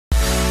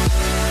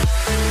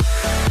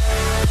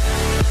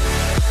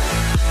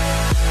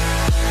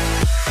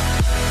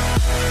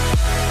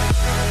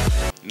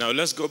Now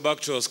let's go back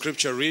to our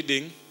scripture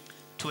reading.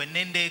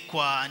 Tuenende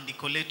kwa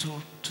andiko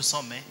letu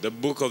tusome. The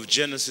book of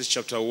Genesis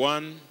chapter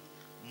 1.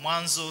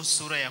 Mwanzo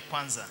sura ya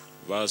kwanza.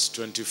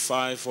 Verse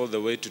 25 all the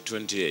way to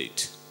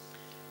 28.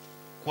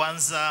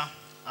 Kwanza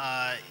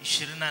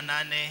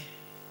 28.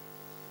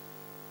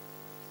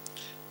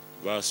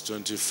 Verse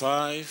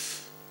 25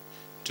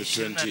 to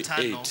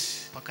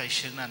 28. Paka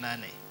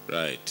 28.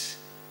 Right.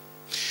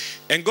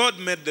 And God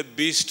made the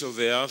beast of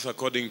the earth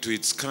according to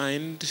its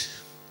kind,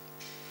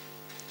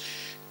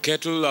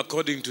 cattle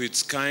according to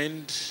its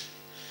kind,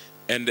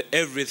 and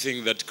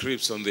everything that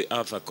creeps on the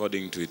earth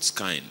according to its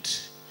kind.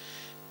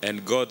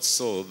 And God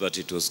saw that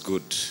it was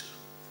good.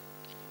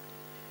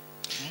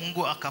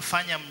 Mungu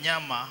akafanya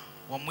mnyama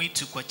wa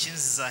mwitu kwa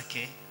chinzi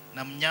zake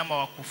na mnyama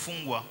wa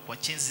kufungwa kwa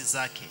chinzi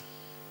zake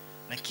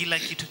na kila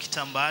kitu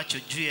kitambaacho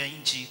juu ya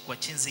nchi kwa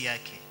chinzi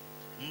yake.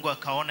 Mungu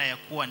akaona ya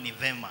kuwa ni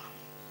vema.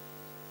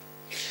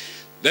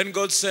 Then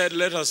God said,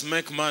 let us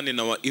make man in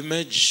our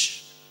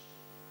image,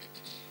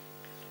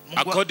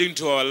 according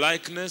to our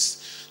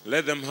likeness.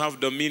 Let them have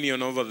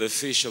dominion over the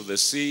fish of the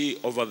sea,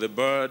 over the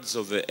birds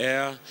of the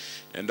air,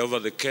 and over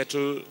the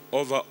cattle,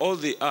 over all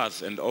the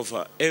earth, and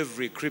over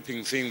every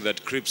creeping thing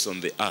that creeps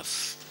on the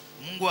earth.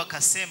 Mungu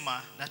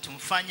akasema, na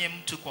tumfanye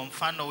mtu kwa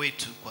mfano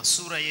wetu, kwa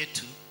sura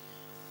yetu,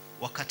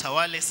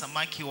 wakatawale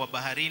samaki wa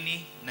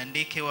baharini na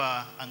ndege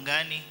wa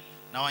angani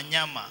na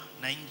wanyama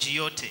na nchi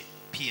yote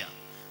pia,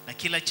 na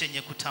kila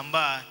chenye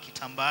kutambaa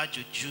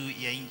kitambaacho juu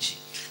ya nchi.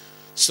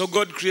 So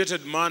God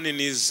created man in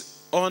his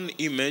own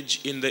image.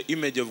 In the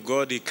image of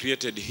God he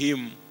created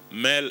him,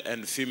 male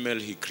and female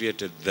he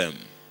created them.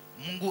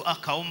 Mungu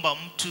akaumba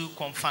mtu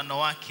kwa mfano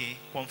wake,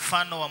 kwa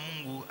mfano wa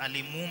Mungu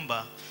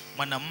alimuumba,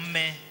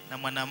 mwanamume na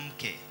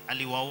mwanamke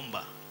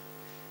aliwaumba.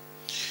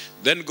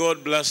 Then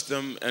God blessed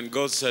them, and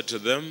God said to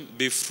them,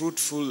 be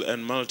fruitful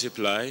and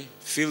multiply,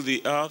 fill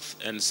the earth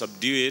and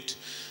subdue it,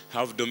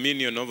 have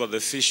dominion over the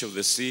fish of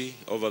the sea,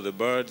 over the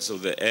birds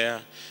of the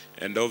air,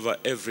 and over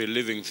every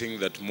living thing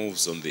that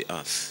moves on the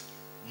earth.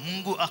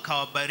 Mungu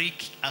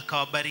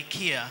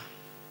akawabarikia.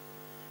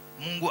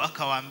 Mungu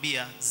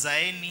akawaambia,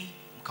 zaeni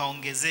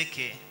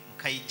mkaongezeke,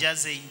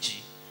 mkaijaze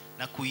nchi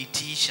na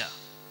kuitiisha,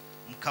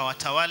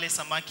 mkawatawale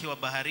samaki wa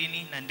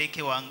baharini na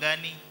ndege wa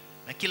angani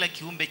na kila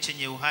kiumbe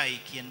chenye uhai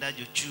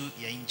kiendacho juu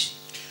ya nchi.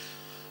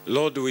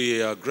 Lord,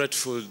 we are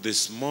grateful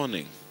this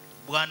morning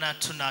Bwana,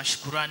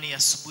 tunashukurani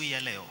asubuhi ya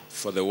leo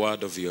for the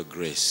word of your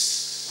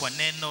grace, kwa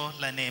neno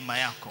la neema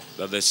yako,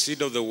 that the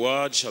seed of the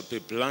word shall be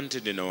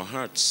planted in our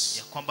hearts,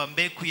 ya kwamba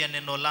mbegu ya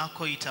neno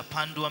lako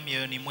itapandwa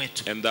mioyoni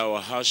mwetu, and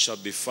our hearts shall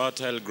be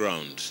fertile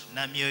ground,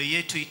 na mioyo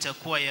yetu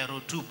itakuwa ya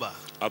rutuba,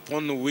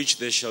 upon which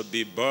there shall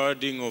be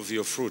budding of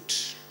your fruit,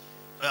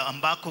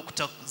 ambako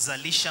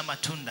kutazalisha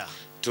matunda,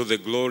 to the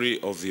glory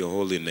of your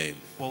holy name.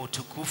 kwa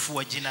utukufu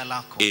wa jina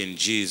lako. In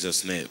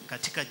Jesus' name.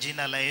 Katika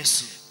jina la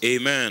Yesu.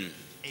 Amen.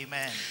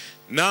 Amen.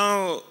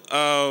 Now,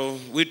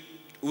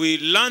 we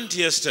learned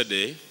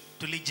yesterday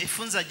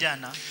Tulijifunza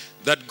jana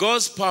that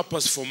God's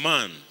purpose for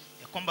man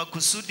ya kwamba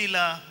kusudi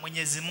la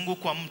Mwenyezi Mungu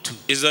kwa mtu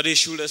is that he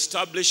should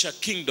establish a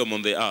kingdom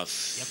on the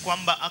earth. ya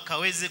kwamba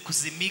akaweze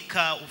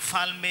kuzimika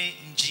ufalme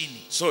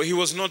nchini. So he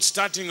was not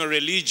starting a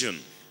religion.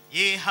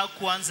 Yeye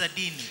hakuanza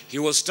dini. He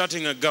was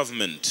starting a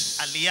government.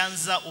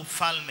 Alianza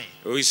ufalme.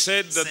 We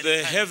said that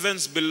the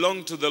heavens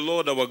belong to the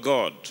Lord our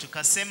God,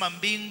 Tukasema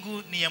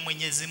mbingu ni ya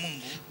Mwenyezi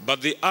Mungu,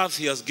 but the earth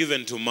he has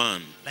given to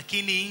man.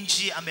 lakini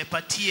nchi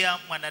amepatia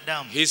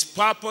mwanadamu. His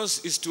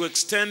purpose is to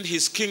extend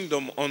his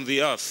kingdom on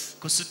the earth.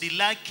 Kusudi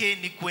lake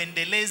ni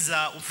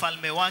kuendeleza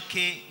ufalme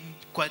wake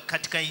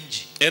katika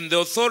nchi. And the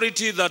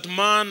authority that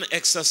man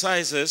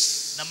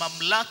exercises, na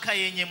mamlaka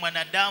yenye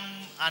mwanadamu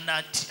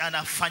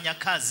anafanya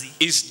kazi,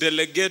 is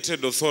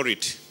delegated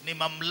authority. ni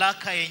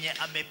mamlaka yenye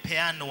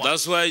amepeanwa.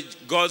 That's why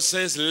God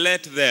says,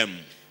 let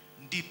them.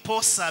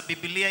 Ndiposa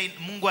Biblia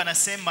Mungu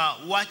anasema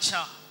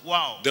wacha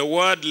wao. The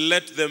word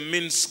let them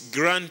means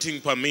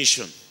granting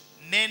permission.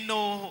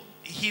 Neno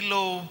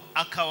hilo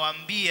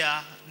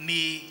akawaambia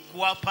ni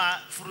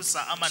kuwapa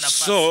fursa ama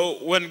nafasi. So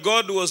when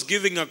God was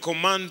giving a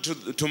command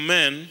to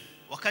men,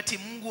 wakati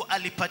Mungu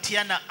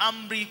alipatiana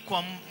amri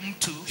kwa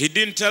mtu, he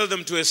didn't tell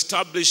them to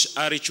establish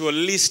a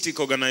ritualistic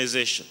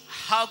organization.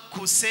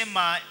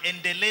 hakusema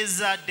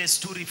endeleza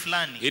desturi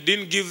fulani. He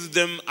didn't give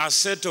them a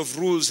set of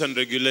rules and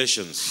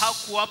regulations.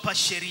 Hakuwapa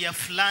sheria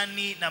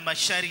fulani na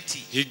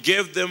masharti. He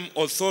gave them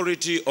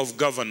authority of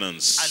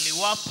governance.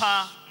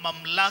 Aliwapa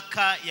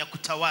mamlaka ya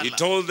kutawala. He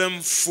told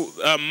them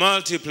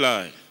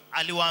multiply.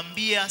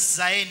 Aliwaambia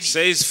zaeni.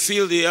 Says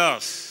fill the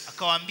earth.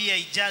 Akawaambia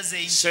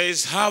ijaze nchi.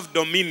 Says have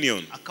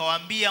dominion.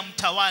 Akawaambia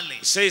mtawale.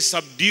 Says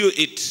subdue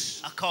it.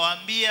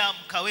 Akawaambia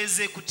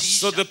mkaweze kutiisha.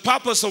 So the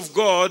purpose of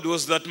God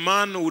was that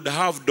man would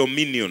have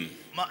dominion.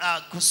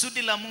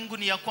 Kusudi la Mungu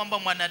ni ya kwamba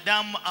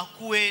mwanadamu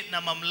akuwe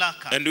na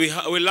mamlaka. And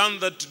we learned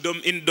that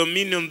in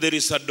dominion there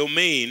is a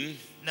domain.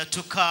 Na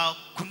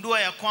tukakundua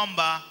ya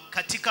kwamba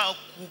katika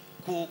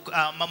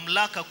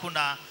mamlaka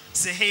kuna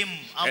sehemu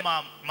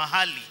ama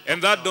mahali.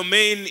 And that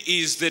domain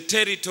is the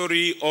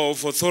territory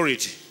of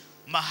authority.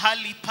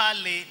 Mahali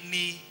pale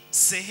ni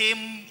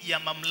sehemu ya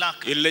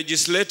mamlaka. In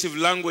legislative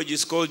language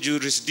is called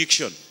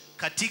jurisdiction.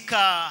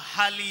 Katika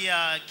hali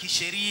ya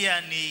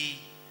kisheria ni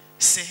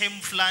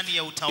sehemu fulani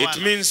ya utawala.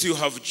 It means you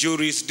have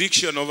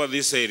jurisdiction over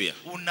this area.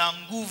 Una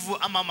nguvu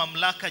ama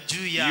mamlaka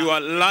juu ya. You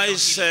are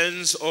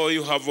licensed or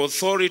you have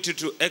authority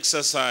to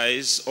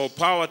exercise or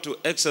power to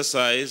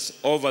exercise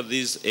over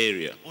this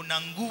area.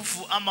 Una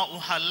nguvu ama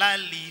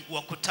uhalali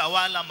wa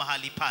kutawala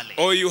mahali pale.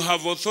 Or you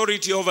have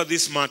authority over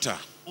this matter.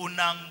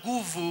 Una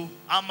nguvu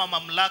ama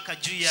mamlaka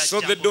juu ya.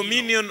 So the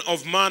dominion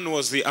of man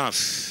was the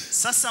earth.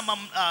 Sasa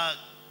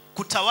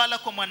kutawala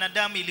kwa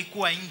mwanadamu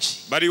ilikuwa nchi.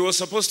 But he was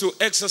supposed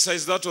to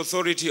exercise that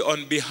authority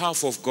on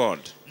behalf of God.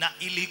 Na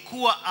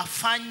ilikuwa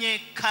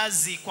afanye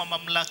kazi kwa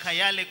mamlaka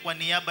yale kwa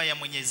niaba ya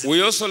Mwenyezi Mungu.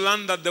 We also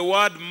learned that the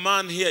word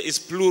man here is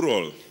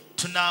plural.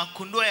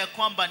 Tunakundua ya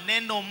kwamba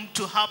neno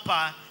mtu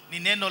hapa ni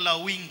neno la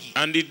wingi.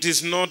 And it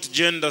is not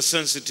gender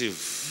sensitive.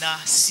 Na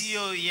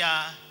sio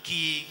ya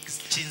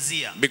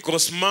kijinsia.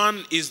 Because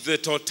man is the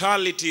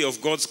totality of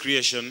God's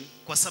creation.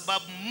 Kwa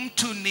sababu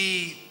mtu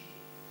ni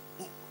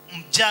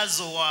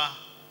mjazo wa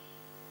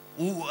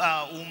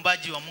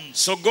uumbaji wa Mungu.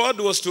 So God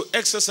was to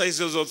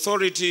exercise his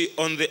authority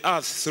on the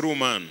earth through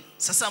man.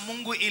 Sasa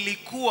Mungu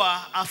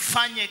ilikuwa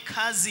afanye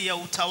kazi ya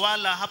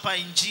utawala hapa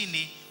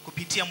nchini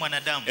kupitia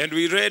mwanadamu. And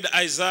we read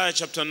Isaiah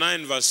chapter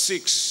 9 verse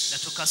 6. Na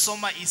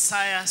tukasoma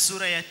Isaya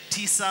sura ya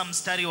 9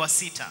 mstari wa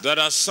 6. That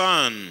a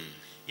son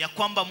ya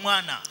kwamba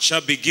mwana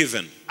shall be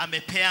given.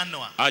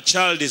 Amepeanwa. A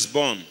child is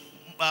born.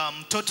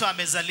 Mtoto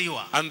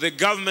amezaliwa. And the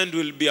government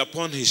will be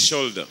upon his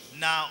shoulder.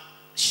 Na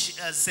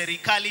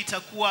serikali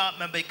itakuwa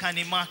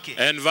mabegani mwake.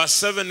 And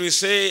verse 7 we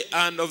say,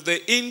 and of the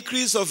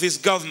increase of his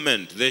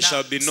government there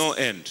shall be no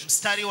end.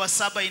 Mstari wa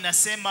 7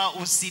 inasema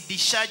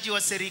uzidishaji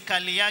wa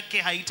serikali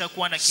yake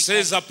haitakuwa na kikomo.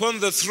 Says upon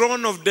the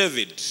throne of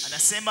David.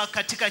 Anasema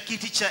katika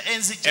kiti cha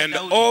enzi cha and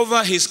Daudi.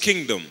 over his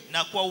kingdom.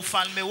 Na kwa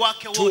ufalme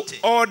wake wote.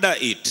 To order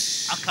it.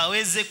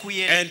 Akaweze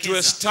kuielekeza. And to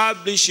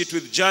establish it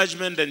with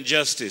judgment and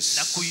justice.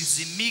 Na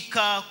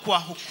kuizimika kwa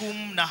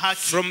hukumu na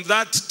haki. From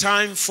that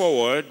time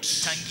forward.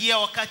 Tangia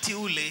wakati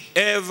ule.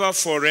 Ever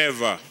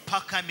forever.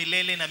 Mpaka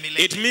milele na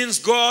milele. It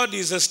means God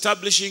is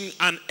establishing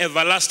an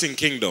everlasting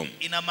kingdom.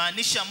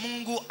 Inamaanisha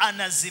Mungu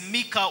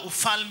anazimika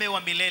ufalme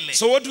wa milele.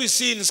 So what we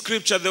see in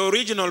scripture, the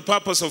original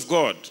purpose of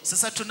God.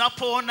 Sasa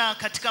tunapoona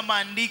katika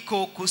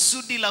maandiko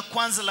kusudi la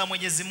kwanza la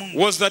Mwenyezi Mungu.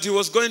 Was that he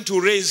was going to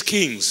raise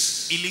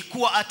kings.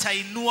 Ilikuwa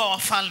atainua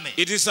wafalme.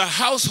 It is a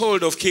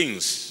household of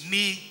kings.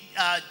 Ni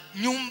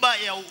nyumba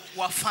ya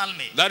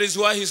wafalme. That is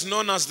why he's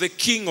known as the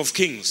King of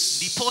Kings.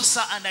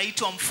 Ndiposa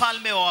anaitwa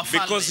mfalme wa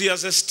wafalme. Because he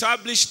has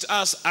established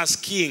us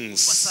as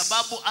kings. Kwa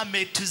sababu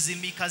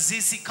ametuzimika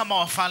sisi kama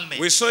wafalme.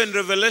 We saw in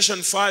Revelation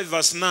 5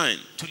 verse 9.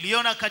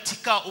 Tuliona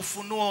katika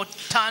Ufunuo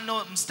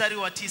 5 mstari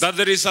wa 9. That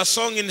there is a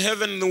song in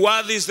heaven,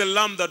 worthy is the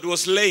lamb that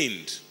was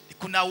slain.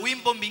 Kuna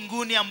wimbo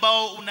mbinguni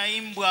ambao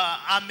unaimbwa,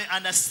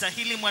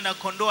 anastahili mwana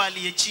kondoo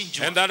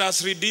aliyechinjwa. And that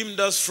has redeemed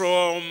us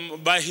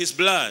by his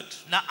blood.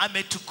 Na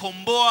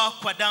ametukomboa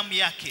kwa damu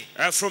yake.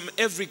 From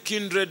every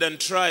kindred and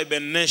tribe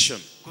and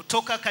nation.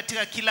 Kutoka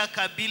katika kila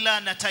kabila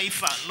na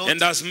taifa lote.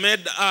 And has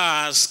made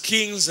us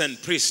kings and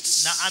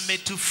priests. Na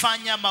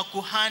ametufanya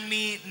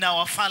makuhani na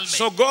wafalme.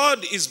 So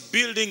God is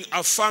building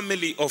a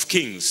family of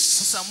kings.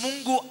 Sasa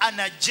Mungu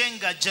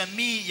anajenga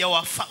jamii ya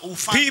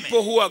ufalme.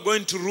 People who are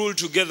going to rule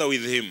together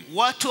with him.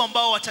 Watu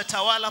ambao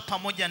watatawala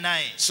pamoja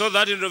naye. So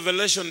that in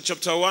Revelation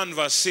chapter 1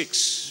 verse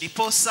 6.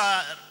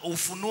 Ndiposa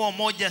Ufunuo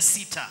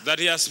 1:6. That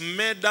he has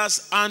made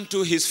us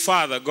unto his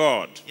Father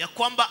God. Ya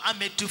kwamba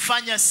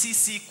ametufanya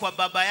sisi kwa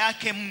baba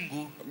yake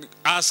Mungu.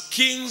 As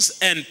kings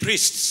and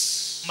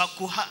priests.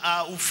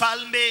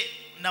 Ufalme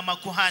na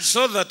makuhani.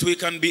 So that we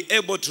can be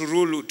able to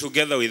rule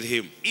together with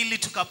him. Ili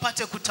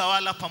tukapate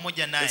kutawala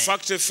pamoja naye. In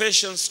fact,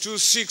 Ephesians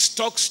 2:6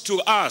 talks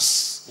to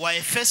us.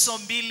 Waefeso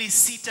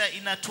 2:6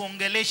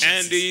 inatuongelesha.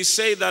 And he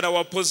said that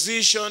our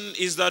position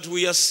is that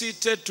we are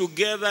seated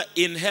together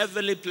in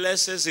heavenly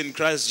places in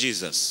Christ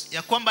Jesus.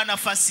 Ya kwamba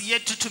nafasi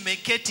yetu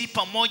tumeketi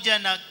pamoja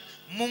na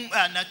Mungu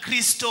na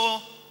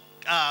Kristo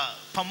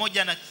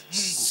pamoja na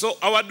Mungu. So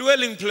our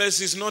dwelling place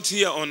is not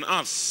here on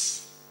earth.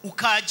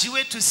 Ukaaji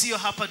wetu sio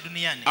hapa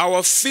duniani.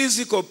 Our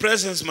physical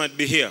presence might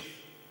be here.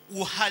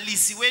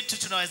 Uhalisi wetu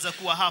tunaweza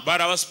kuwa hapa.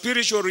 But our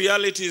spiritual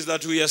reality is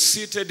that we are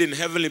seated in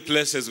heavenly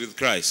places with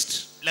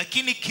Christ.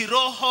 Lakini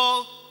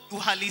kiroho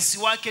uhalisi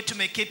wake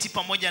tumeketi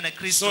pamoja na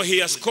Kristo. So he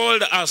has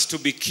called us to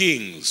be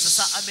kings.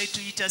 Sasa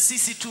ametuita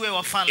sisi tuwe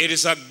wafalme. It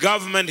is a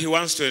government he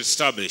wants to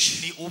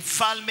establish. Ni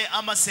ufalme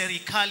ama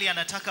serikali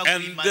anataka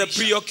kuimarisha. And the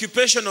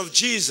preoccupation of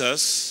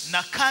Jesus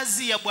na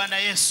kazi ya Bwana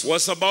Yesu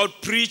was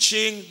about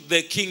preaching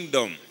the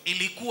kingdom.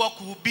 Ilikuwa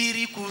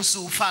kuhubiri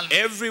kuhusu ufalme.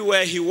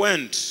 Everywhere he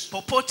went,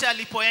 popote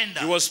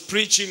alipoenda, he was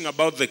preaching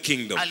about the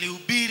kingdom.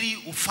 Alihubiri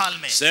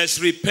ufalme. Says,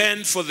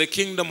 repent for the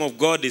kingdom of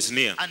God is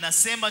near.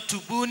 Anasema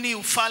tubuni,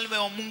 ufalme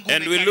wa Mungu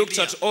And we looked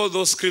umekaribia. at all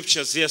those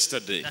scriptures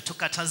yesterday. Na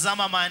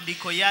tukatazama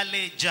maandiko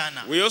yale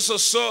jana. We also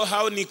saw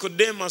how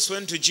Nicodemus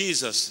went to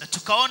Jesus Na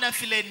tukaona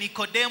vile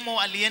Nikodemo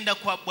alienda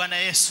kwa Bwana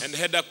Yesu. and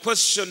had a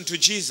question to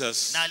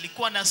Jesus. Na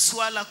alikuwa na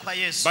swala kwa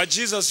Yesu. But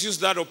Jesus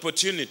used that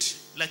opportunity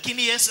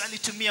Lakini Yesu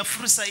alitumia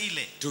fursa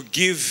ile to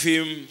give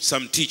him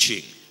some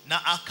teaching.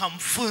 na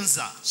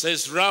akamfunza.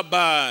 Says,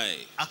 Rabbi,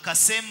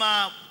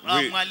 Akasema,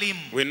 mwalimu,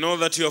 we know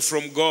that you are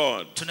from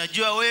God.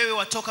 tunajua wewe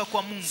watoka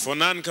kwa Mungu. For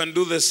none can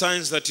do the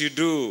signs that you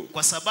do.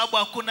 Kwa sababu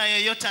hakuna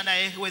yeyote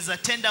anayeweza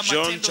tenda John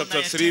matendo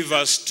chapter 3 unayotenda.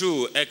 verse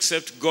 2,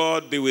 except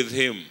God be with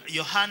him.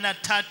 Yohana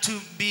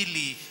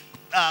 3:2,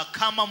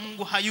 kama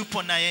Mungu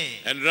hayupo na yeye.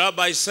 And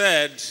Rabbi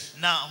said,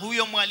 Na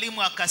huyo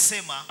mwalimu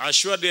akasema,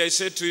 assuredly I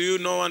say to you,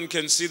 no one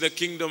can see the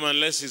kingdom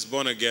unless he's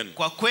born again.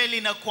 kwa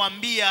kweli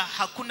nakuambia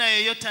hakuna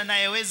yeyote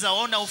anayeweza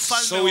ona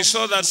ufalme So wa we saw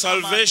Mungu that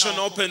kama salvation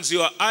hataokoka. opens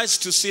your eyes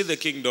to see the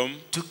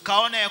kingdom.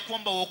 Tukaona ya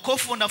kwamba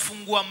wokovu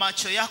unafungua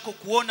macho yako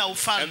kuona And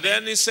ufalme.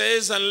 then he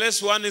says,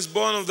 unless one is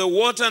born of the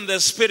water and the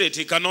spirit,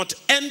 he cannot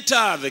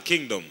enter the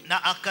kingdom.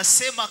 Na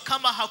akasema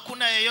kama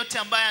hakuna yeyote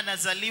ambaye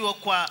anazaliwa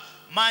kwa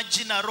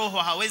maji na roho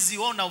hawezi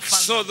ona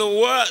ufalme. So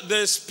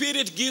the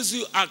spirit gives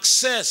you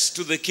access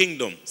to the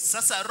kingdom.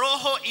 Sasa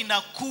roho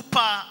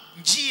inakupa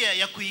njia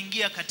ya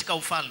kuingia katika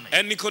ufalme.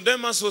 And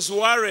Nicodemus was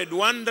worried,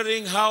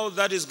 wondering how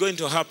that is going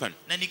to happen.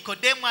 Na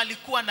Nikodemo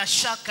alikuwa na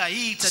shaka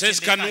hii Says,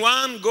 can itatendeka.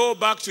 one go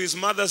back to his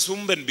mother's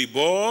womb and be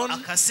born?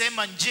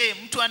 Akasema, je,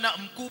 mtu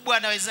mkubwa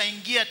anaweza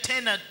ingia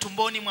tena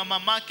tumboni mwa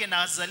mamake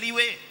na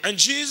azaliwe? And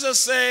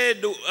Jesus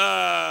said,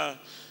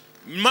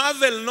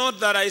 marvel not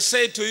that I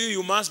say to you,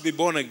 you must be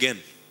born again.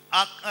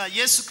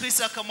 Yesu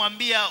Kristo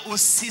akamwambia,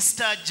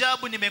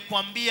 usistaajabu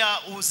nimekuambia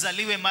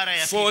uzaliwe mara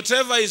ya For pili.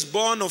 whatever is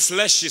born of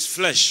flesh is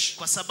flesh.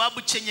 Kwa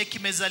sababu chenye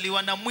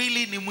kimezaliwa na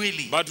mwili ni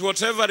mwili. But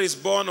whatever is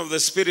born of the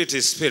spirit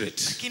is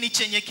spirit. Lakini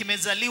chenye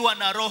kimezaliwa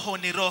na roho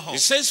ni roho. He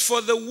says,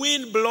 for the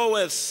wind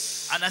bloweth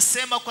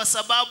Anasema kwa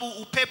sababu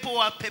upepo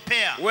wa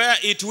pepea where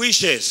it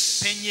wishes.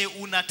 penye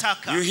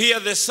unataka. You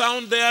hear the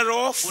sound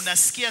thereof,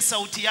 Unasikia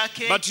sauti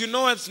yake, but you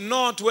knoweth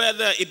not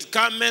whether it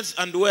cometh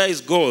and where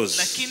it goes.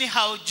 lakini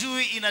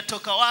haujui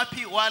inatoka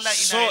wapi wala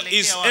So inaelekea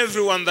is wapi.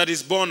 everyone that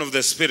is born of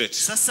the spirit.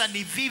 Sasa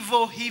ni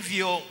vivyo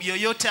hivyo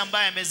yoyote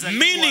ambaye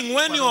amezaliwa. Meaning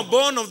when kwa you are roho.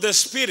 born of the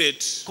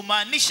spirit,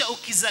 Kumaanisha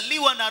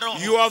ukizaliwa na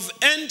roho, you have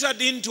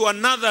entered into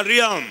another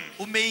realm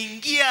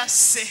umeingia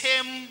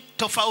sehemu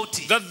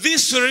tofauti. that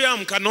this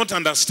realm cannot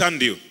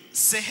understand you.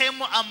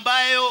 Sehemu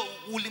ambayo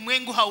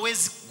ulimwengu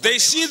hawezi They kuelewa.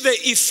 see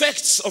the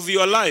effects of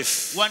your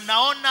life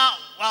Wanaona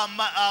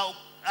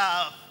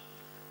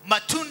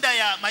matunda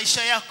ya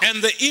maisha yako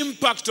and the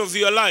impact of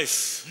your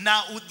life,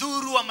 na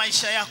udhuru wa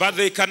maisha yako, but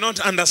they cannot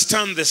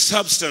understand the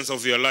substance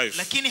of your life.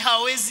 lakini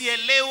hawezi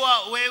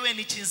elewa wewe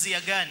ni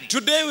jinsia gani.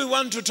 Today we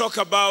want to talk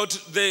about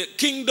the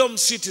kingdom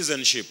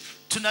citizenship.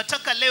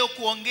 Tunataka leo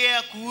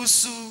kuongea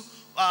kuhusu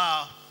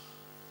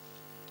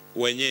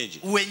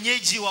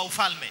uwenyeji wa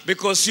ufalme.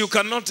 Because you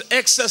cannot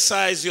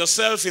exercise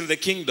yourself in the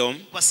kingdom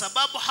Kwa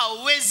sababu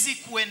hauwezi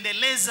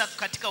kuendeleza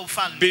katika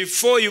ufalme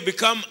before you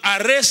become a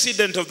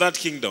resident of that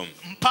kingdom.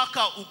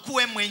 mpaka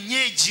ukue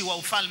mwenyeji wa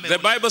ufalme. The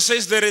Bible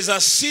says there is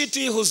a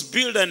city whose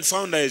builder and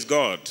founder is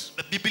God.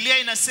 Biblia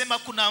inasema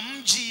kuna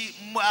mji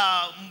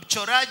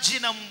mchoraji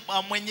na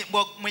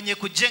mwenye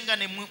kujenga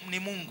ni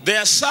Mungu. There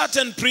are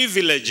certain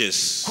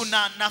privileges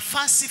Kuna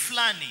nafasi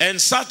fulani and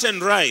certain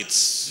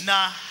rights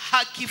na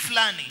haki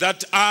fulani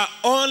that are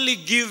only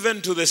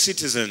given to the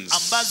citizens.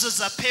 ambazo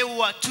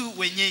zapewa tu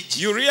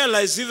wenyeji. You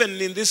realize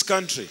even in this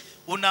country,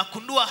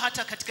 Unakundua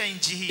hata katika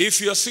nchi hii,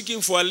 if you are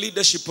seeking for a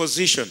leadership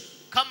position,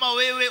 kama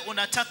wewe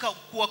unataka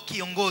kuwa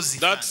kiongozi,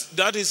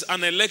 that is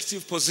an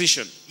elective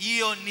position.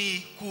 hiyo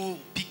ni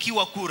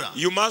kupikiwa kura.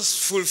 You must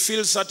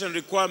fulfill certain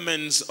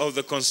requirements of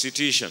the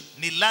constitution.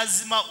 Ni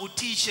lazima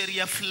utii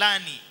sheria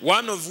fulani,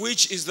 One of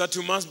which is that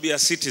you must be a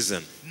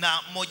citizen. na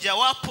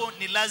mojawapo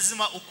ni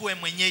lazima ukuwe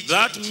mwenyeji.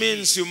 That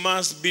means you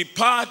must be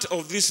part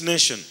of this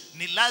nation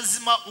ni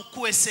lazima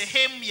ukuwe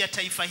sehemu ya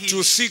taifa hili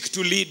to seek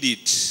to lead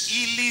it.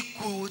 ili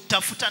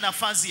kutafuta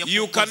nafasi ya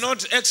You kuongoza.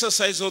 cannot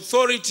exercise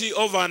authority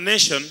over a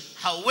nation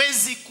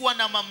Hawezi kuwa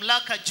na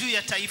mamlaka juu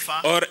ya taifa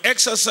or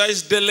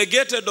exercise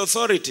delegated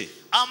authority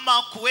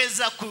ama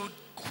kuweza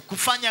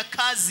kufanya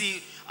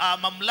kazi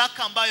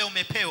mamlaka ambayo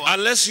umepewa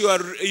unless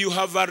you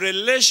have a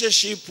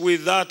relationship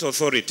with that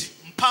authority.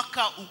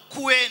 mpaka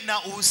ukue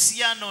na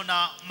uhusiano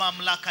na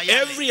mamlaka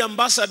yale. Every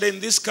ambassador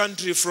in this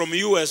country from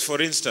US,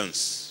 for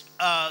instance,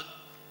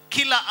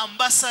 Kila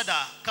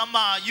ambassador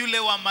kama yule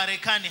wa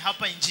Marekani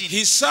hapa nchini,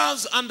 he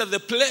serves under the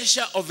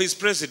pleasure of his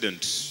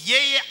president.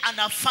 yeye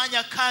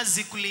anafanya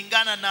kazi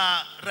kulingana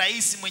na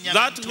rais mwenye That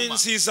anamtuma.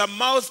 means he is a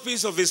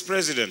mouthpiece of his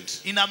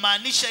president.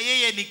 Inamaanisha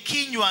yeye ni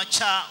kinywa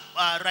cha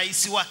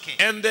rais wake.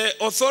 And the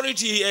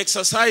authority he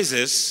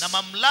exercises Na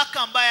mamlaka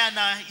ambayo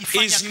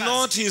anaifanya is kazi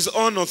not his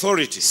own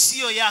authority,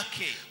 sio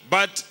yake,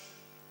 but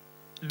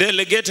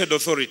delegated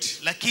authority.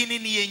 lakini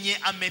ni yenye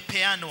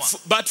amepeanwa.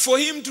 But for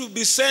him to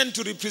be sent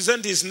to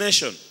represent his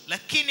nation,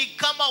 lakini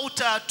kama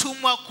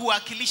utatumwa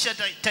kuwakilisha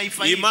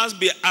taifa he hili, must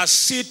be a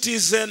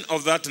citizen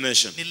of that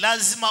nation. ni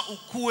lazima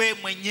ukue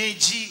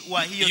mwenyeji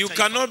wa hiyo You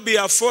taifa. cannot be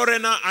a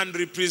foreigner and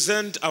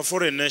represent a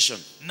foreign nation.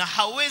 Na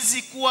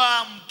hawezi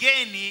kuwa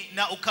mgeni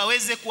na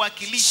ukaweze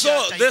kuwakilisha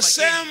So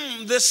taifa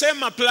geni. the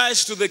same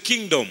applies to the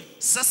kingdom.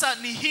 Sasa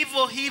ni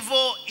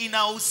hivyo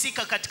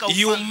inahusika katika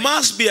You ufalme.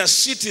 must be a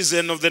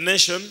citizen of the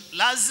nation.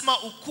 Lazima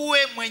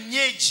ukue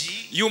mwenyeji.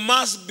 You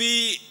must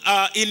be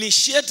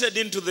initiated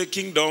into the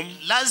kingdom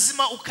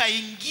Lazima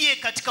ukaingie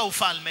katika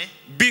ufalme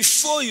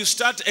before you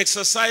start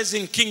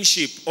exercising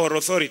kingship or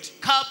authority.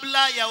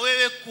 kabla ya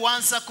wewe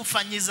kuanza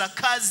kufanyiza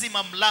kazi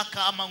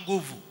mamlaka ama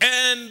nguvu.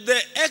 And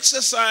the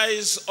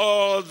exercise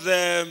or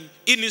the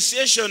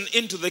initiation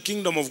into the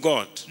kingdom of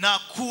God Na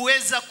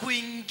kuweza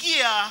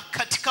kuingia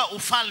katika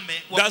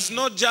ufalme wa does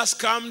not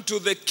just come to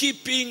the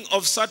keeping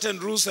of certain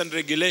rules and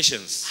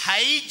regulations.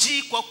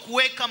 haiji kwa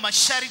kuweka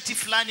masharti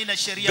fulani na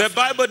sheria The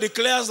fulani. Bible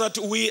declares that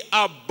we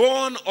are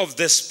born of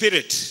the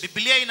Spirit.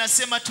 Biblia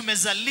inasema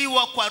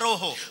tumezaliwa kwa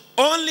roho.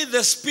 Only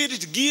the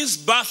Spirit gives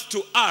birth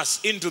to us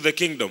into the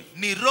kingdom.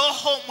 Ni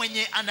roho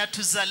mwenye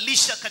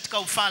anatuzalisha katika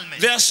ufalme.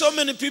 There are so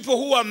many people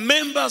who are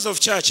members of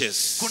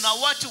churches Kuna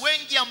watu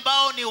wengi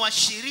ambao ni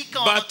washirika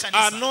wa but are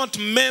makanisa, not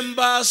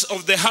members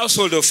of the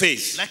household of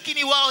faith.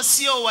 lakini wao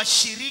sio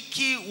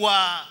washiriki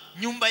wa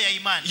nyumba ya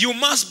imani. You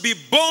must be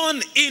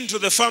born into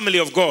the family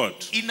of God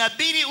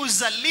Inabidi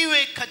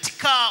uzaliwe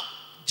katika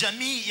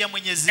jamii ya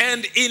Mwenyezi Mungu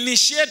and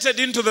initiated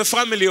into the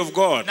family of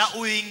God na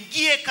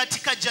uingie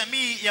katika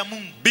jamii ya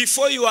Mungu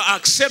before you are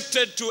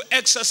accepted to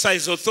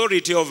exercise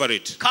authority over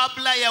it.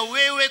 kabla ya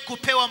wewe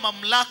kupewa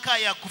mamlaka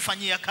ya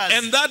kufanyia kazi.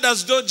 And that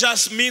does not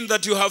just mean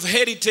that you have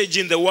heritage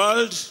in the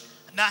world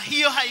Na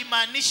hiyo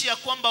haimaanishi ya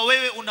kwamba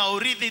wewe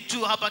unaurithi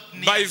tu hapa by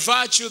duniani,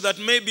 virtue that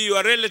maybe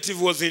your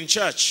relative was in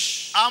church.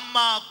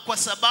 ama kwa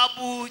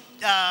sababu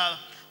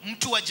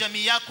mtu wa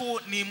jamii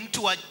yako ni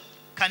mtu wa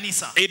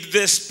kanisa. It's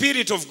the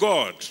Spirit of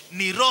God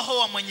Ni roho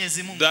wa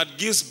Mwenyezi Mungu that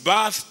gives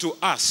birth to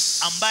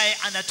us ambaye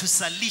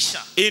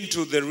anatusalisha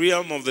into the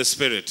realm of the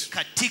Spirit.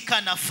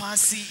 katika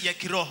nafasi ya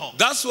kiroho.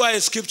 That's why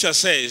Scripture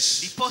says,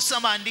 Ndiposa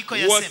maandiko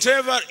yasema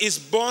whatever is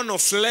born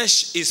of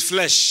flesh is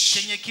flesh,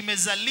 chenye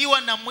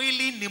kimezaliwa na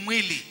mwili ni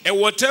mwili, and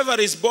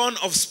whatever is born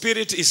of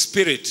spirit is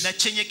spirit. na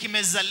chenye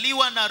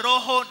kimezaliwa na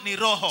roho ni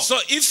roho. So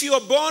if you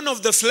are born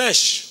of the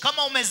flesh,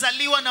 Kama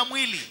umezaliwa na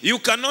mwili, you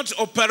cannot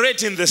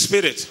operate in the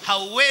Spirit.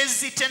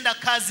 hauwezi tenda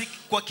kazi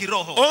kwa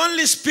kiroho.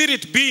 Only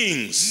spirit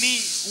beings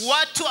Ni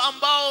watu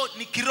ambao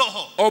ni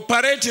kiroho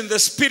operate in the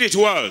spirit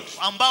world.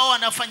 ambao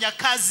wanafanya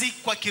kazi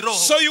kwa kiroho.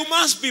 So you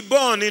must be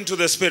born into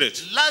the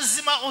Spirit.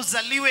 Lazima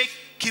uzaliwe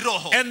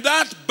kiroho, And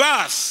that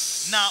birth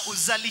na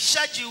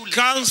uzalishaji ule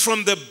comes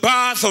from the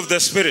birth of the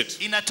Spirit.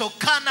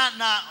 inatokana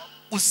na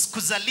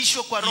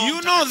kuzalishwa kwa roho.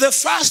 You know, the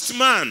first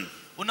man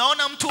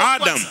Unaona mtu wa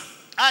Adam kwanza,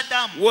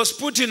 Adam, was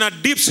put in a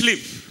deep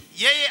sleep.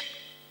 yeye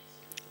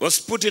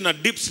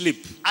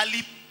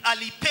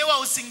alipewa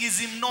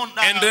usingizi mnono,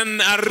 And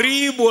then a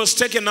rib was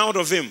taken out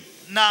of him.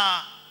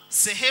 na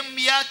sehemu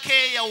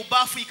yake ya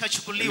ubafu And he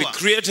ikachukuliwa,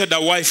 created a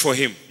wife for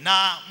him.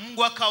 na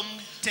Mungu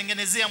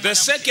akamtengenezea The mwanamke.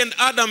 second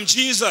Adam,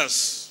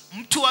 Jesus,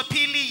 Mtu wa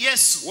pili,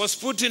 Yesu, was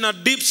put in a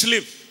deep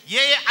sleep.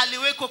 yeye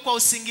aliwekwa kwa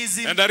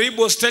usingizi And a rib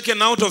was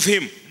taken out of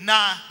him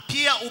na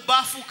pia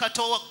ubafu and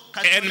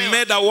katolewa,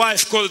 made a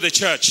wife called the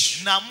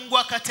church. na Mungu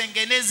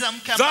akatengeneza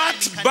mke ambaye ni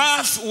That kanisa.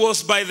 birth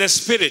was by the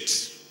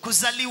Spirit.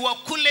 Kuzaliwa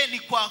kule ni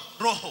kwa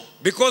roho,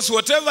 Because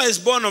whatever is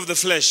born of the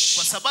kwa flesh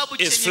sababu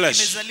is chenye flesh.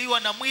 kimezaliwa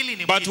na mwili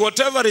ni But mwili,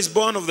 whatever is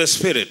born of the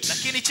Spirit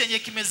lakini chenye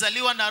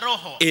kimezaliwa na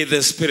roho is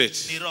the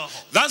Spirit. ni roho.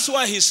 That's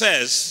why he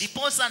says,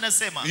 Ndiposa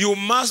anasema you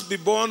must be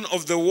born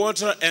of the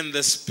water and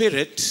the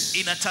Spirit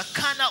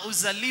inatakana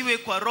uzaliwe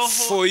kwa roho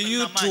for na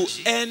you to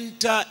maji,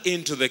 enter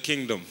into the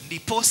kingdom.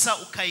 ndiposa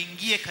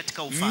ukaingie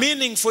katika ufalme.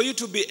 Meaning for you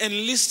to be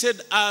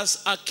enlisted as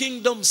a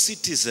kingdom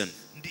citizen.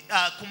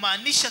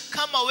 Kumaanisha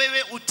kama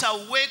wewe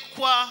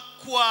utawekwa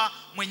kuwa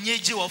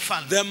mwenyeji wa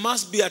ufalme, There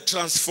must be a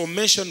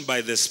transformation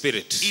by the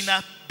Spirit.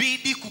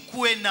 inabidi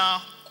kukue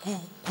na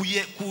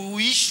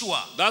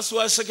kuishwa. That's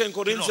why 2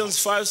 Corinthians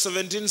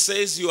 5:17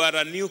 says you are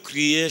a new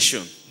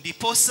creation.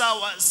 Ndiposa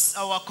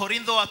wa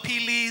Korintho wa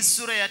pili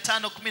sura ya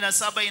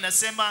 5:17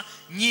 inasema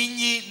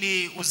nyinyi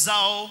ni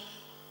uzao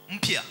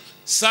mpya.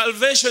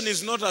 Salvation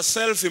is not a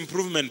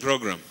self-improvement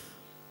program.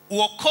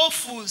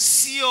 Wokovu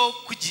sio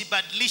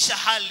kujibadilisha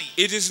hali.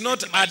 It is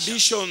not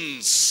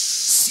additions.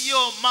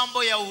 Sio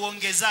mambo ya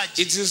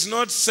uongezaji. It is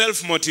not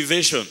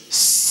self-motivation.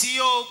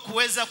 Sio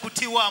kuweza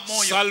kutiwa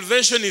moyo.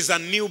 Salvation is a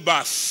new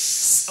birth.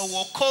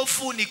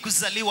 Wokovu ni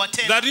kuzaliwa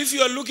tena. That if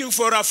you are looking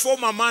for a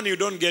former man, you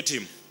don't get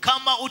him.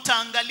 Kama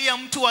utaangalia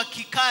mtu wa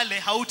kikale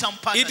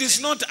hautampata. It is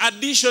not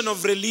addition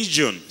of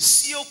religion.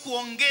 Sio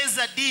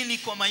kuongeza dini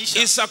kwa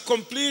maisha. It's a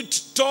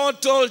complete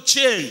total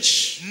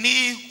change.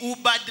 Ni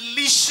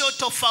ubadilisho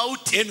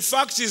tofauti. In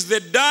fact, it's the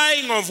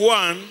dying of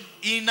one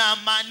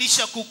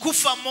inamaanisha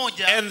kukufa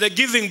moja and the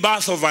giving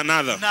birth of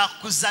another. na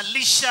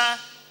kuzalisha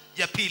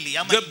ya pili.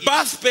 The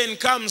birth pain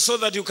comes so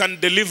that you can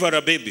deliver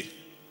a baby.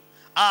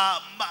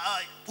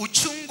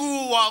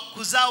 uchungu wa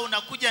kuzaa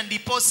unakuja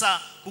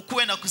ndiposa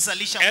kukuwe na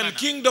kuzalisha mwana. And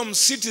kingdom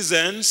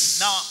citizens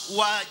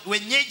Na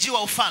wenyeji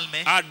wa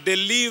ufalme are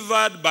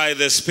delivered by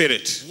the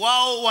Spirit.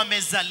 wao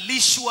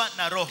wamezalishwa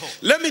na roho.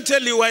 Let me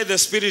tell you why the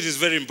Spirit is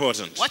very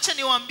important. Wacha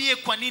niwaambie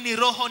kwa nini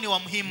roho ni wa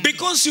muhimu.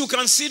 Because you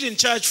can sit in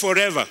church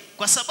forever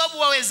Kwa sababu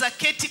waweza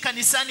keti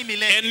kanisani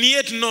milele and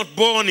yet not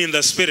born in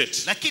the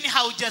Spirit. lakini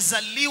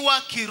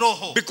haujazaliwa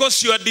kiroho.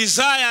 Because your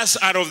desires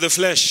are of the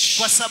flesh.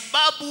 Kwa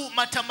sababu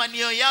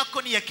matamanio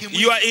yako ni ya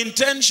kimwili. Your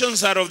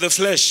intentions are of the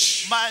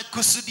flesh.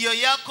 Makusudio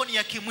yako ni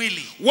ya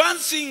kimwili. One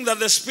thing that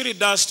the Spirit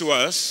does to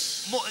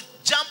us,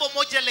 Jambo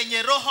moja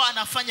lenye roho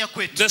anafanya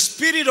kwetu. the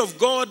Spirit of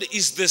God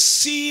is the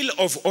seal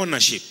of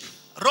ownership.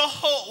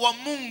 Roho wa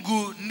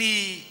Mungu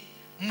ni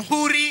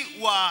mhuri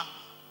wa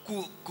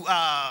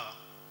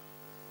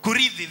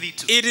kurithi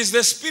vitu. It is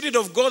the Spirit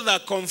of God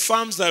that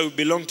confirms that we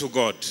belong to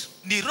God.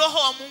 Ni roho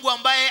wa Mungu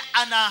ambaye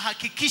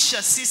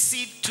anahakikisha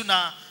sisi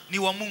ni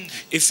wa Mungu.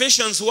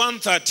 Ephesians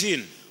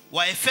 1:13.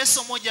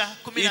 Waefeso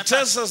It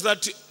tells us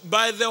that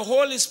by the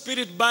Holy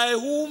Spirit, by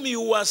whom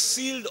you are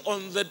sealed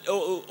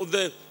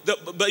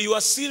you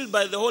are sealed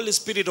by the Holy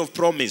Spirit of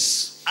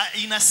promise.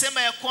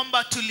 Inasema ya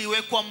kwamba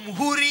tuliwekwa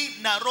muhuri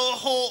na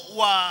roho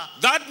wa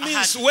That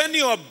means when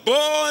you are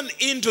born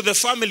into the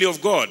family of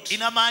God,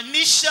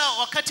 inamaanisha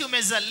wakati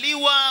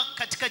umezaliwa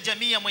katika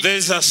jamii ya Mwenyezi there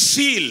is a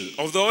seal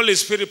of the Holy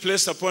Spirit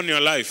placed upon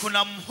your life.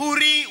 Kuna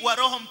muhuri wa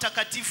Roho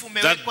Mtakatifu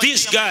umewekwa That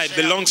this guy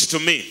belongs to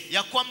me.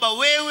 Ya kwamba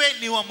wewe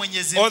ni wa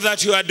Mwenyezi Or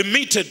that you are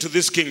admitted to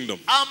this kingdom.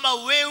 Ama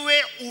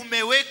wewe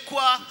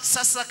umewekwa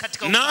sasa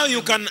katika Now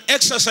you can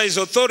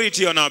exercise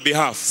authority on our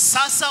behalf.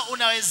 Sasa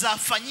unaweza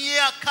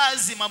fanyia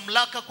kazi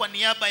mamlaka kwa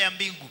niaba ya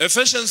mbingu.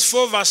 Ephesians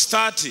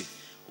 4:30.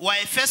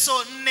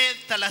 Waefeso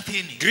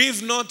 4:30.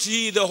 Grieve not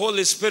ye the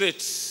Holy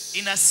Spirit.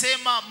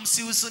 Inasema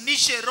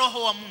msihuzunishe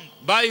roho wa Mungu.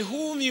 By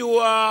whom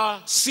you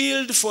are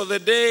sealed for the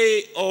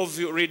day of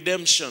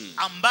redemption.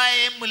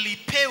 Ambaye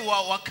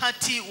mlipewa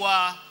wakati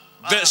wa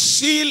the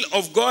seal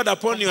of God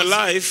upon your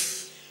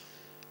life.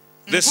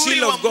 The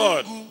seal of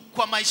God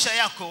kwa maisha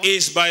yako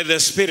is by the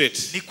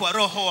Spirit. Ni kwa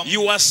roho wa Mungu.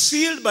 You are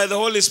sealed by the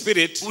Holy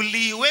Spirit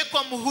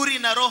Uliwekwa muhuri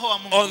na roho wa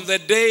Mungu on the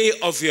day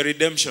of your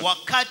redemption.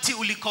 Wakati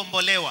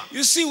ulikombolewa.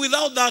 You see,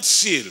 without that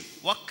seal,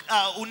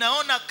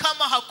 unaona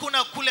kama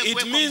hakuna kule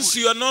it means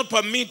you are not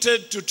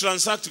permitted to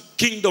transact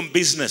kingdom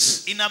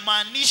business.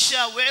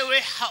 Inamaanisha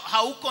wewe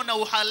hauko na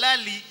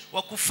uhalali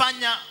wa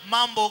kufanya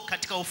mambo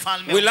katika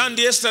ufalme. We learned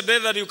yesterday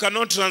that you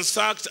cannot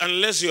transact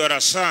unless you are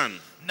a son.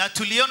 Na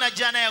tuliona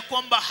jana ya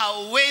kwamba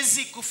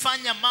hauwezi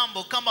kufanya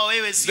mambo kama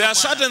wewe sio mwana.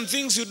 There are certain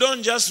things you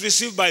don't just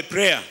receive by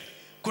prayer.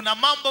 Kuna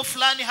mambo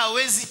fulani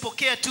hawezi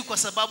pokea tu kwa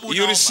sababu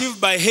unaomba. You receive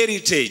by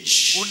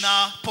heritage.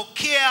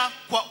 Unapokea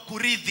kwa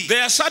kurithi.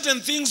 There are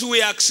certain things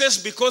we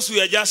access because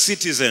we are just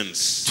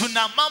citizens.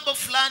 Tuna mambo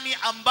fulani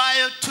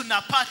ambayo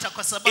tunapata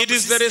kwa sababu it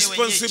is the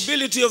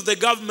responsibility of the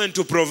government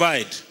to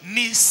provide.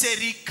 Ni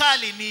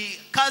serikali, ni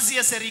kazi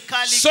ya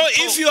serikali. So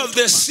if you have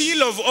the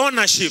seal of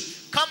ownership,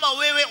 kama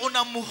wewe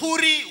una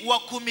muhuri wa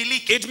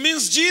kumiliki, it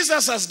means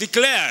Jesus has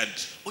declared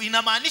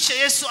inamaanisha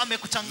Yesu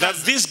amekutangaza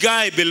that this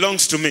guy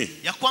belongs to me.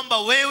 Ya kwamba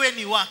wewe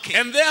ni wake.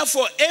 And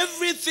therefore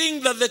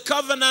everything that the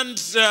covenant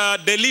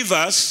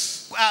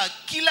delivers,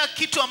 kila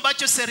kitu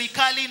ambacho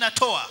serikali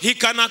inatoa, he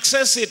can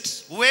access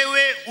it.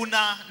 Wewe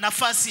una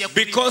nafasi ya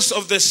because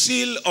of the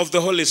seal of the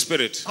Holy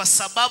Spirit. Kwa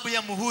sababu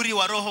ya muhuri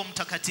wa Roho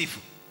Mtakatifu.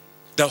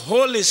 The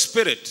Holy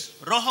Spirit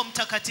Roho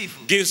Mtakatifu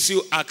gives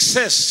you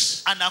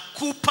access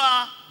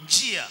anakupa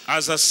njia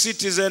as a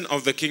citizen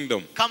of the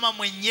kingdom. Kama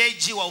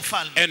mwenyeji wa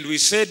ufalme. And we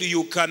said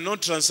you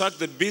cannot transact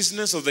the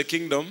business of the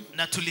kingdom.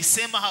 Na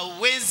tulisema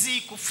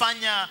hauwezi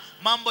kufanya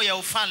mambo ya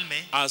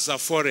ufalme as a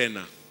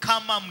foreigner.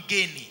 Kama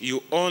mgeni.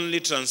 You only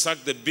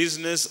transact the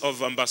business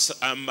of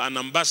an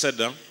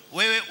ambassador.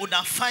 Wewe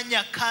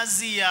unafanya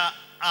kazi ya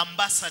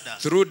ambassador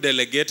through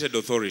delegated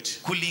authority.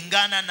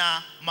 Kulingana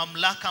na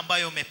mamlaka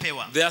ambayo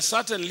umepewa. There are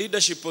certain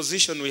leadership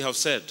positions we have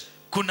said.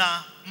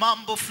 Kuna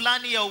mambo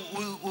fulani ya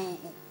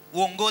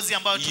uongozi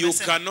ambayo tumesema.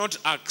 You cannot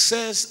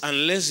access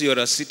unless you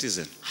are a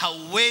citizen.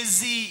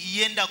 Hauwezi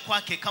yenda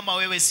kwake kama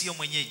wewe sio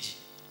mwenyeji.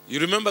 You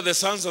remember the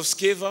sons of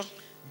Sceva?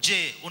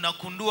 Je,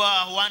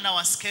 unakundua wana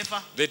wa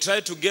Sceva? They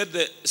tried to get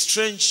the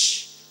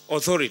strange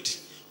authority.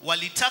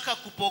 Walitaka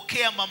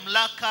kupokea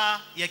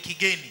mamlaka ya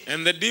kigeni.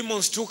 And the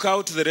demons took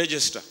out the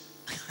register.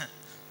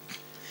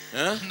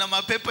 Na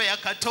mapepo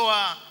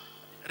yakatoa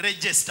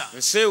register.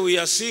 They say we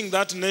are seeing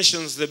that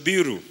nation's the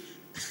bureau.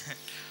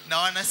 Na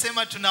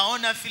wanasema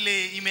tunaona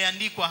vile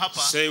imeandikwa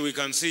hapa. Say we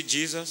can see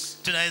Jesus.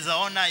 Tunaweza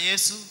ona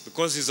Yesu.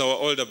 Because he's our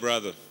older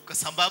brother. Kwa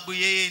sababu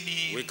yeye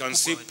ni. We can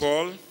see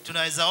Paul.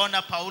 Tunaweza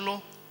ona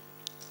Paulo.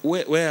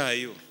 Where are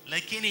you?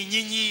 Lakini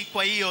nyinyi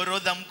kwa hiyo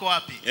orodha mko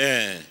wapi?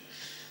 Yeah.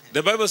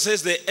 The Bible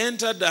says they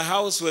entered the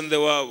house when they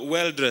were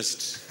well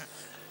dressed.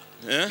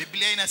 Yeah?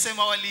 Biblia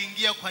inasema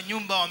waliingia kwa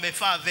nyumba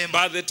wamevaa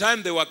vema. By the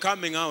time they were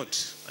coming out,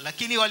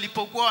 lakini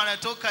walipokuwa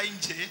wanatoka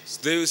nje,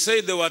 they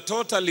say they were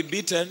totally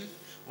beaten.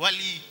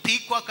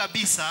 Walipikwa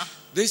kabisa.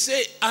 They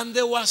say, and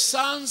there were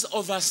sons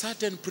of a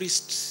certain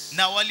priest.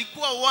 Na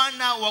walikuwa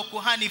wana wa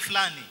kuhani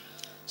fulani.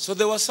 So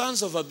they were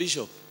sons of a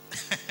bishop.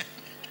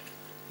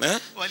 Eh?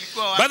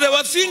 Walikuwa But they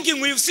were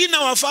thinking, we've seen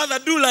our father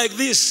do like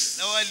this.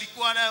 Na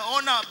walikuwa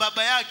wanaona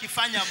baba yao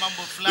akifanya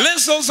mambo fulani.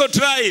 Let's also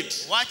try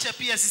it. Wacha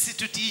pia sisi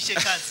tutiishe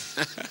kazi.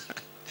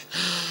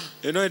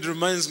 You know, it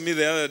reminds me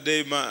the other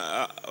day,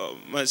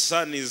 my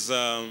son is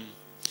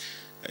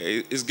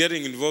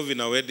getting involved in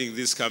a wedding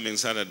this coming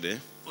Saturday.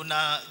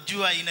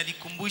 Unajua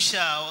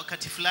inanikumbusha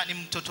wakati fulani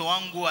mtoto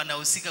wangu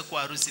anahusika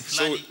kwa harusi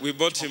fulani. So we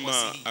bought him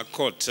a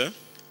coat.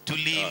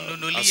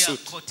 Tulimnunulia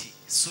koti,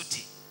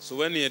 suti. So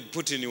when he had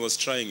put in, he was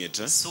trying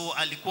it. So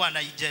alikuwa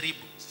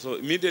anaijaribu. So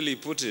immediately he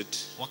put it.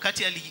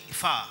 Wakati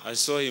alifaa. I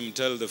saw him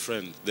tell the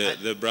friend,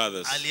 the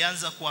brothers.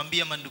 Alianza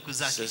kuambia mandugu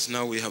zake. Says,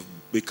 now we have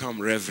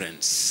become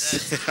reverends.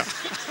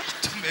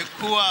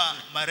 Tumekuwa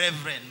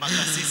mareverend,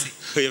 makasisi.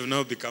 We have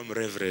now become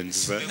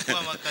reverends.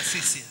 Tumekuwa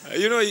makasisi.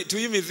 You know, to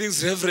him he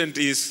thinks reverend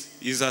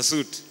is a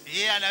suit.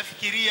 Yeye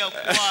anafikiria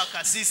kuwa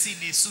kasisi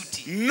ni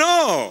suti.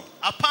 No.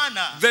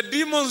 Hapana. The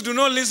demons do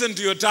not listen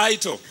to your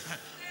title.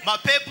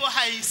 Mapepo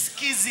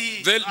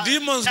haisikizi. The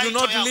demons do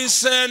not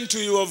listen to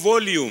your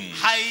volume.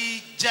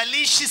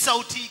 Haijalishi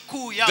sauti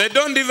kuu yako. They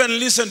don't even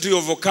listen to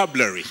your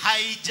vocabulary.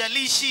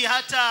 Haijalishi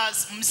hata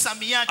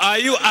msamiati.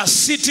 Are you a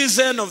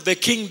citizen of the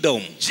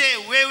kingdom? Je,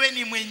 wewe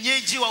ni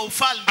mwenyeji wa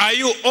ufalme? Are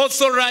you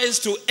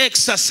authorized to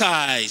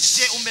exercise?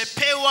 Je,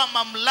 umepewa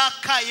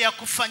mamlaka ya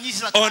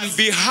kufanyisha kazi on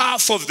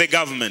behalf of the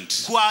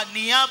government? Kwa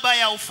niaba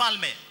ya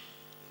ufalme.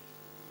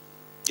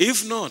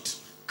 If not,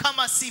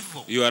 kama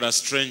sivyo, you are a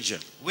stranger.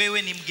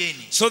 Wewe ni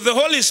mgeni. So the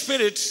Holy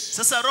Spirit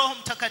Sasa Roho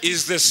Mtakatifu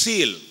is the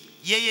seal.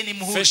 Yeye ni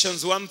muhuri.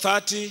 Ephesians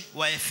 1:30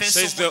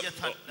 says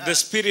the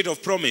spirit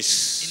of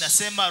promise.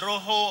 Inasema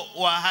roho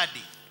wa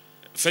ahadi.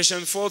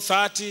 Ephesians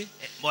 4:30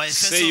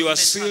 say you are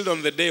sealed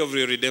on the day of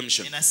your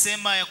redemption.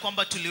 Inasema ya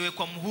kwamba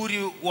tuliwekwa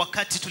muhuri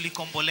wakati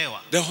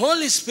tulikombolewa. The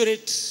Holy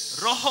Spirit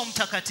Roho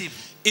Mtakatifu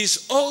is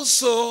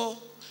also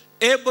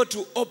able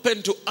to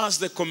open to us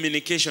the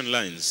communication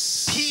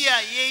lines.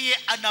 Pia yeye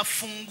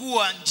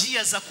anafungua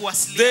njia za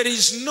kuwasiliana. There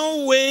is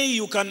no way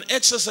you can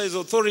exercise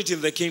authority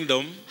in the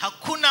kingdom.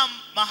 Hakuna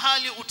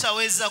mahali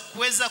utaweza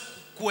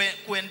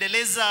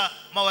kuendeleza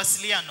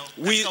mawasiliano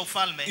katika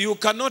ufalme. You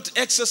cannot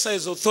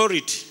exercise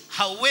authority.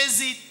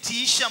 Hawezi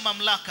tiisha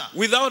mamlaka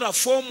without a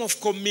form of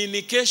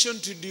communication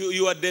to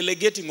you are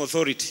delegating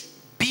authority.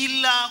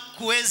 Bila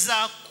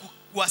kuweza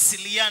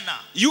kuwasiliana.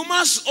 You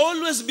must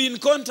always be in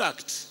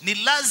contact. Ni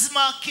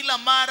lazima kila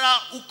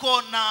mara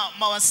uko na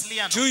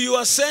mawasiliano. To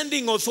your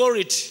ascending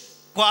authority.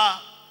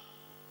 Kwa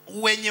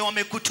wenye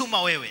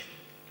wamekutuma wewe.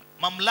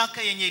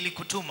 Mamlaka yenye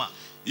ilikutuma.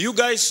 You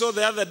guys saw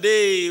the other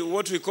day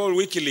what we call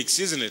WikiLeaks,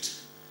 isn't it?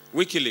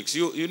 WikiLeaks.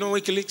 You know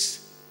WikiLeaks?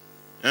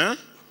 Huh?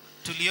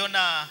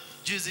 Tuliona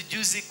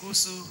juzi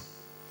kuhusu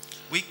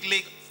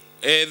WikiLeaks.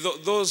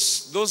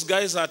 Those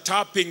guys are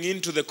tapping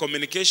into the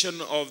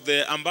communication of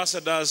the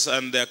ambassadors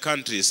and their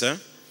countries.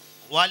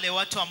 Wale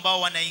watu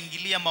ambao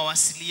wanaingilia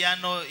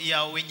mawasiliano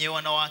ya wenye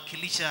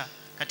wanawakilisha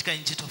katika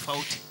nchi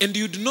tofauti. And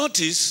you'd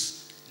notice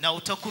na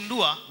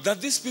utakundua that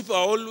these people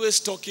are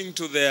always talking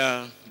to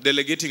their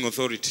delegating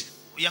authority.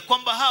 Ya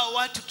kwamba hao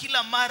watu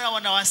kila mara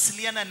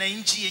wanawasiliana na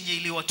nchi yenye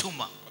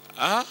iliwatuma.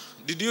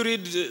 Did you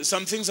read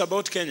some things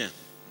about Kenya?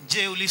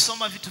 Je,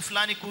 ulisoma vitu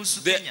fulani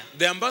kuhusu Kenya?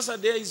 The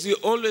ambassador is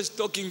always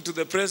talking to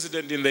the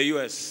president in the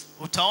US.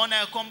 Utaona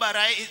ya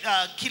kwamba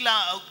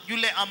kila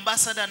yule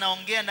ambassador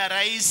anaongea na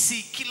rais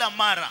kila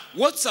mara.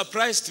 What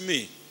surprised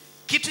me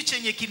kitu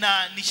chenye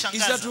kinanishangaza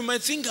is that we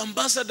might think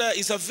ambassador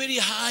is a very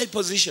high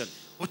position.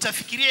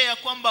 Utafikiria ya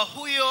kwamba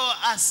huyo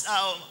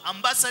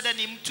ambassador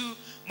ni mtu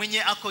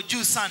mwenye ako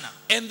juu sana.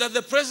 And that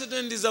the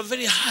president is a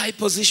very high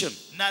position.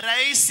 Na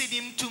rais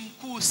ni mtu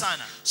mkuu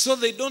sana. So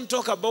they don't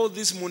talk about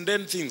these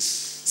mundane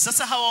things.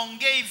 Sasa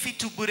hawaongei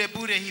vitu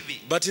bure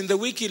hivi. But in the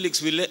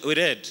WikiLeaks we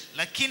read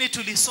lakini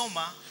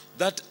tulisoma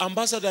that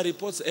ambassador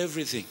reports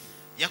everything.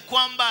 Ya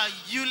kwamba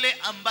yule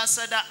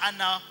ambassador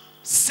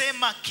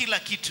anasema kila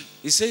kitu.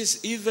 He says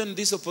even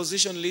this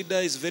opposition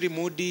leader is very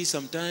moody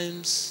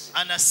sometimes.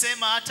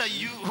 Anasema hata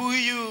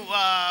huyu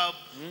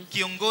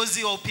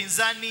kiongozi wa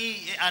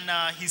upinzani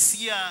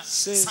anahisia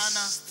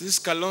sana.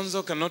 This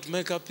Kalonzo cannot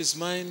make up his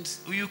mind.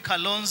 Huyu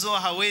Kalonzo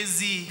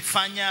hawezi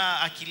fanya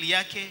akili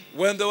yake.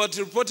 When they were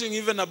reporting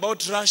even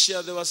about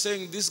Russia, they were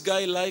saying this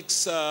guy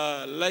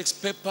likes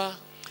pepper.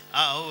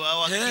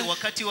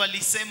 Wakati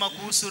walisema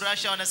kuhusu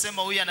Russia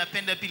wanasema huyu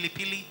anapenda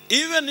pilipili.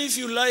 Even if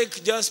you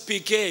like just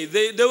PK,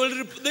 they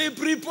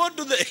report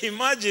to the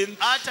imagine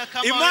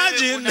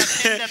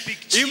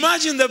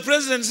the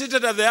president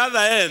seated at the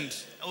other end.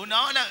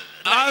 Unaona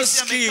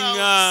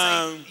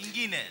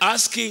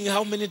asking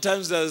how many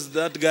times does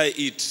that guy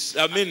eat?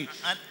 I mean,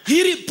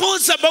 he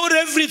reports about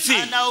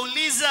everything.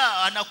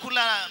 Anauliza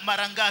anakula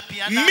mara ngapi.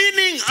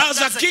 Meaning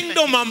as a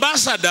kingdom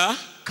ambassador,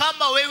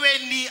 Kama wewe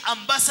ni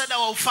ambassador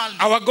wa ufalme,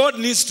 Our God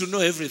needs to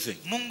know everything.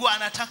 Mungu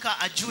anataka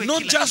ajue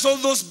Not kila just all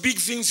those big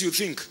things you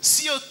think.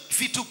 sio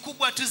vitu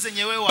kubwa tu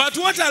zenye wewe But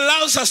what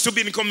allows us to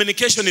be in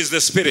communication is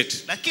the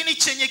Spirit. lakini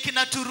chenye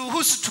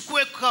kinaturuhusu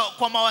tukue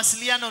kwa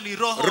mawasiliano ni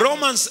roho.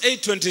 Romans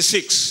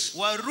 8:26.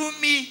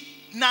 Warumi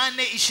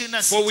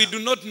 8:26. For we do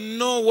not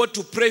know what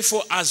to pray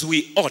for as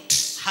we ought.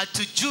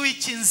 Hatujui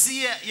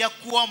jinsia ya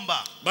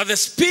kuomba, But the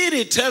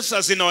Spirit helps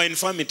us in our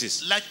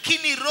infirmities.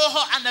 lakini roho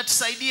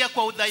anatusaidia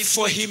kwa udhaifu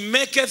For wetu. he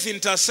maketh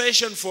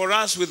intercession for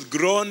us with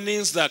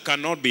groanings that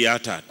cannot be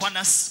uttered.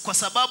 Kwa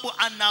sababu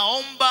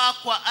anaomba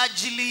kwa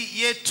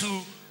ajili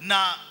yetu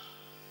na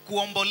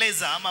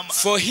kuomboleza ama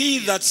For he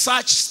that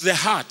searches the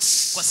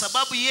hearts kwa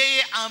sababu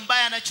yeye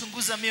ambaye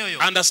anachunguza mioyo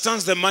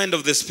understands the mind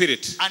of the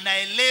Spirit.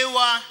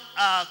 anaelewa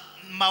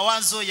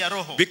mawazo ya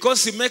roho.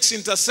 Because he makes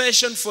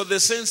intercession for the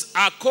saints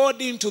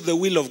according to the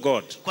will of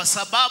God. Kwa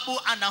sababu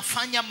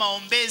anafanya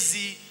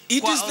maombezi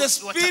It kwa is the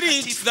Spirit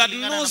watakatifu that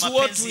kulingana na knows what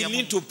mapenzi we ya need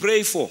Mungu. to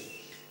pray for.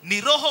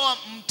 Ni roho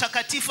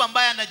mtakatifu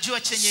ambaye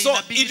anajua chenye So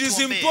inabidi it is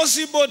tuombe.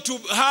 impossible to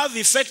have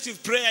effective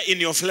prayer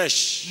in your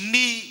flesh.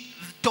 Ni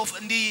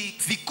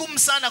vigumu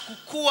sana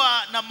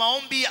kukua na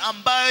maombi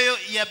ambayo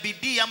ya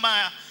bidii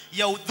ama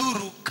ya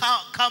udhuru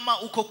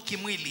kama uko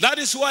kimwili. That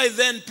is why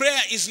then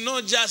prayer is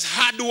not just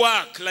hard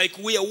work, like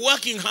we are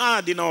working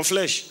hard in our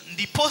flesh.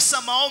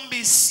 Ndiposa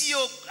maombi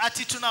sio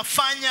ati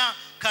tunafanya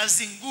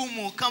kazi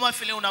ngumu kama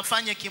vile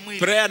unafanya kimwili.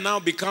 Prayer now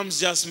becomes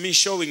just me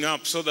showing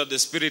up so that the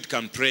Spirit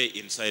can pray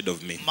inside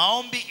of me.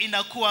 Maombi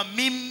inakuwa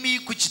mimi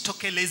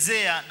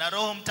kujitokelezea na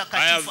Roho I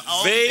Mtakatifu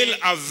avail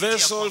a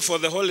vessel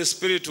for the Holy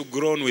Spirit to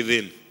groan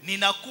within.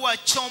 Ninakuwa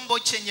chombo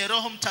chenye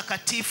Roho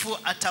Mtakatifu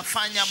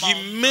atafanya He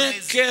maombolezi.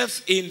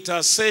 maketh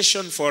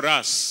intercession for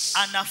us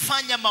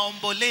Anafanya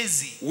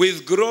maombolezi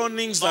with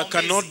groanings that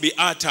cannot be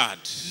uttered.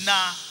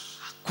 na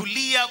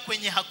kulia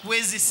kwenye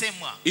hakuwezi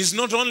semwa. It's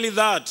not only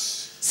that.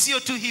 Sio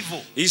tu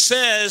hivyo. He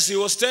says, he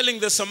was telling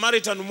the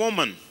Samaritan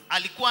woman,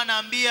 Alikuwa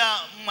anaambia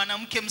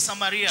mwanamke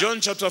Msamaria.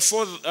 John chapter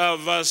 4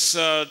 verse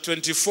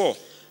 24.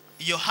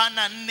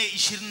 Yohana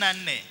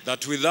 4:24.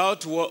 That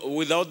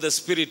without the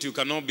Spirit you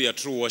cannot be a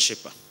true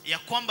worshipper. Ya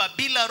kwamba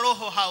bila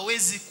roho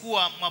hawezi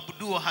kuwa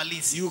mwabuduo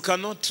halisi. You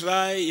cannot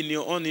try in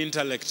your own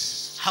intellect.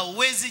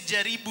 Hauwezi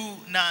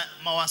jaribu na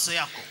mawazo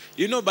yako.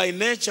 You know, by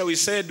nature we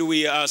said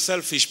we are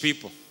selfish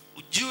people.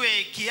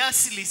 Ujue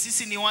kiasili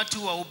sisi ni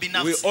watu wa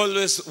ubinafsi. We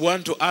always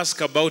want to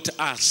ask about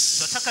us.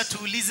 Tunataka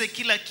tuulize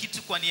kila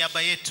kitu kwa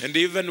niaba yetu. And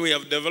even we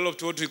have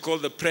developed what we call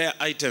the prayer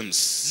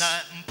items.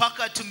 Na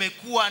mpaka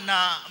tumekuwa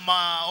na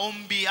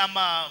maombi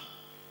ama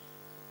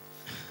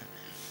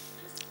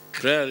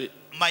Prayer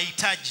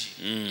mahitaji.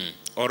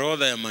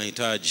 Orodha ya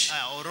mahitaji.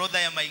 Orodha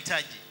ya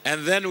mahitaji.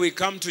 And then we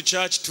come to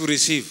church to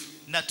receive.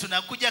 Na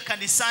tunakuja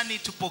kanisani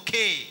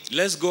tupokee.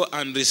 Let's go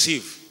and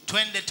receive.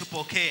 Twende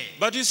tupokee.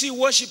 But you see,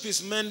 worship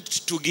is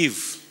meant to give.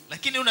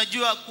 Lakini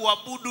unajua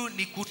kuabudu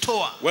ni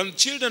kutoa. When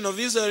children of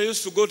Israel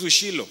used to go to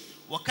Shiloh,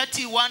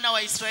 wakati wana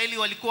wa Israeli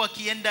walikuwa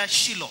wakienda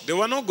Shiloh, they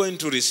were not going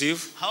to receive.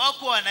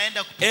 hawakuwa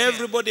wanaenda kupokea.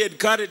 Everybody had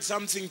carried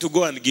something to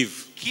go and give.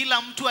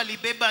 Kila mtu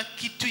alibeba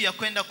kitu ya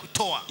kwenda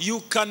kutoa. You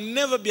can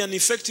never be an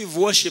effective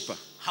worshipper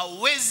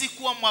Hauwezi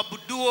kuwa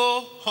mwabuduo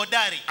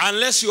hodari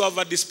unless you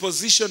have a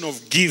disposition of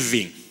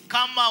giving.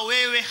 kama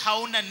wewe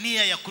hauna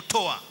nia ya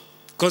kutoa.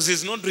 Because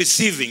it's not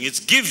receiving, it's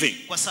giving.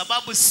 Kwa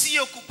sababu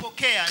sio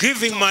kupokea,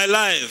 Giving my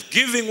life,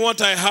 giving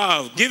what I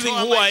have, giving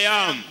who I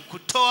am,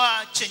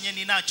 kutoa chenye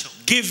ninacho,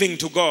 giving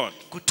to God.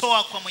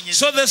 kutoa kwa Mwenyezi.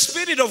 So the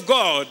Spirit of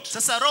God,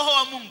 Sasa roho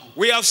wa Mungu,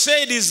 we have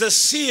said, is the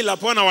seal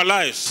upon our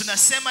lives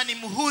tunasema ni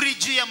muhuri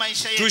juu ya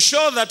maisha to yetu,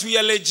 show that we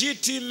are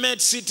legitimate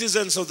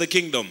citizens of the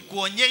kingdom.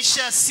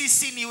 kuonyesha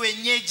sisi ni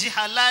wenyeji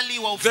halali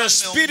wa The ufalme wa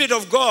Spirit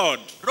of God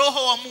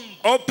Roho wa Mungu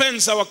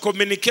opens our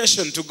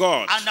communication to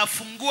God.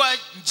 anafungua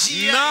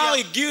njia Now ya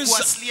it gives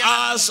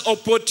kuwasiliana na us Mungu,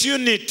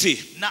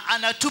 opportunity. na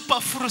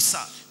anatupa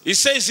fursa. He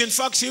says in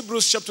fact,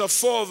 Hebrews chapter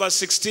 4 verse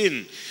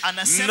 16,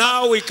 Anasema,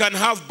 now we can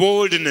have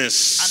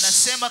boldness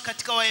anasema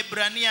katika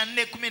Waebrania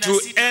 4:16,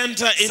 to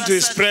enter into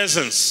his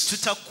presence.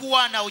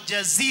 tutakuwa na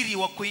ujasiri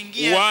wa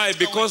kuingia. Why?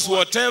 Because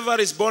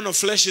whatever is born of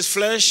flesh is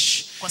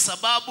flesh, Kwa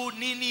sababu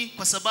nini?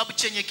 Kwa sababu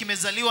chenye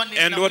kimezaliwa ni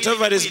and na whatever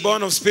mwili is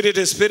born of spirit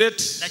is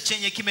spirit. na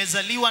chenye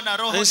kimezaliwa na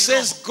roho And ni it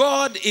says roho.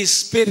 God is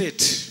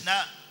spirit.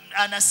 Na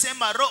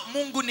anasema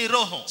Mungu ni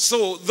roho.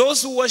 So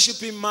those who worship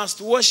him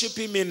must worship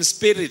him in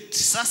spirit.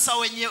 Sasa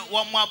wenye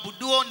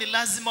wamwabuduo ni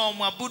lazima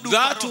wamwabudu kwa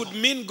That roho. would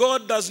mean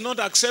God does not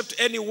accept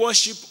any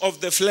worship of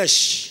the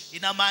flesh.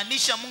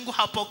 Inamaanisha Mungu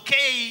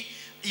hapokei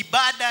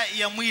ibada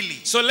ya mwili.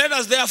 So let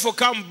us therefore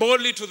come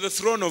boldly to the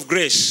throne of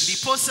grace,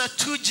 Ndiposa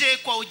tuje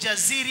kwa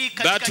ujasiri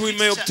katika that we kiti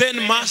may cha obtain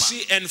rehema.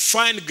 mercy and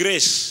find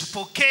grace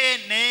Tupokee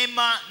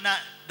neema na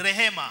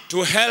rehema,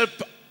 to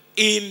help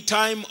in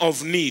time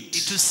of need.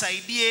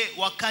 itusaidie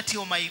wakati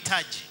wa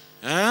mahitaji.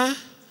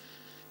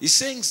 He's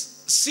saying,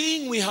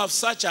 seeing we have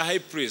such a high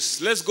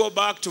priest. Let's go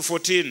back to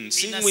 14.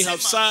 Seeing we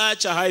have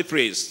such a high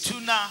priest,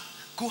 Tuna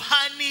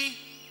kuhani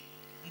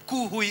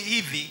mkuu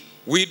hivi,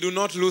 we do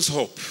not lose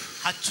hope.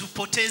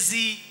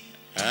 hatupotezi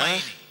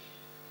tumaini.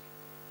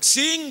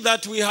 seeing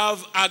that we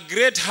have a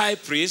great high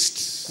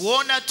priest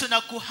kuona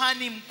tuna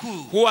kuhani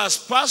mkuu who has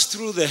passed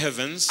through the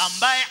heavens,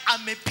 ambaye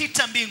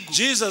amepita mbingu,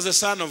 Jesus the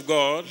Son of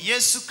God,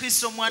 Yesu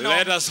Kristo mwana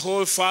let wa us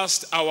hold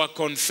fast our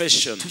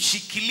confession.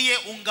 tushikilie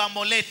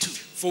ungamo letu.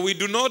 For we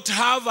do not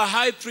have a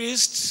high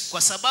priest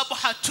Kwa sababu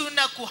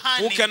hatuna who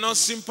kuhani cannot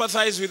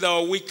sympathize with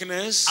our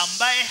weakness,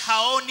 ambaye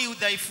haoni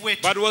udhaifu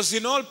wetu, but was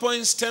in all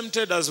points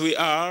tempted as we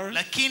are,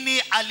 lakini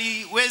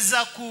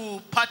aliweza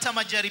kupata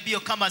majaribio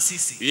kama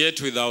sisi, yet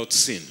without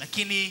sin.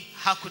 lakini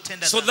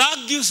hakutenda So dhambi.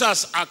 that gives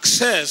us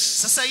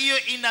access Sasa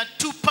hiyo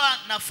inatupa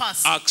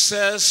nafasi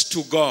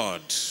to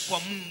God. kwa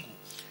Mungu.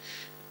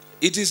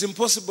 It is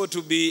impossible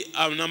to be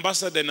an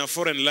ambassador in a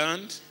foreign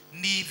land,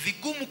 Ni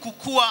vigumu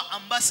kukuwa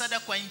ambassador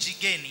kwa nchi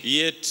geni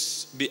yet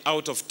be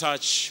out of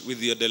touch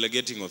with your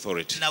delegating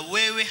authority. na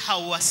wewe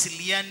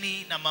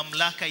hauwasiliani na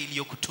mamlaka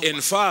iliyokutuma.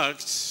 In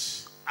fact,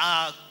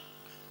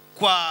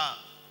 Kwa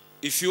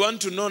if you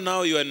want to know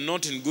now you are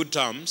not in good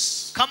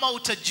terms, kama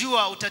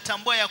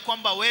utatambua ya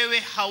kwamba wewe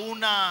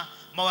hauna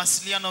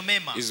mawasiliano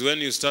mema, is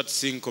when you start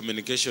seeing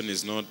communication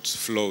is not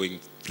flowing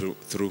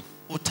through.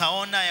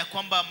 utaona ya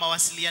kwamba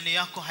mawasiliano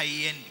yako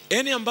haiendi.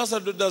 Any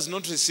ambassador does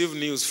not receive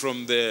news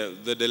from the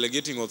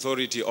delegating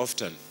authority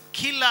often.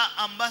 Kila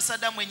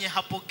ambassador mwenye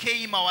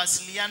hapokei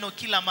mawasiliano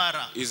kila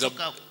mara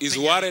Is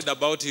worried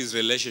about his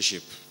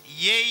relationship.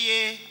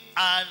 Yeye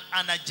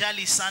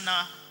anajali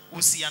sana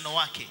uhusiano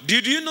wake.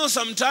 Did you know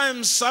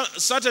sometimes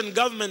certain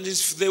governments,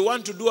 if they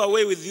want to do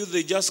away with you,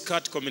 they just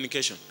cut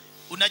communication?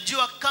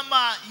 Unajua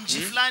kama nchi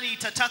fulani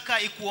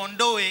itataka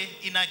ikuondoe,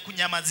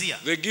 inakunyamazia.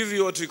 They give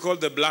you what we call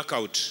the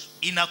blackout.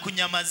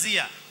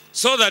 Inakunyamazia.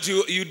 So that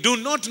you do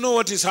not know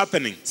what is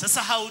happening.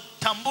 Sasa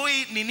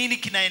hautambui ni nini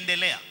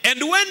kinaendelea.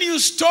 And when you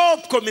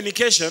stop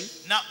communication,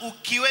 na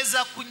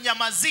ukiweza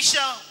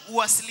kunyamazisha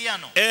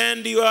uwasiliano,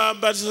 and your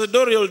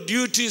ambassadorial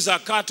duties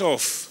are cut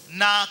off,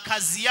 na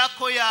kazi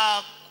yako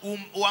ya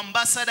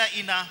uambasada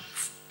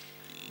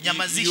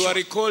you are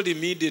recalled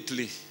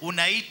immediately.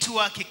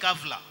 unaitwa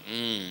kikavla.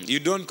 You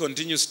don't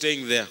continue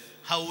staying there.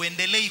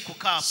 Hauendelei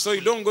kukaa. So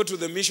you don't go to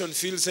the mission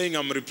field saying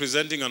I'm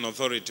representing an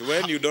authority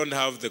when you don't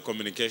have the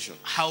communication.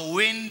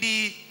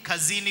 Hauendi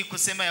kazini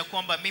kusema ya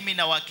kwamba mimi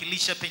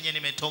nawakilisha penye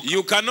nimetoka.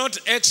 You cannot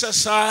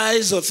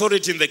exercise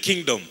authority in the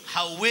kingdom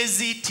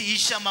hauwezi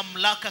tiisha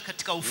mamlaka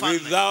katika ufalme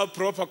without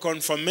proper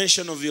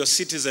confirmation of your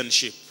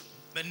citizenship.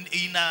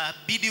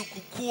 Inabidi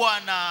kukua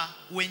na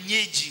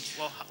wenyeji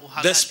wa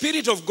uhalali. The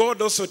Spirit of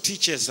God also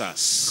teaches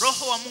us.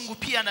 Roho wa Mungu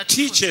pia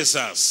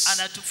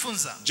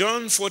anatufunza.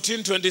 John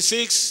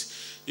 14:26,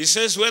 he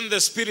says, when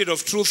the Spirit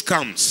of truth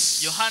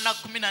comes, Yohana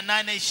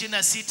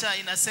 18:26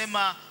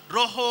 inasema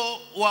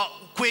roho wa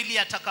ukweli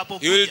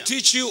atakapokuja, he will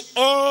teach you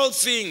all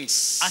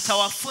things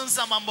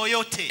atawafunza mambo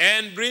yote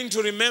and bring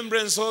to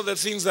remembrance all the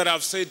things that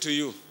I've said to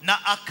you.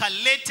 na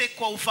akalete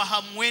kwa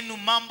ufahamu wenu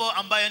mambo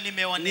ambayo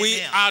nimewanenea.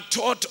 We are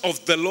taught of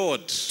the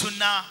Lord.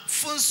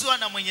 Tunafunzwa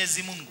na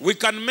Mwenyezi Mungu. We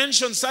can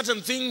mention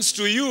certain things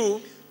to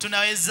you,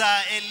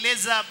 tunaweza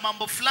eleza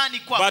mambo fulani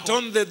kwako, but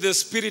only the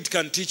Spirit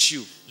can teach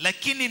you.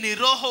 lakini ni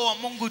roho wa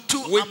Mungu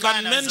tu We ambaye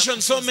can anaweza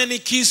mention so kufunza. many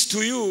keys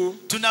to you,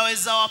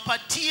 tunaweza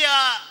wapatia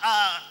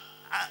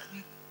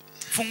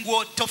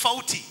funguo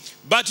tofauti,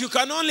 but you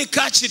can only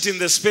catch it in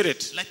the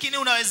Spirit. lakini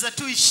unaweza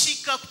tu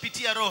ishika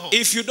kupitia roho.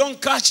 If you don't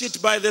catch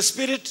it by the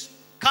Spirit,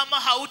 kama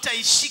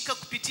hautaishika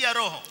kupitia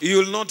roho, you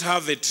will not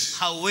have it.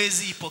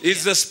 hauwezi ipokea.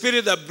 It's the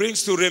Spirit that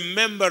brings to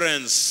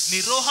remembrance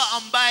Ni roho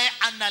ambaye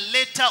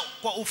analeta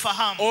kwa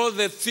ufahamu all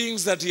the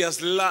things that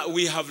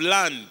we have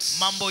learned,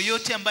 mambo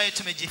yote ambayo and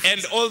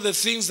tumejifunza, all the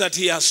things that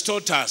He has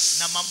taught us,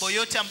 na mambo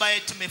yote ambayo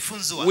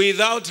tumefunzwa,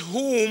 without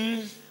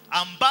whom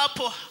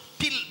ambapo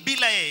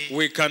bila yeye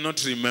we cannot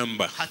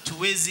remember.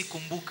 hatuwezi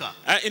kumbuka.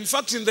 In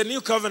fact, in the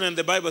New Covenant,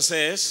 the Bible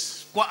says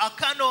Kwa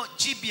akano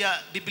jipya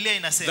Biblia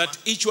inasema that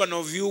each one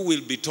of you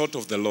will be taught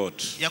of the Lord.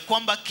 ya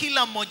kwamba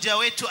kila mmoja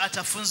wetu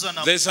atafunzwa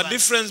na There's a Bwana.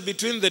 difference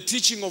between the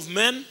teaching of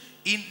men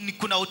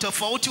Kuna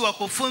utofauti wa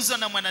kufunzwa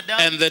na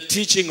mwanadamu and the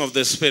teaching of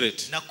the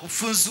Spirit. na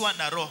kufunzwa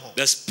na roho.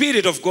 The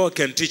Spirit of God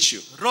can teach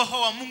you,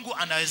 Roho wa Mungu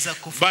anaweza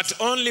kufunza, but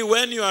only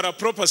when you are a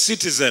proper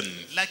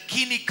citizen.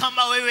 lakini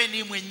kama wewe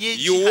ni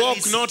mwenyeji You walk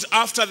halisi, not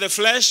after the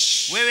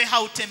flesh, wewe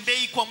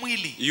hautembei kwa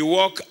mwili, you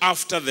walk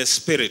after the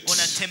Spirit.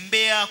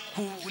 unatembea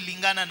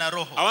kulingana na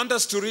roho. I want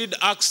us to read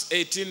Acts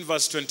 18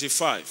 verse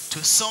 25.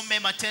 Tusome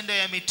Matendo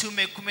ya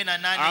Mitume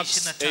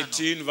Acts 18:25.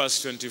 18 verse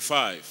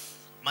 25.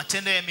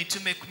 Matendo ya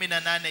Mitume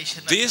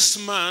 18:25. This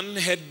man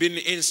had been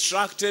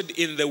instructed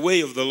in the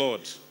way of the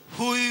Lord,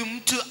 Huyu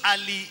mtu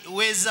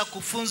aliweza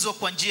kufunzwa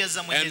kwa njia za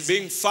and Mwenyezi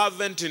being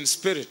fervent in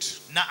spirit,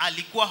 na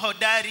alikuwa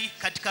hodari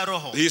katika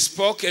roho. he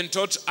spoke and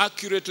taught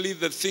accurately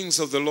the things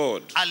of the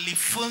Lord,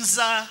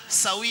 Alifunza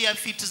sawia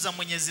vitu za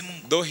Mwenyezi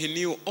Mungu, though he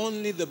knew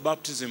only the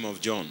baptism of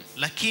John.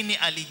 lakini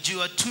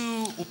alijua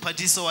tu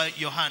ubatizo wa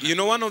Yohana. You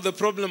know, one of the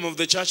problem of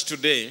the church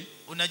today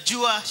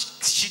Unajua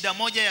shida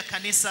moja ya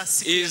kanisa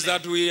siku ya is leo,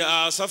 that we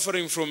are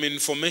suffering from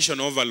information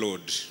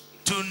overload.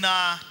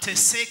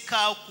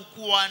 tunateseka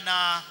kukuwa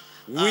na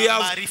We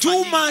have maarifa too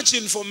nyingi. much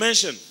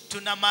information.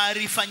 Tuna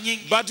maarifa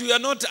nyingi. But we are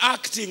not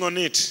acting on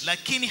it.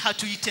 Lakini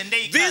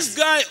hatuitendei kazi. This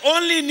guy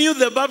only knew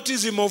the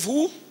baptism of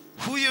who?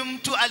 Huyu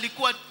mtu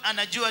alikuwa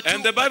anajua tu.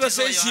 And the Bible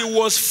says he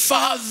was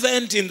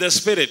fervent in the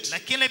spirit.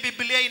 Lakini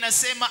Biblia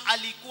inasema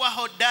alikuwa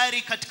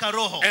hodari katika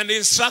roho. And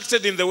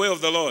instructed in the way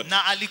of the Lord.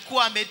 Na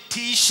alikuwa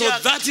ametiisha. So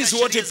that is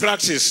what he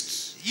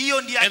practiced.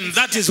 And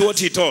that is what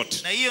he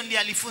taught. Na hiyo ndiyo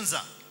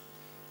alifunza.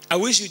 I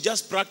wish you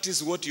just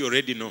practice what you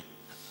already know.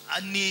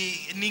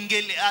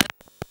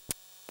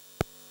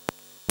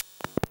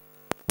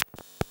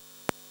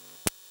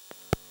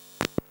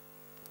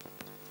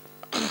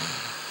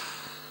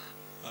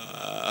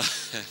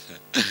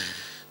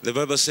 The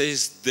Bible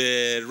says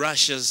the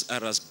righteous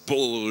are as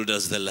bold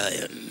as the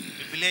lion.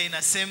 Biblia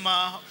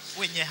inasema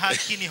wenye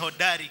haki ni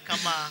hodari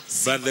kama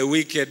simba. But the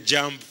wicked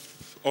jump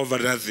over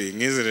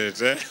nothing, isn't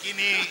it?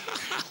 Lakini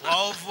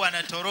waovu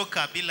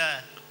wanatoroka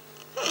bila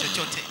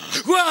chochote.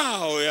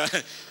 Wow, yeah.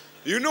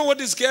 You know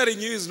what is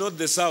scaring you is not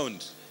the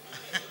sound.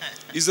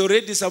 It's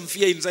already some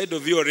fear inside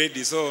of you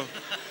already. So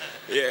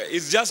yeah,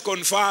 it's just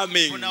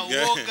confirming. Kuna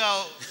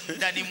uoga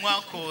ndani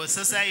mwako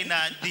sasa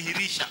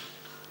inadhihirisha.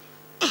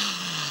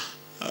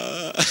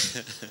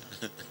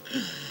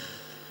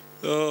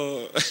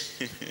 Oh.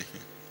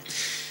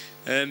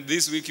 And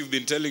this week you've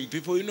been telling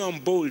people, you know, I'm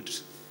bold.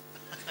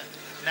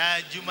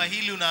 Na juma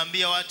hili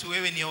unaambia watu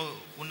wewe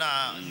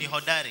ni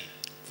hodari.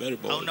 Very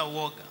bold. Hauna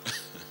uoga.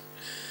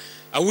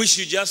 I wish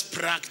you just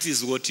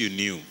practice what you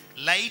knew.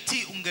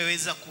 Laiti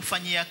ungeweza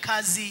kufanyia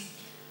kazi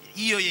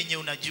hiyo yenye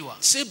unajua.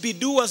 Say be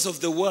doers of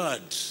the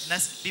word.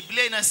 Na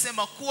Biblia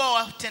inasema kuwa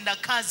watenda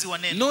kazi wa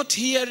neno. Not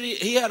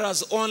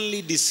hearers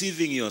only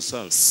deceiving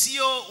yourself.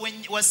 Sio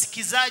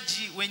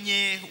wasikizaji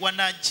wenye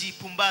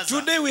wanajipumbaza.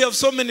 Today we have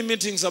so many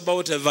meetings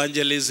about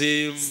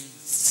evangelism.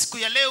 Siku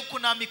ya leo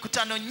kuna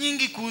mikutano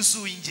nyingi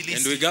kuhusu injilisti.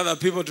 And we gather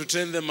people to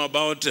train them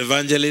about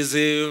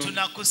evangelism.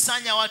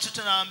 Tunakusanya watu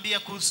tunawaambia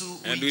kuhusu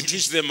injilisti. And we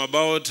teach them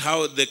about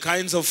how the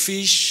kinds of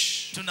fish.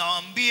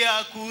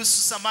 Tunawaambia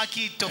kuhusu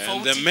samaki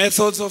tofauti. And the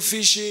methods of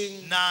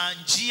fishing. Na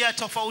njia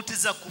tofauti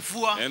za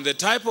kuvua. And the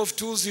type of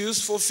tools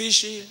used for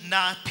fishing.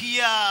 Na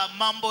pia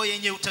mambo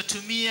yenye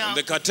utatumia. And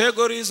the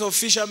categories of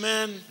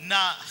fishermen.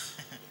 Na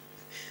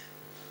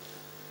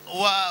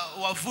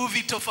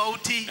wavuvi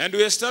tofauti. And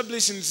we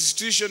establish an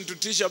institution to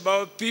teach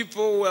about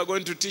people who are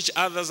going to teach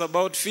others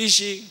about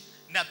fishing.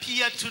 Na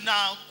pia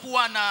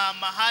tunakuwa na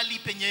mahali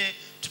penye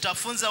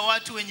tutafunza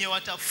watu wenye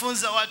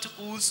watafunza watu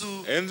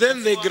kuhusu. And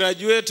then they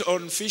graduate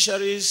on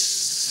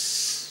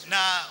fisheries.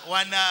 Na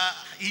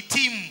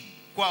wanahitimu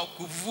kwa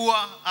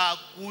kuvua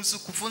kuhusu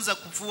kufunza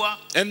kuvua.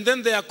 And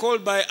then they are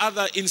called by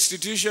other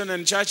institutions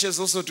and churches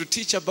also to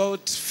teach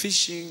about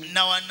fishing.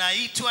 Na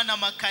wanaitwa na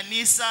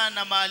makanisa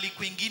na mahali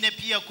kwingine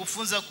pia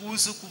kufunza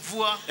kuhusu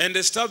kuvua. And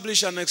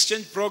establish an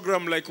exchange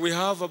program like we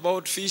have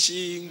about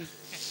fishing.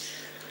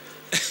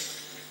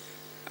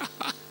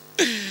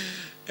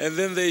 And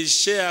then they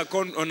share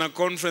on a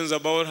conference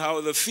about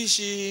how the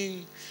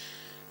fishing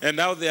and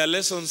how their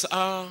lessons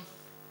are.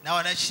 Na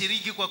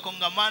wanashiriki kwa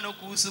kongamano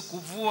kuhusu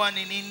kuvua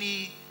ni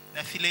nini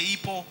na vile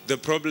ipo. The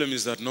problem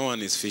is that no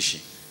one is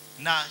fishing.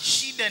 Na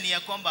shida ni ya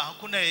kwamba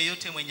hakuna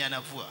yeyote mwenye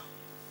anavua.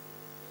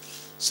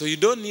 So you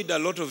don't need a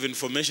lot of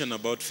information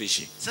about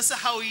fishing. Sasa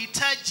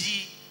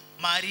hauhitaji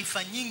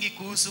maarifa nyingi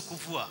kuhusu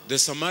kuvua. The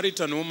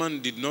Samaritan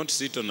woman did not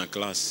sit on a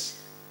class.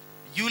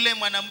 Yule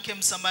mwanamke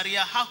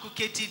Msamaria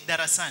hakuketi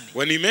darasani.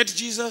 When he met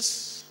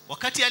Jesus,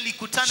 wakati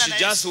alikutana na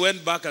she just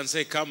went back and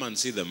said, come and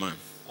see the man.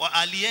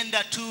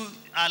 Alienda tu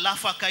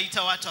alafu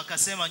akaita watu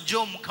akasema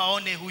njoo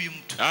mkaone huyu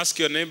mtu. Ask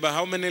your neighbor,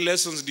 how many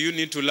lessons do you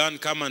need to learn?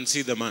 Come and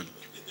see the man.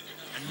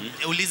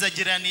 Uliza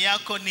jirani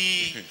yako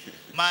ni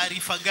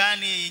maarifa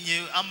gani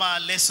yenye ama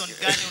lesson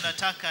gani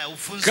unataka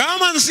ufunze.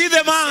 Come and see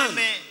the man.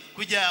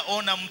 Kuja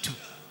ona mtu.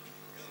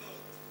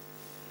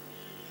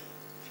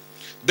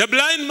 The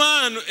blind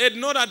man had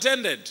not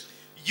attended.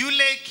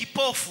 Yule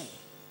kipofu.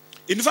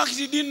 In fact,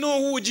 he didn't know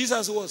who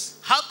Jesus was.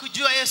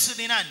 Hakujua Yesu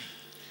ni nani.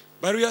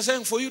 But we are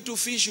saying for you to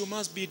fish, you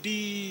must be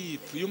deep.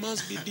 You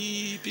must be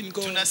deep in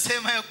God.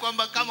 Tunasema ya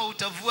kwamba kama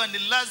utavua ni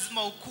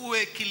lazima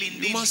ukue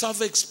kilindini. You must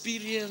have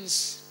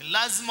experience.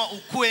 Lazima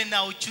ukue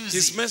na ujuzi.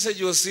 His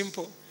message was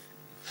simple.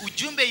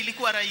 Ujumbe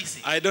ilikuwa rahisi.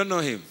 I don't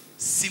know him.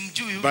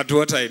 Simjui. But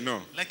what I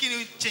know.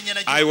 Lakini chenye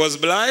najua. I was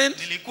blind.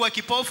 Nilikuwa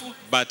kipofu.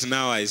 But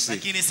now I see.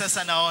 Lakini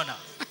sasa naona.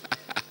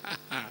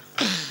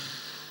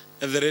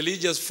 And the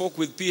religious folk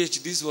with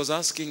PhDs was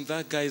asking,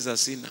 that guy is a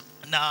sinner.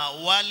 Na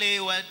wale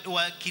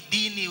wa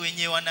kidini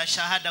wenye wana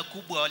shahada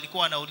kubwa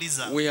walikuwa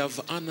wanauliza. We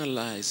have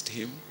analyzed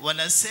him.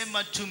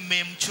 Wanasema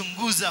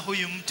tumemchunguza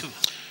huyu mtu.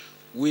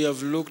 We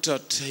have looked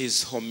at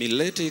his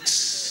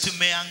homiletics.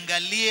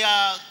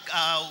 Tumeangalia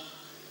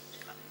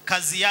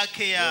kazi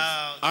yake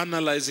ya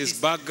analyze his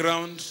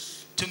background.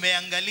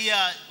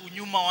 Tumeangalia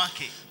unyuma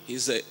wake.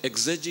 His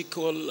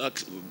exegetical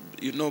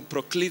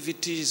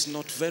proclivity is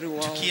not very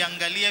well.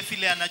 Tukiangalia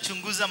vile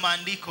anachunguza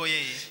maandiko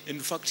yeye. In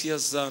fact, he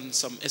has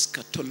some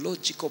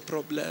eschatological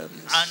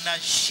problems. Ana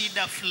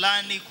shida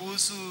fulani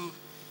kuhusu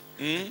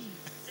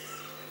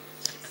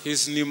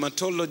His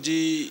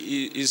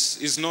pneumatology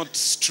is not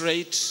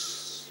straight.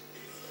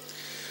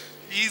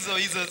 Hizo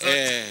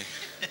zote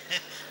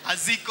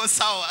haziko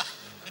sawa.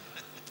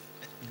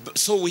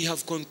 So we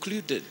have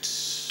concluded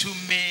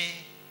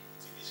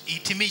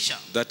tumehitimisha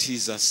that he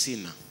is a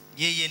sinner.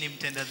 yeye ni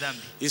mtenda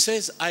dhambi. He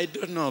says, I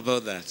don't know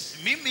about that.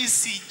 Mimi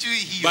sijui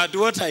hiyo. But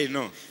what I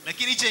know,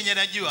 Lakini chenye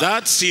najua,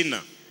 that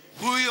sinner,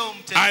 huyo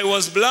mtenda, I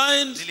was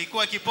blind,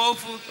 nilikuwa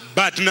kipofu,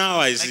 but now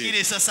I see.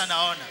 lakini sasa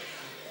naona.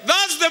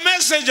 That's the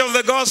message of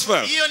the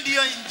gospel. Hiyo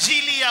ndio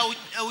injili ya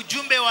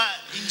ujumbe wa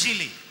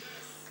injili.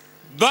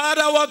 But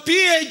our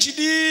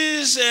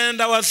PhDs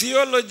and our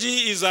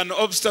theology is an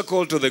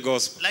obstacle to the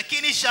gospel.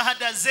 Lakini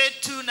shahada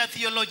zetu na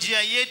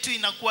theolojia yetu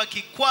inakuwa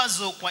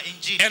kikwazo kwa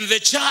injili. And the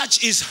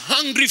church is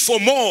hungry for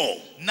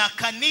more. Na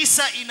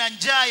kanisa ina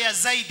njaa ya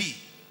zaidi.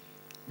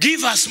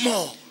 Give us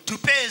more.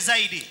 Tupe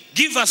zaidi.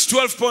 Give us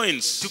 12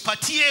 points.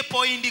 Tupatie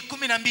pointi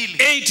 12.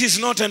 8 is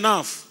not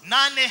enough.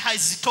 8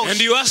 hazitoshi.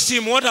 And you asked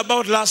him, what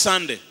about last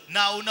Sunday?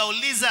 Na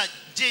unauliza,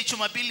 je,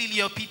 Jumapili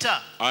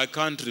iliyopita? I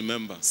can't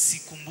remember.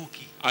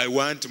 Sikumbuki. I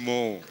want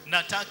more.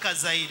 Nataka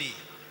zaidi.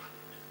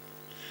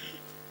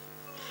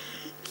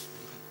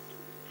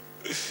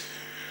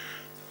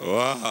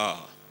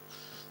 Wow.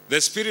 The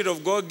Spirit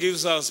of God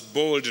gives us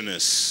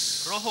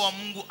boldness. Roho wa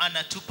Mungu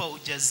anatupa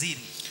ujasiri.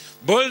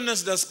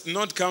 Boldness does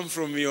not come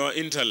from your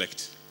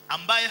intellect.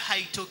 Ambayo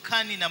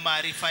haitokani na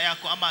maarifa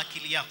yako ama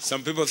akili yako.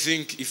 Some people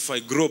think if I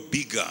grow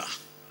bigger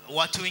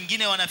Watu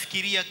wengine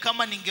wanafikiria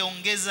kama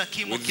ningeongeza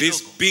kimo with this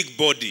kidogo, big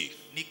body,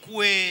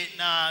 nikuwe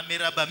na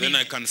miraba then I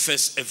minne, can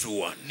face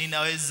everyone.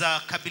 ninaweza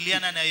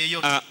kabiliana na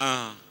yoyote.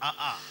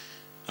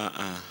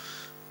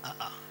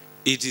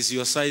 It is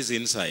your size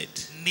inside.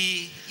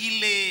 Ni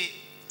ile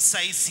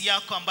size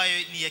yako ambayo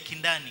ni ya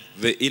kindani.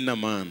 The inner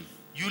man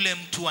Yule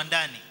mtu wa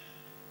ndani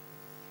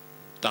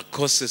that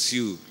causes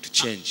you to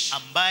change.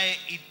 ambaye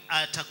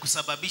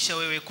atakusababisha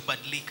wewe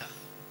kubadilika.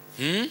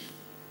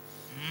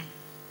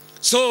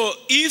 So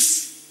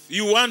if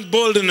you want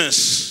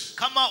boldness,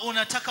 Kama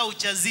unataka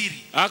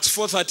ujasiri, Acts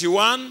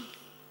 4:31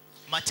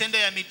 Matendo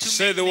ya Mitume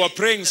say they were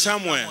praying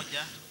somewhere,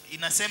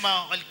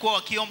 inasema walikuwa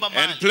wakiomba and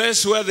mahali,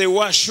 place where they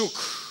were shook,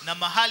 na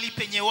mahali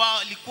penye wao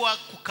walikuwa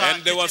kukaa,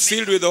 and they were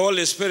filled with the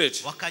Holy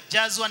Spirit,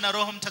 wakajazwa na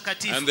Roho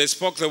Mtakatifu, and they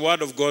spoke the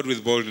word of God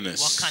with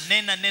boldness.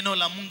 wakanena neno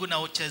la Mungu na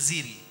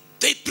ujasiri.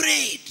 They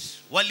prayed.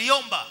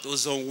 Waliomba. There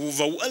was an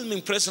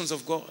overwhelming presence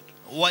of God,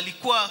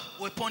 Walikuwa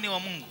weponi wa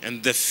Mungu,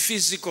 and the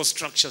physical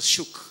structure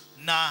shook.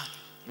 na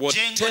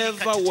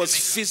Whatever was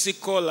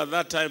physical at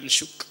that time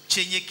shook.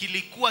 chenye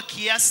kilikuwa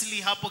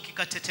kiasili hapo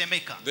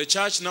kikatetemeka. The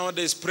church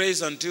nowadays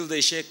prays until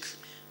they shake.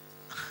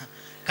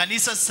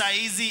 Kanisa saa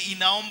hizi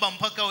inaomba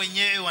mpaka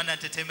wenyewe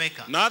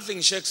wanatetemeka.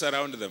 Nothing shakes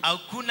around them.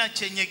 Hakuna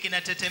chenye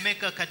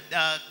kinatetemeka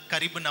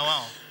karibu na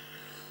wao.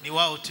 Ni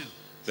wao tu.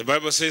 The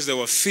Bible says they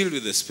were filled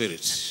with the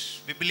Spirit.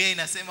 Biblia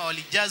inasema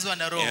walijazwa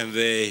na Roho. And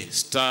they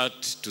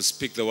start to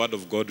speak the word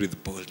of God with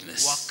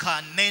boldness.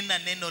 Wakanena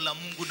neno la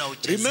Mungu na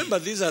ujasiri. Remember,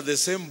 these are the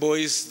same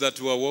boys that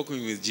were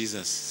walking with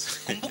Jesus.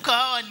 Kumbuka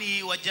hawa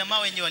ni wajamaa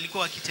wenye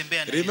walikuwa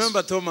wakitembea na Yesu.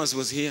 Remember, Thomas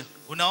was here.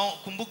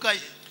 Unakumbuka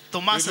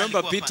Thomas Remember,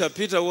 alikuwa pale.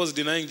 Peter was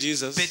denying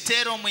Jesus.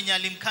 Petero mwenye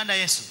alimkana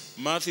Yesu.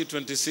 Matthew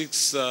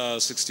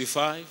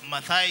 26:65.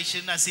 Mathayo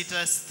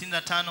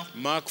 26:65.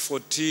 Mark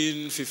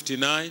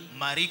 14:59.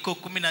 Mariko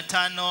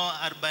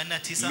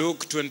 15:49.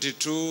 Luke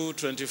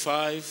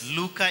 22:25.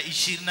 Luka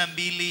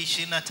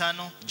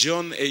 22:25.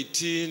 John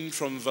 18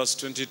 from verse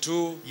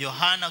 22.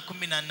 Yohana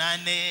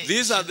 18.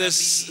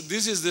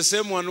 This is the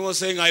same one who was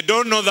saying, I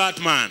don't know that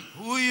man.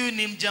 Huyu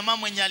ni mjamaa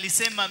mwenye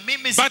alisema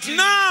mimi But sijui.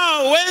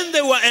 now when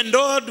they were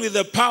endowed with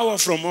the power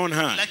from on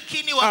high,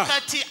 Lakini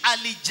wakati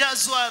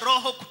alijazwa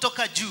Roho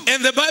kutoka juu.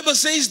 and the Bible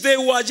says they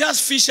were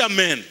just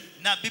fishermen.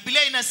 Na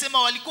Biblia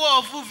inasema walikuwa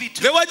wavuvi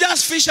tu. They were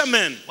just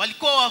fishermen.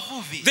 Walikuwa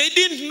wavuvi. They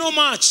didn't know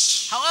much.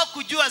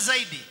 Hawakujua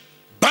zaidi.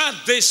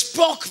 But they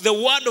spoke the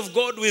word of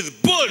God with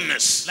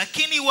boldness.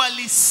 Lakini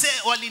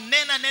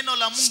walinena neno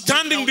la Mungu.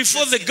 Standing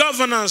before the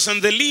governors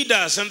and the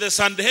leaders and the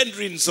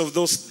Sanhedrins of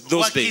those days.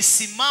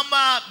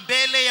 Wakisimama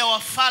mbele ya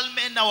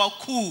wafalme na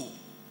wakuu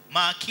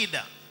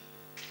maakida.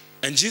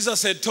 And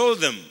Jesus had told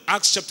them,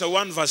 Acts chapter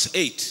 1 verse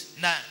 8.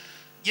 Na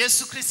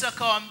Yesu Kristo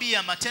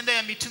akawaambia Matendo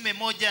ya Mitume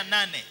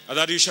 1:8,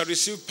 that you shall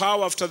receive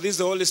power after this,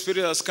 the Holy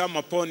Spirit has come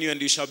upon you,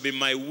 and you shall be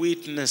my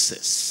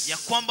witnesses. ya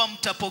kwamba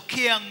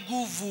mtapokea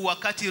nguvu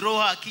wakati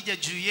Roho akija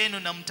juu yenu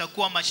na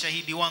mtakuwa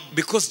mashahidi wangu.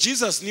 Because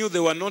Jesus knew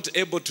they were not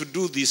able to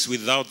do this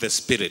without the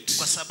Spirit.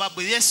 Kwa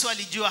sababu Yesu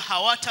alijua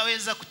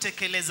hawataweza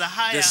kutekeleza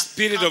haya. The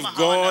Spirit of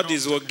God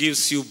is what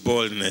gives you Ni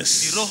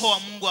boldness. Roho wa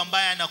Mungu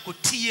ambaye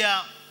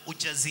anakutia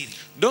ujasiri.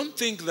 Don't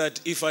think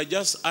that if I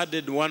just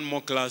added one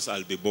more class,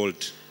 I'll be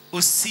bold.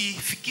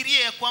 Usifikirie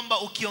ya kwamba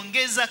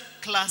ukiongeza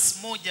class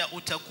moja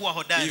utakuwa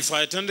hodari. If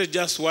I attended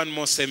just one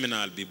more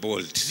seminar, I'll be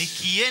bold.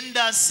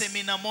 Nikienda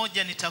semina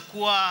moja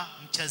nitakuwa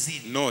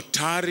mchaziri. No,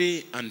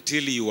 tarry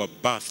until you are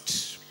birthed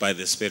by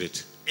the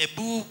Spirit.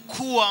 Ebu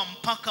kuwa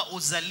mpaka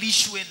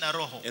uzalishwe na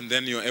roho. And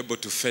then you're able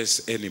to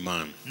face any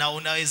man. Na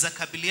unaweza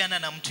kabiliana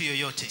na mtu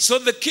yoyote. So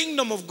the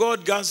kingdom of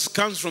God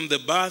comes from the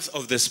birth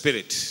of the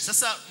Spirit.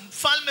 Sasa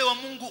mfalme wa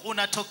Mungu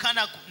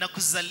unatokana na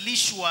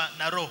kuzalishwa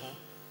na roho.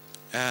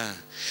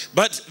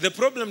 But the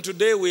problem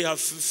today, we have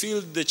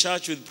filled the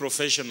church with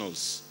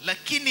professionals.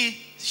 Lakini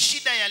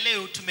shida ya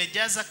leo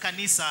tumejaza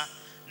kanisa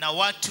na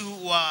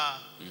watu wa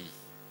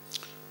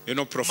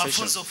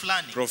mafunzo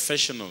fulani.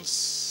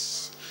 Professionals.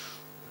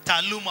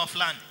 Taaluma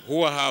fulani.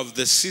 Who have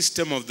the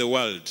system of the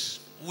world.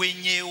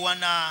 Wenye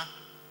wana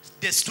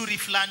desturi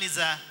fulani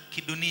za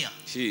kidunia.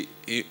 He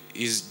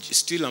is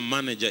still a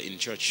manager in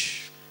church.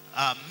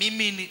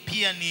 Mimi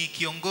pia ni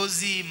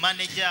kiongozi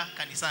manager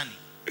kanisani.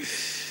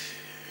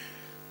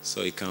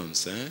 So he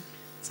comes, eh?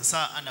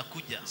 Sasa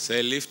anakuja.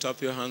 Say, lift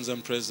up your hands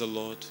and praise the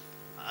Lord.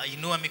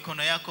 Inua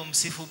mikono yako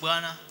msifu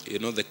Bwana. You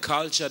know, the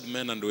cultured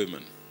men and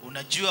women.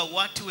 Unajua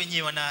watu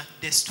wenye wana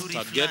desturi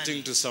fulani.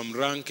 Getting to some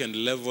rank and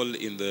level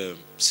in the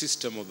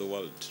system of the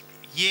world.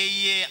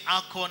 Yeye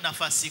ako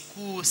nafasi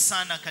kuu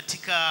sana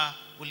katika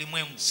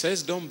ulimwengu.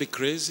 Says, don't be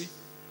crazy.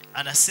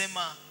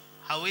 Anasema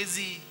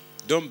hawezi.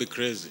 Don't be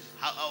crazy.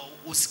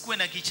 Usikuwe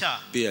na kichaa.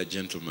 Be a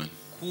gentleman.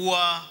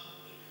 Kuwa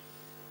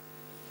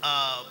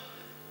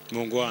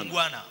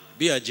Mungwana.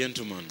 Be a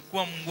gentleman.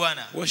 Kuwa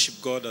mungwana.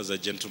 Worship God as a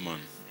gentleman.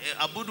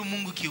 Abudu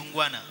Mungu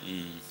kiungwana.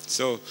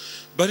 So,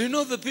 but you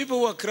know, the people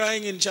who are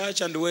crying in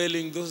church and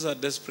wailing, those are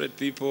desperate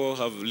people,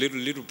 have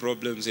little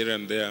problems here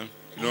and there.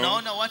 You know?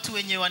 Unaona watu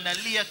wenye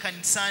wanalia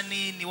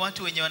kanisani ni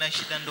watu wenye wana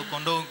shida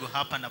ndogo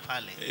hapa na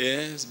pale.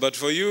 Yes, but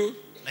for you,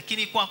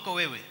 lakini kwako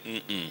wewe.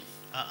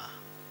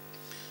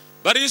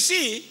 But you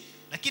see,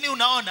 lakini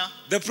unaona,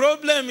 the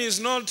problem is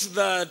not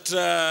that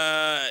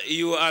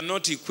you are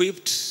not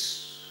equipped.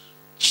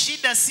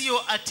 Shida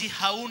sio ati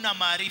hauna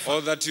maarifa.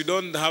 Or that you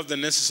don't have the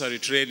necessary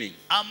training.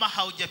 Ama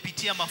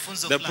haujapitia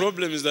mafunzo The fulani.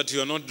 problem is that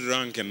you are not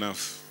drunk enough.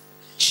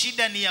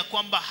 Shida ni ya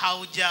kwamba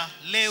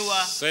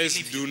haujalewa.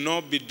 Says, do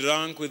not be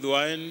drunk with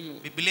wine.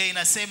 Biblia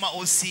inasema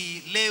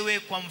usilewe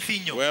kwa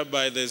mvinyo.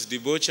 Whereby there's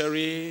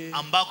debauchery.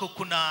 Ambako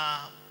kuna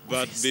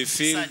but be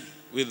filled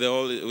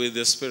with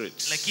the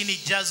Spirit. Lakini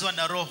jazwa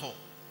na roho.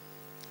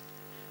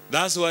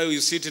 That's why we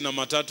sit in a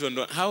matatu and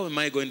how am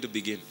I going to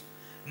begin?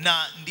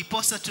 Na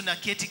ndiposa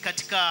tunaketi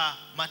katika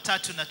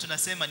matatu na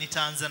tunasema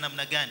nitaanza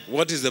namna gani?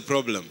 What is the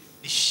problem?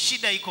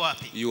 Shida iko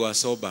wapi? You are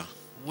sober.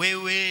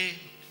 Wewe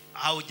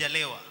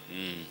haujalewa.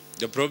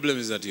 The problem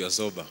is that you are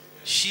sober.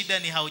 Shida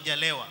ni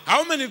haujalewa.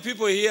 How many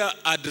people here,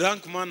 a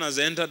drunk man has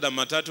entered the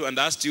matatu and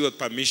asked you a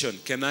permission?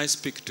 Can I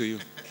speak to you?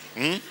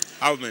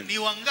 How many? Ni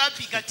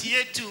wangapi kati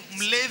yetu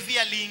mlevi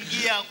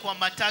aliingia kwa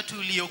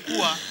matatu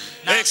iliyokuwa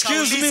na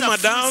excuse me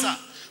madam,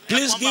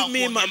 please give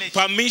me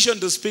permission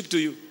to speak to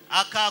you.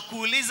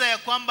 Akakuuliza ya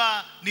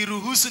kwamba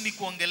niruhusu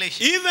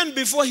nikuongeleshe. Even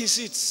before he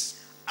sits.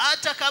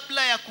 Hata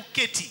kabla ya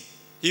kuketi.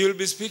 He will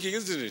be speaking,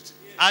 isn't it?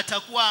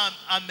 Atakuwa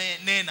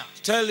amenena.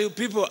 Tell you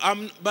people,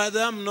 but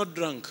I'm not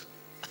drunk.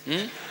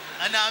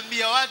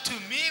 Anaambia watu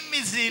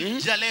mimi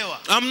sijalewa.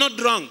 I'm not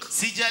drunk.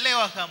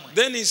 Sijalewa kamwe.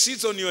 Then he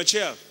sits on your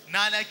chair.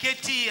 Na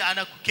anaketi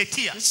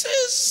anakuketia. He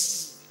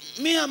says,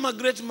 me I'm a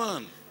great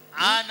man.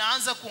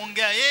 Anaanza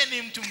kuongea yeye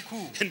ni mtu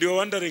mkuu. And you're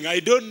wondering,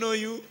 I don't know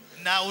you.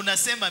 Na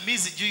unasema mimi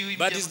sijui.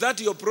 But is that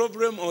your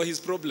problem or his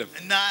problem?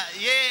 Na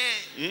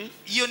yeye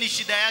hiyo ni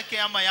shida yake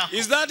ama yako?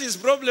 Is that his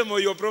problem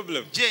or your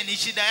problem? Je, ni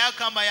shida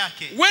yako ama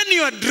yake? When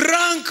you are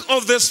drunk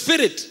of the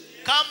Spirit,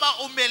 kama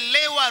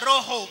umelewa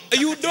roho,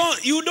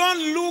 you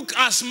don't look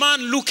as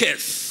man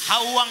looketh.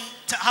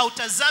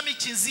 Hautazami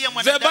chinzia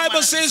mwanadamu. The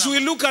Bible says we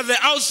look at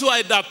the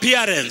outside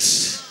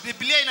appearance.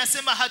 Biblia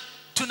inasema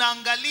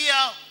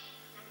tunaangalia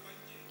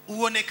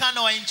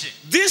uonekano wa nje.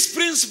 This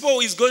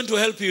principle is going to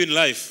help you in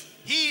life.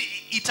 Hii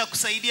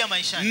itakusaidia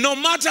maishani. No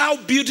matter how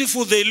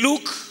beautiful they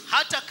look,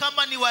 hata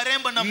kama ni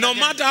warembo na no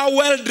matter how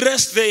well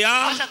dressed they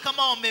are, hata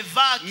kama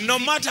wamevaa kivipi, no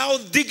matter how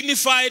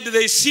dignified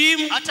they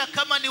seem, hata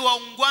kama ni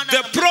waungwana,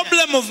 the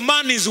problem of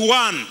man is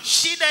one.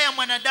 Shida ya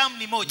mwanadamu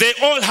ni moja.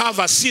 They all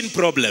have a sin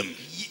problem.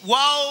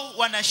 Wao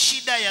wana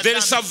shida ya dhambi. There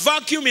is a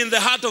vacuum in the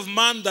heart of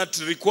man that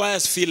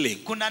requires filling.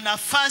 Kuna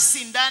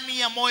nafasi ndani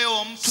ya moyo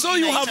wa mtu. So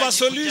you have a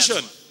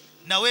solution.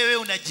 Na wewe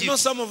unajibu. You know,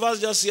 some of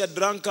us just see a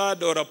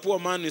drunkard or a poor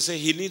man, we say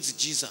he needs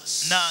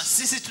Jesus. Na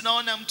sisi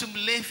tunaona mtu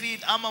mlevi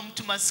ama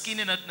mtu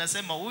maskini na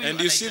tunasema huyu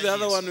and you see the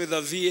other one with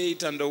a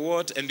V8 and a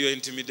what, and you're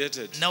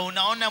intimidated. Na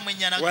unaona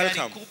mwenye ana gari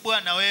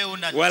kubwa na wewe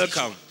una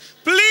welcome.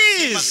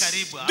 Please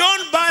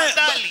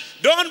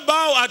don't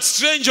bow at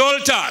strange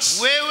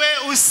altars.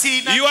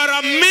 You are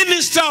a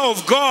minister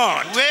of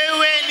God.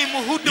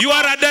 You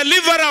are a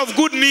deliverer of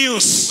good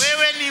news.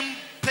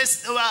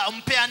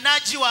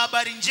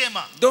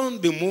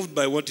 Don't be moved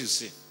by what you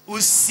see.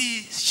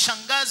 Say,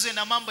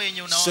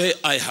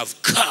 I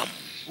have come.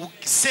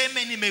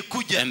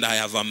 And I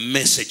have a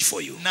message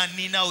for you.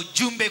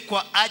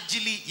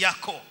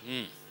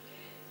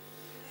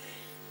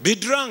 Be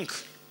drunk.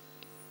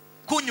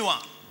 Kunywa.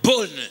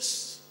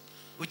 Boldness.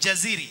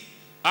 Ujaziri.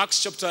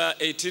 Acts chapter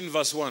 18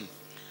 verse 1.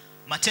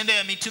 Matendo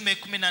ya Mitume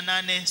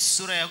 18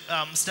 sura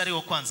ya mstari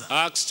wa kwanza.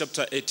 Acts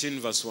chapter 18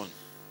 verse 1.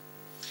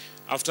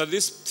 After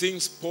these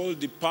things, Paul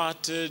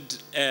departed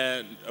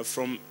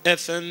from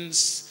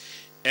Athens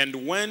and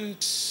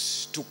went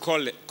to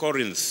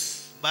Corinth.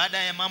 Baada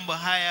ya mambo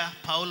haya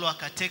Paulo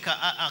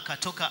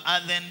akatoka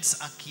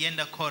Athens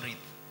akienda Corinth.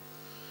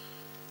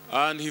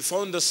 And he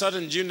found a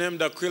certain Jew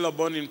named Aquila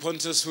born in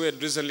Pontus, who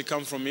had recently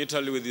come from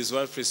Italy with his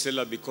wife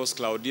Priscilla, because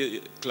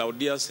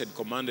Claudius had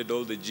commanded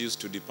all the Jews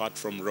to depart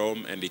from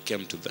Rome, and he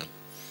came to them.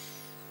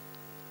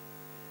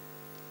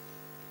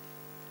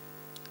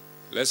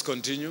 Let's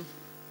continue.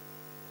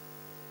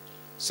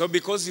 So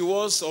because he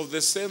was of the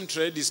same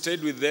trade, he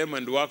stayed with them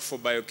and worked, for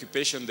by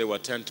occupation they were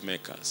tent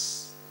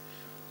makers.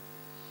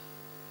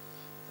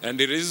 And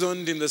he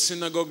reasoned in the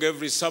synagogue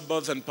every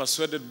Sabbath and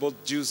persuaded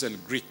both Jews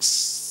and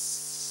Greeks.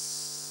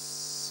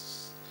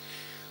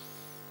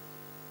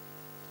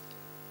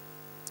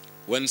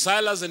 When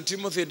Silas and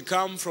Timothy had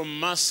come from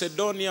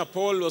Macedonia,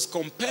 Paul was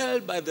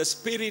compelled by the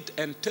Spirit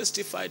and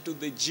testified to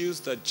the Jews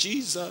that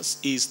Jesus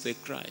is the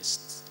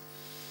Christ.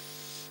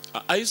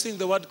 Are you seeing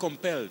the word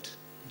compelled?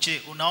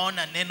 Je,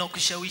 unaona neno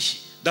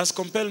kushawishi? Does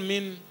compel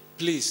mean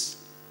please?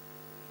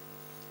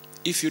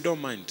 If you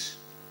don't mind.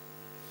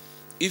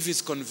 If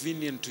it's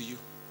convenient to you,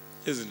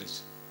 isn't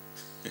it?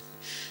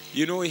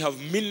 You know, we have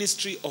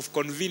ministry of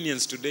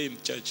convenience today in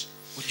church.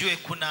 Ujue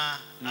kuna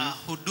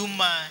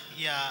huduma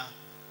ya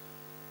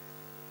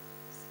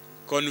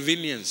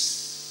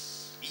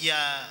convenience.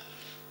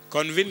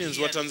 Convenience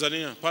wa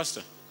Tanzania,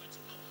 pastor.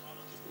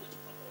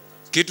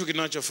 Kitu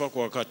kinachofaa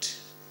kwa wakati.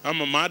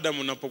 Ama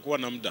maadamu unapokuwa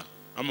na muda,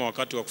 ama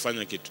wakati wa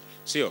kufanya kitu.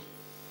 Sio?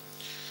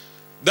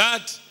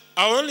 That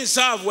I only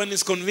serve when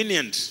it's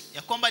convenient.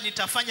 Ya kwamba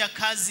nitafanya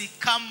kazi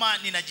kama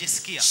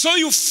ninajisikia. So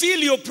you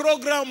fill your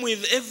program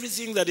with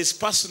everything that is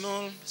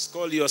personal. It's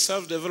called your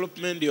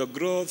self-development, your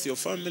growth, your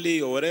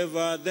family, or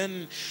whatever.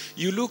 Then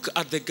you look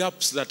at the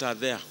gaps that are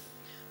there.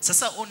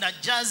 Sasa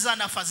unajaza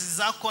nafasi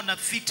zako na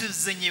vitu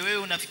zenye wewe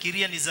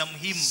unafikiria ni za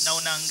muhimu na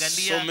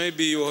unaangalia. So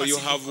maybe you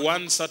have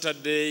one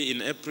Saturday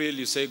in April,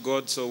 you say,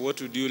 God, so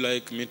what would you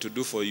like me to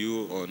do for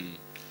you on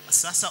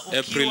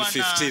April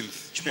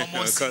 15th?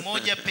 Jumamosi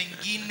moja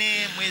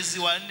pengine mwezi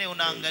wa 4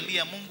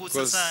 unaangalia Mungu,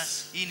 sasa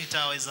hii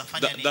nitaweza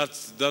fanya nini?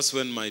 That's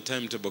when my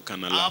timetable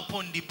can allow.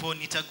 Hapo ndipo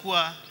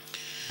nitakuwa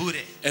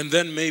bure. And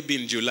then maybe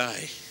in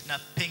July, na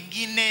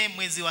pengine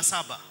mwezi wa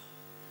 7,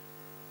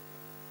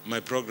 my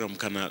program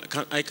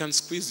I can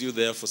squeeze you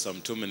there for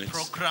some 2 minutes.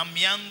 Program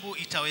yangu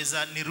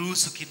itaweza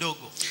niruhusu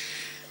kidogo.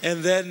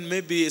 And then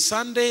maybe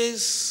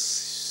Sundays,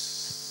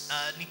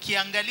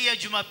 nikiangalia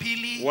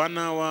Jumapili 1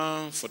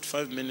 hour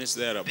 45 minutes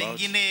there about.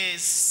 Pengine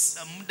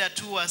muda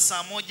tu wa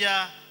saa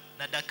 1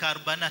 na dakika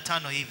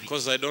 45 hivi.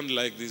 Because I don't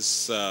like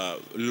these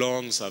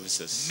long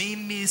services.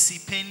 Mimi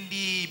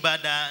sipendi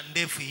ibada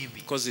ndefu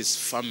hivi. Because it's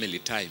family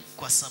time.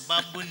 Kwa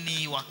sababu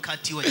ni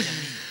wakati wa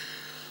jamii.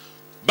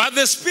 But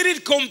the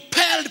Spirit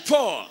compelled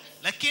Paul.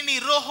 Lakini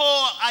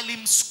Roho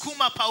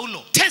alimsukuma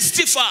Paulo.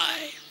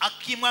 Testify.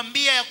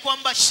 Akimwambia ya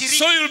kwamba shiriki.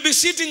 So you'll be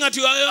sitting at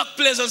your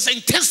workplace and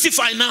saying,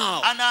 testify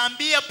now.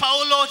 Anaambia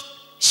Paulo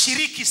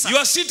shiriki sasa. You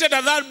are seated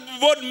at that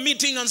board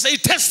meeting and say,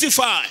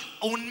 testify.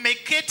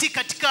 Umeketi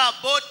katika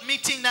board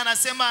meeting na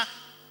anasema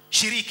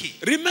shiriki.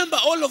 Remember,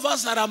 all of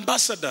us are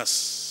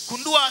ambassadors.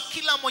 Kundua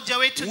kila moja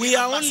wetu ni we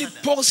are only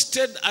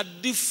posted at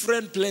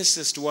different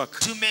places to work.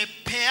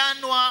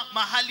 Tumepeanwa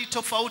mahali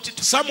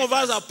tofauti. Some of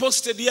us are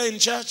posted here in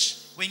church.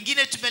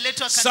 Wengine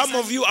tumeletwa kanisani. Some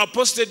of you are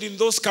posted in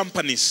those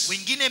companies.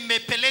 Wengine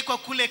mmepelekwa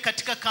kule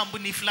katika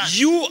kampuni fulani.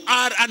 You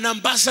are an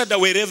ambassador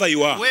wherever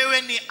you are.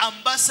 Wewe ni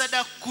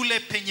ambassador kule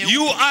penye uko.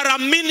 You are a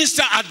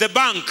minister at the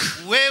bank.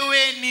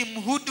 Wewe ni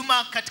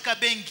mhuduma katika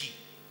benki.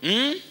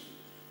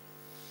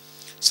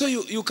 So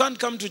you can't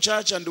come to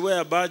church and wear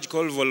a badge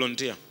called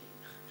volunteer.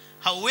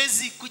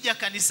 Hauwezi kuja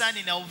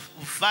kanisani na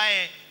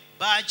uvae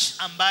badge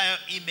ambayo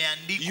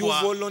imeandikwa.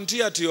 You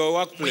volunteer at your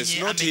workplace,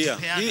 not here.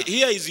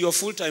 Here is your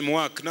full-time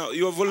work. Now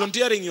you are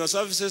volunteering your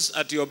services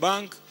at your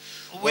bank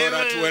or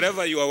at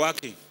wherever you are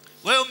working.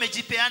 Wewe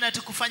umejipeana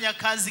tu kufanya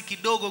kazi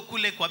kidogo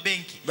kule kwa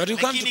benki. But you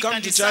can't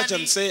come to church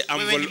and say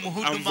I'm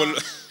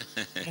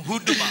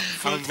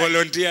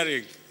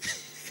volunteering.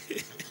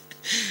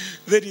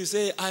 Then you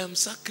say, I am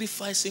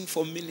sacrificing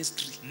for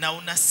ministry. Na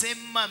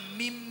unasema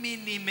mimi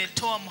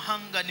nimejitoa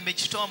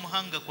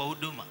mhanga kwa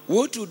huduma.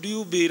 What would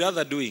you be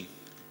rather doing?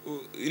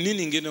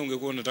 Nini ingine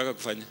ungekuwa unataka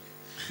kufanya?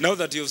 Now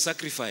that you have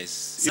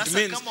sacrificed. It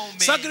means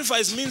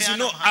sacrifice means, you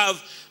know,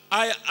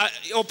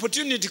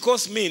 opportunity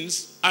cost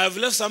means I have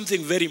left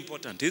something very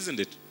important, isn't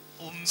it?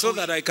 So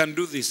that I can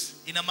do this.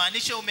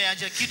 Inamaanisha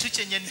umeacha kitu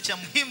chenye ni cha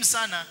muhimu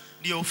sana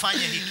ndio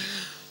ufanye hiki.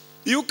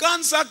 You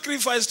can't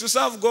sacrifice to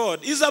serve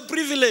God. It's a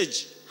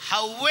privilege.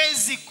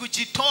 Hauwezi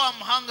kujitoa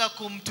mhanga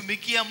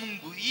kumtumikia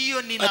Mungu.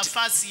 Hiyo ni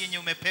nafasi yenye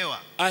umepewa.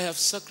 I have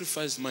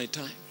sacrificed my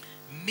time.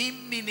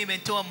 Mimi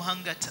nimetoa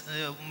mhanga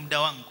muda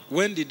wangu.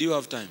 When did you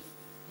have time?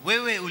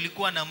 Wewe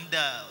ulikuwa na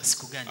muda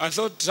siku gani? I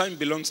thought time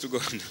belongs to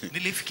God.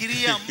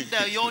 Nilifikiria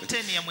muda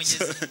yote ni ya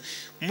Mwenyezi.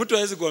 Mtu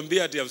hawezi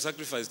kuambia ati you have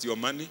sacrificed your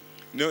money.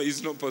 No,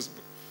 it's not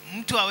possible.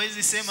 Mtu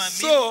hawezi sema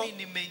So, mimi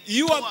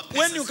nimetoa pesa.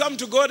 when you come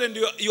to God and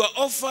you are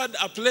offered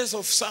a place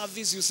of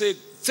service, you say,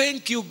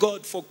 thank you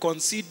God for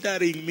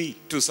considering me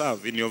to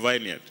serve in your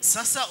vineyard.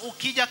 Sasa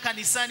ukija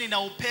kanisani na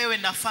upewe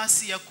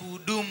nafasi ya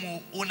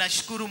kuhudumu,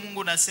 unashukuru Mungu,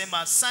 unasema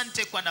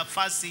asante kwa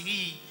nafasi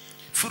hii,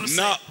 fursa.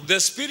 Now, the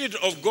Spirit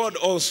of God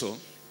also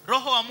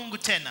Roho wa Mungu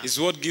tena is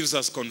what gives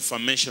us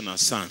confirmation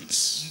as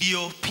sons.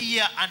 ndio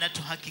pia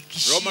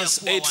anatuhakikishia Romans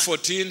kuwa wana.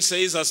 8:14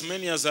 says, as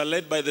many as are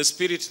led by the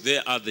Spirit, they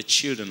are the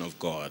children of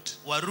God.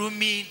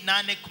 Warumi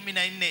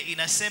 8:14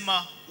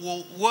 inasema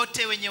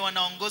wote wenye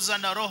wanaongozwa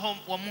na Roho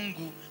wa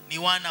Mungu ni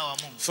wana wa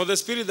Mungu. For the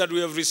Spirit that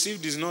we have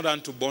received is not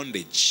unto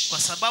bondage, Kwa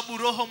sababu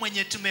Roho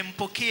mwenye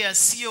tumempokea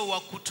sio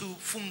wa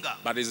kutufunga,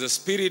 but is the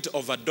Spirit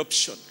of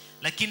adoption,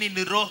 lakini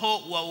ni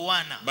Roho wa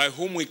wana, by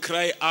whom we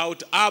cry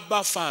out,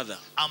 Abba, Father.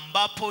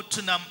 ambapo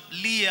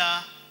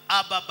tunamlia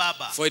Abba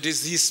Baba. For it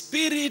is His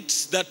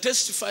Spirit that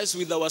testifies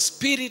with our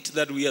spirit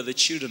that we are the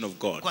children of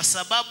God. Kwa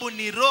sababu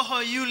ni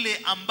Roho yule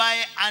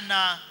ambaye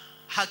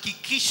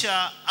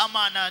anahakikisha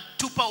ama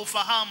anatupa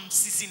ufahamu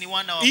sisi ni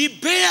wana wa He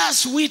Mungu.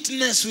 bears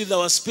witness with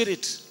our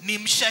spirit, Ni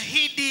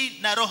mshahidi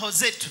na roho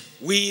zetu,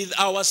 with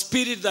our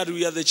spirit that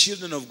we are the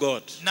children of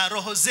God. na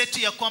roho zetu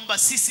ya kwamba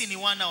sisi ni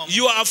wana wa Mungu.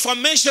 Your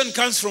affirmation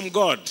comes from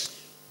God.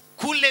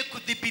 Kule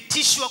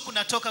kuthibitishwa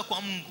kunatoka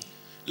kwa Mungu.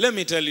 Let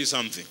me tell you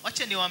something.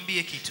 Wacha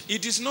niwaambie kitu.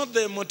 It is not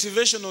the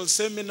motivational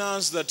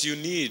seminars that you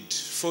need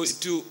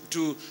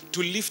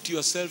to lift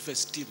your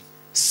self-esteem.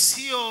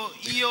 Sio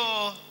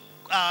hiyo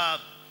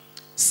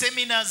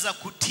semina za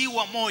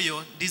kutiwa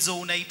moyo ndizo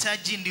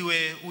unahitaji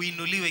ndiwe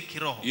uinuliwe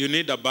kiroho. You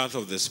need a bath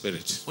of the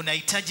Spirit.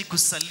 Unahitaji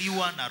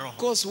kusaliwa na Roho.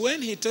 Because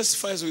when He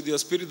testifies with your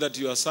spirit that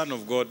you are a son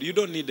of God, you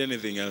don't need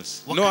anything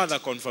else. No other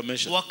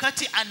confirmation.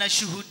 Wakati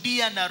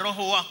anashuhudia na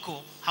Roho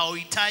wako,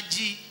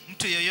 hauhitaji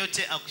mtu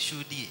yoyote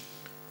akushuhudie.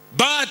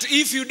 But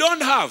if you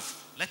don't have,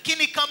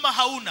 Lakini kama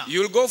hauna,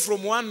 you'll go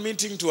from one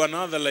meeting to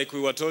another like we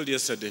were told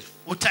yesterday.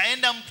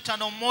 utaenda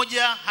mkutano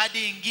mmoja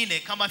hadi ingine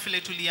kama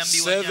vile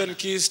tuliambiwa 7 jana,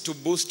 keys to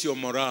boost your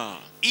morale.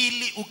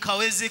 ili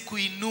ukaweze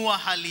kuinua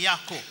hali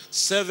yako.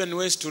 7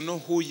 ways to know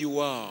who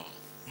you are.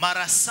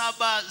 Mara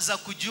 7 za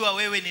kujua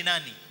wewe ni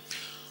nani.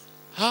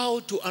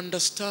 How to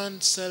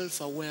understand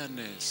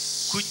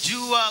self-awareness.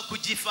 Kujua,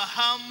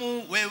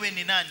 kujifahamu wewe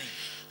ni nani.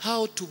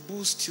 How to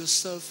boost your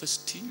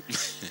self-esteem.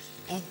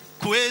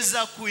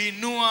 Kuweza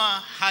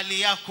kuinua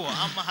hali yako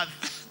ama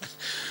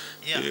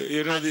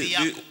You know, hadhi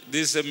yako.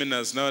 these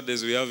seminars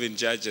nowadays we have in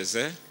churches,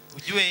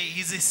 Ujue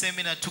hizi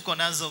semina tuko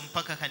nazo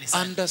mpaka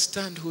kanisani.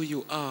 Understand who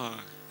you are.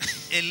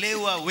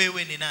 Elewa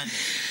wewe ni nani.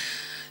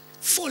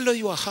 Follow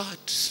your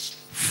heart.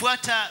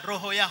 Fuata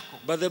roho yako.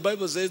 But the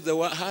Bible says the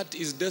heart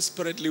is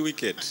desperately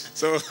wicked.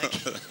 So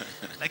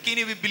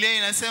Lakini Biblia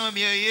inasema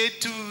mioyo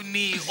yetu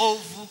ni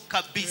ovu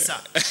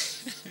kabisa.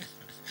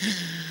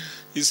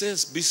 He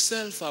says be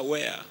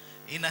self-aware.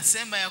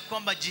 Inasema ya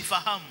kwamba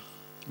jifahamu.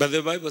 But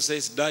the Bible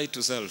says die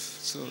to self.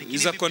 So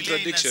it's a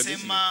contradiction.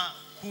 Inasema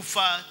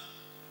kufa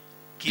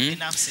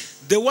kibinafsi.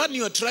 The one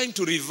you are trying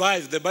to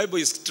revive, the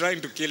Bible is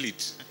trying to kill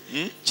it.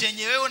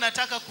 Chenye wewe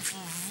unataka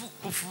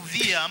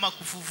kufuvia ama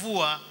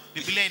kufuvua,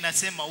 Biblia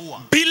inasema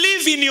ua.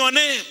 Believe in your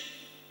name.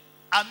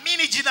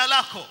 Amini jina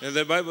lako. And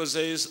the Bible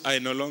says I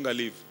no longer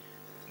live.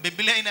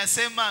 Biblia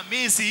inasema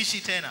mimi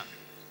siishi tena.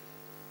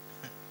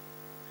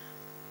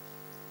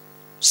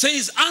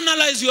 Says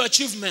analyze your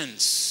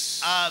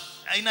achievements.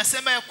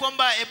 Inasema ya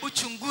kwamba hebu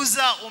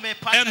chunguza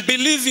umepata And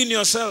believe in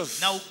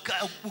yourself. na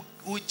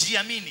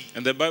ujiamini.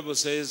 And the Bible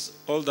says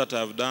all that I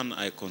have done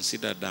I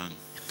consider done.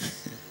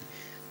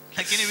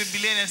 Lakini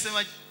Biblia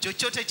inasema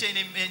chochote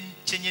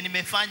chenye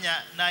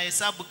nimefanya na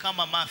hesabu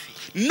kama mafi.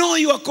 Know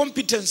your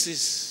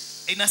competencies.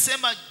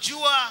 Inasema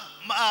jua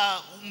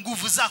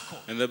nguvu zako.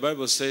 And the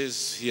Bible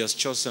says he has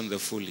chosen the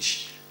foolish.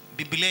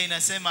 Biblia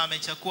inasema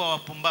amechagua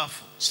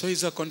wapumbavu. So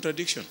it's a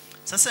contradiction.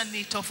 Sasa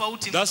ni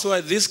tofauti. That's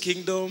why this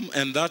kingdom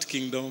and that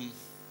kingdom.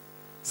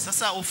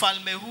 Sasa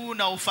ufalme huu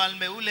na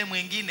ufalme ule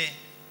mwingine.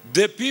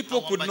 The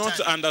people could not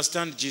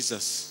understand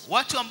Jesus.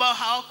 Watu ambao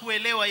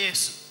hawakuelewa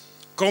Yesu.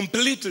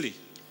 Completely.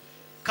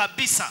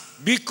 Kabisa.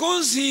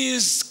 Because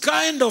his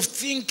kind of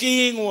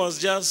thinking was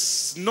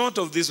just not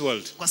of this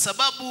world. Kwa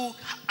sababu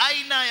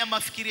aina ya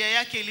mafikiria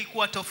yake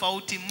ilikuwa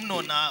tofauti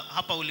mno na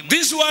hapa ulimwengu.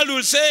 This world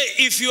will say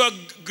if you are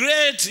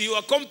great, you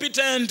are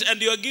competent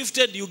and you are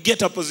gifted, you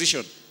get a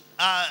position.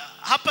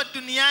 Hapa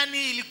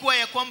duniani ilikuwa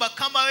ya kwamba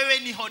kama wewe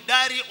ni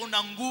hodari,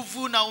 una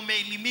nguvu na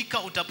umeelimika,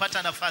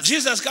 utapata nafasi.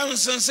 Jesus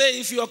comes and say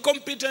if you are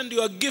competent,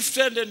 you are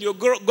gifted and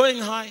you're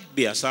going high,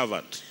 be a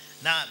servant.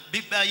 Na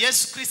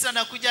Yesu Kristo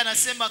anakuja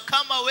anasema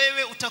kama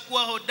wewe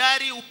utakuwa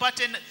hodari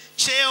upate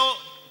cheo,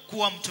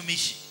 kuwa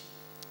mtumishi.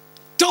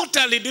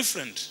 Totally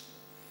different.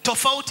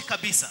 Tofauti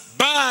kabisa.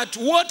 But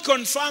what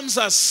confirms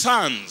us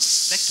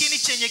sons lakini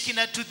chenye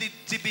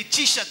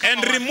kinatuthibitisha kama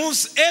and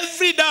removes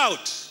every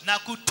doubt. Na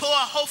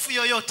kutoa hofu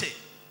yoyote.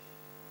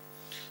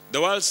 The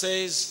world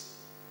says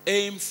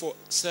aim for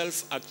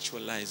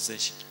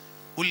self-actualization.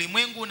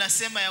 Ulimwengu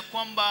unasema ya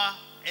kwamba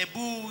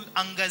ebu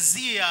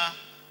angazia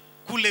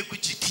kule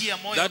kujitia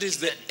moyo. That is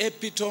the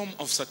epitome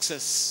of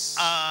success.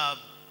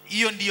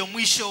 Hiyo ndiyo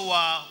mwisho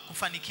wa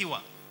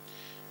kufanikiwa.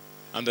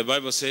 And the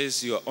Bible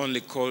says you are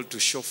only called to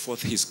show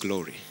forth his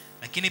glory.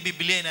 Lakini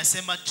Biblia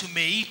inasema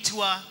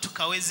tumeitwa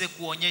tukaweze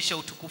kuonyesha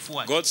utukufu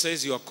wake. God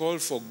says you are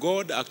called for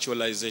God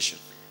actualization.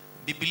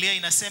 Biblia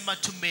inasema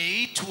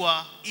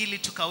tumeitwa ili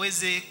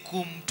tukaweze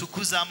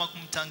kumtukuza ama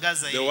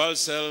kumtangaza The yeye. world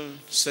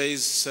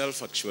says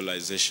self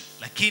actualization.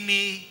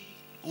 Lakini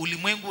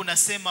ulimwengu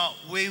unasema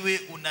wewe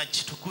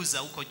unajitukuza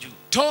huko juu.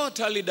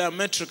 Totally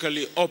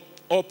diametrically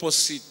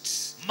opposite.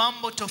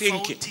 Mambo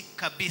tofauti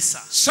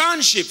kabisa.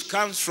 Sonship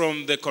comes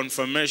from the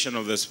confirmation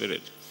of the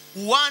Spirit.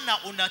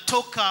 Wana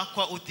unatoka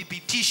kwa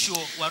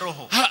uthibitisho wa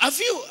Roho.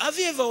 Have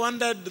you ever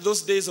wondered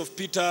those days of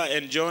Peter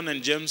and John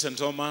and James and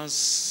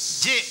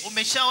Thomas? Je,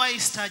 umeshawahi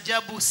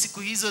staajabu siku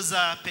hizo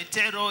za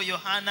Petero,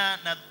 Yohana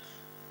na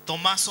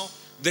Tomaso?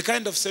 The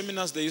kind of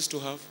seminars they used to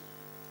have?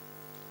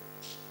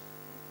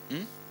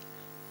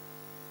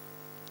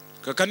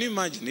 Can you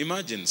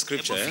imagine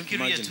scripture?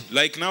 Imagine.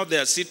 Like now they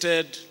are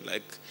seated,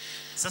 like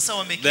sasa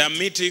wameketi. They are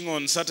meeting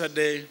on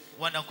Saturday.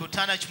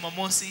 Wanakutana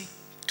Jumamosi.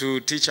 To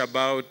teach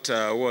about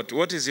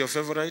what is your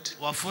favorite?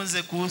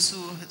 Wafunze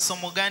kuhusu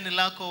somo gani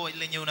lako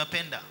lenye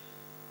unapenda?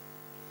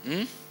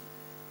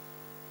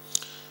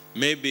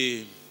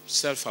 Maybe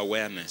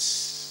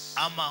self-awareness.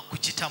 Ama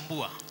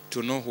kujitambua.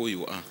 To know who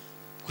you are.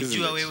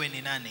 Kujua wewe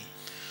ni nani.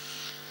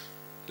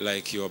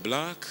 Like you are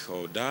black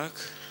or dark.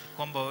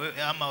 Kwamba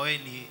wewe ama wewe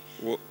ni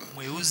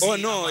mweusi. Oh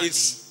no,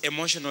 it's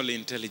emotional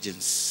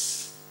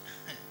intelligence.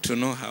 To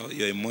know how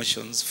your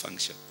emotions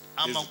function.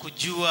 Ama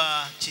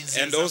kujua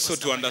jinsi and also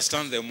to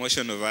understand the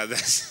emotion of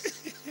others.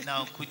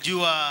 Na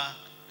kujua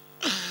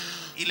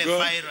ile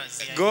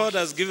virus. God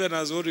has given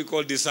us what we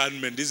call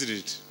discernment, isn't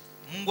it?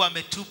 Mungu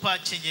ametupa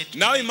chenye.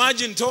 Now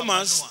imagine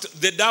Thomas,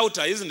 the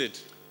doubter, isn't it?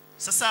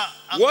 Sasa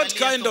what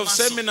kind of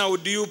seminar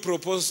would you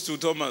propose to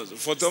Thomas,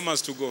 for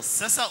Thomas to go?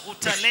 Sasa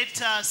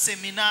utaleta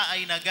seminar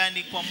aina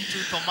gani kwa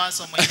mtu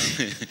Tomaso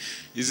mwenyewe?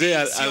 You say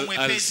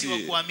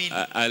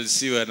I'll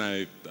see when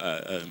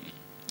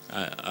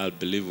I'll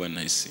believe when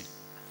I see.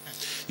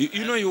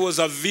 You know, he was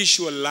a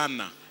visual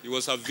learner.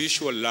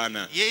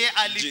 Yeye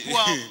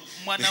alikuwa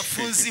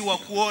mwanafunzi wa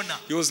kuona.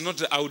 He was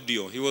not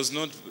audio. He was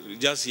not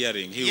just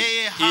hearing.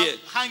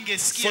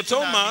 Hangesikia. For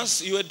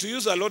Thomas, you had to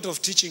use a lot of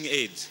teaching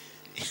aids.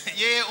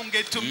 Yeye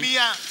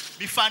ungetumia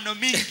mifano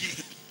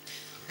mingi.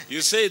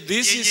 You say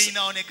this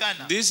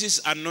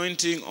is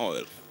anointing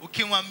oil.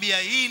 Ukimwambia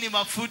hii ni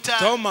mafuta.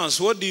 Thomas,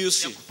 what do you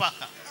see?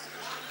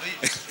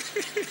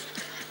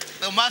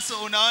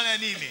 Tomaso, unaona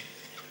nini?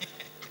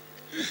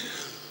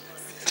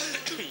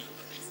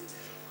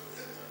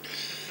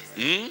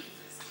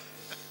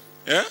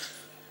 Yeah?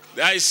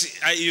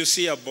 You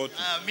see a bottle.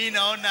 Mimi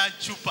naona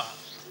chupa.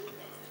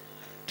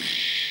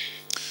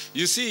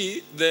 You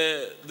see,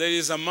 there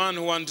is a man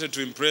who wanted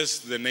to impress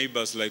the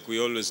neighbors like we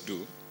always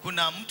do.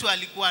 Kuna mtu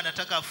alikuwa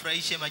anataka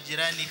afurahishe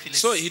majirani vile.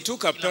 So he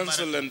took a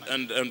pencil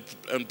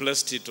and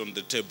placed it on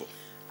the table.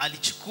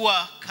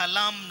 Alichukua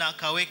kalamu na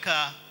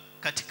akaweka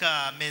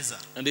katika meza.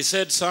 And he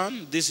said,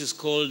 son, this is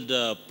called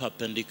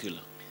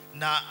perpendicular.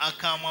 Na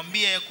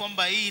akamwambia ya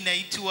kwamba hii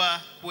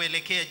inaitwa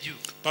kuelekea juu.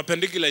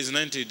 Perpendicular is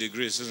 90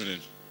 degrees, isn't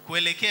it?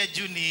 Kuelekea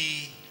juu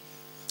ni.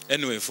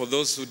 Anyway, for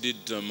those who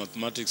did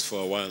mathematics for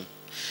a while,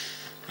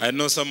 I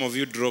know some of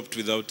you dropped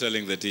without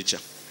telling the teacher.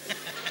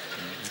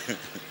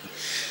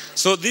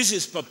 So this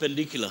is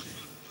perpendicular.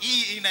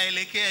 Hii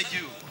inaelekea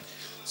juu.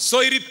 So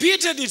he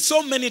repeated it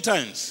so many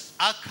times.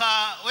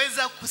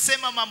 Akaweza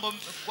kusema mambo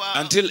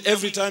kwa until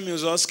every time he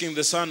was asking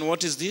the son,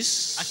 what is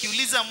this?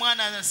 Akiuliza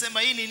mwana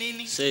anasema hii ni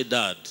nini? Say,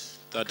 dad,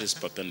 that is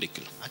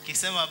perpendicular.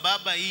 Akisema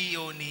baba,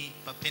 hiyo ni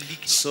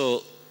perpendicular.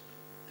 So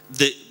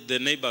the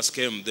neighbors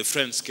came, the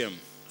friends came.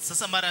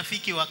 Sasa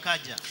marafiki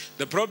wakaja.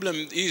 The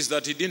problem is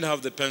that he didn't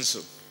have the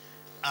pencil.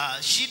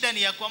 Shida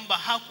ni ya kwamba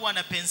hakuwa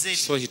na penseli.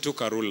 So he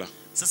took a ruler.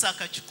 Sasa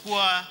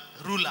akachukua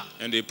ruler.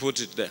 And he put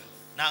it there.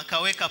 Na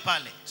akaweka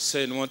pale.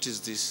 Saying, what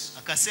is this?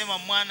 Akasema,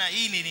 mwana,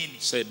 hii ni nini?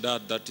 Say,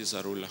 dad, that is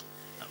a ruler.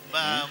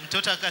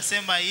 Mtoto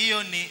akasema,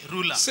 hiyo ni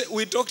ruler. Say,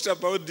 we talked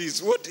about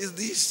this. What is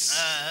this?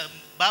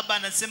 Baba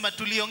anasema,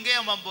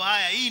 tuliongea mambo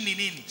haya, hii ni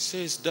nini?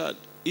 Says, dad,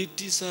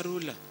 it is a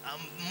ruler.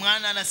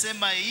 Mwana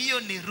anasema, hiyo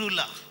ni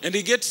ruler. And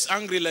he gets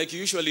angry like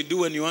you usually do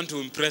when you want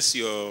to impress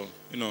your,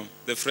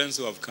 the friends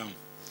who have come.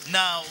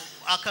 Now,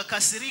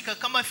 akakasirika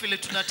kama vile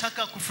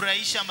tunataka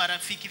kufurahisha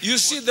marafiki. You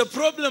see, the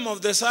problem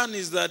of the son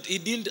is that he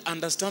didn't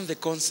understand the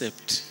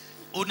concept.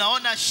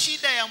 Unaona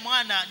shida ya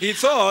mwana. He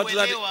thought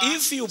that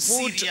if you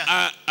put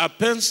a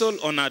pencil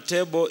on a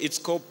table, it's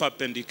called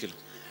perpendicular.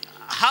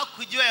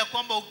 Hakujua ya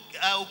kwamba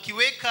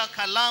ukiweka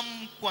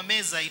kalamu kwa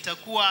meza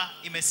itakuwa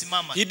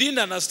imesimama. He didn't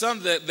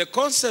understand the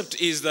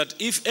concept is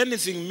that if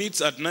anything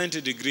meets at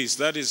 90 degrees,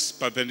 that is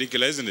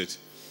perpendicular, isn't it?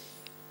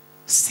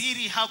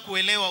 Siri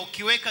hakuelewa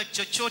ukiweka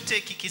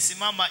chochote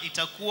kikisimama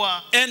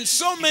itakuwa. And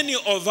so many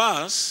of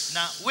us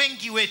na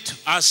wengi wetu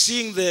are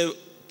seeing the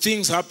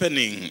things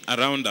happening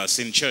around us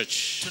in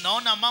church,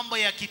 Tunaona mambo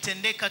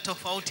yakitendeka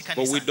tofauti but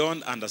we kanisani.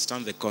 don't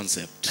understand the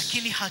concept.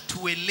 Lakini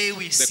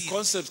hatuelewi The siri.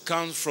 concept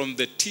comes from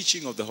the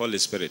teaching of the Holy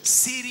Spirit.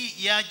 Siri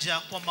yaja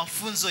kwa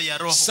mafunzo ya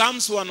Roho.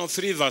 Psalms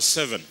 103 verse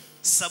 7.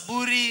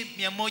 Zaburi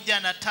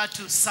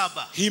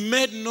 103:7. He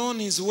made known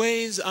his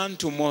ways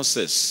unto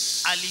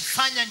Moses,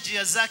 Alifanya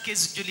njia zake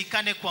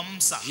zijulikane kwa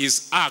Musa.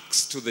 his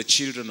acts to the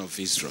children of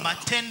Israel.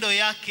 Matendo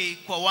yake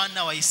kwa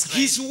wana wa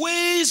Israeli. His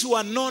ways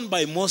were known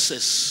by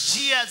Moses.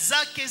 Njia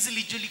zake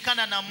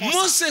zilijulikana na Musa.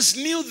 Moses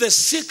knew the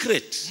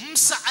secret.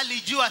 Musa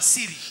alijua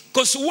siri.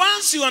 Because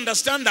once you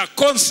understand a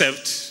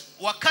concept,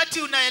 Wakati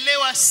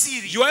unaelewa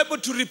siri, you are able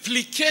to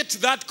replicate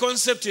that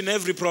concept in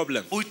every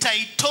problem.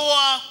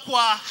 utaitoa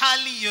kwa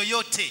hali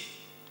yoyote.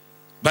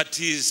 But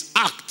his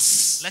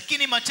acts,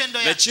 Lakini matendo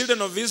the yake,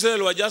 children of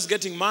Israel were just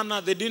getting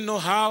manna. They didn't know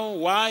how,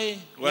 why,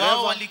 wao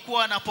whatever. walikuwa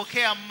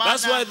wanapokea mana,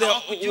 That's why they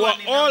hawakujua were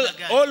ni namna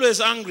gani.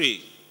 always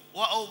angry.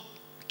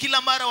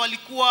 Kila mara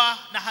walikuwa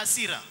na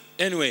hasira.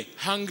 Anyway,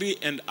 hungry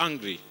and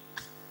angry.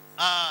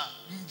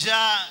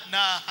 Njaa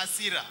na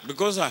hasira.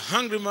 Because a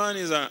hungry man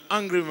is an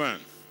angry man.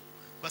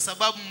 Kwa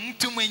sababu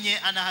mtu mwenye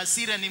ana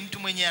hasira ni mtu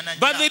mwenye ana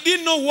But they njaa.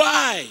 didn't know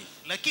why.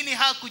 Lakini It's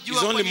hakujua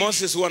only kwa nini.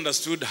 Moses who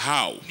understood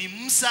how. Ni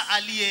Musa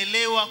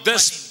alielewa kwa The nini.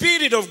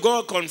 Spirit of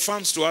God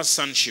confirms to us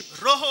sonship.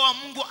 Roho wa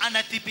Mungu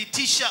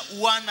anathibitisha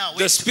uwana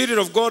The wetu. Spirit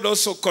of God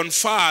also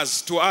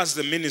confers to us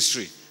the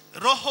ministry.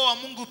 Roho wa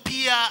Mungu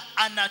pia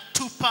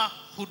anatupa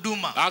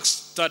huduma.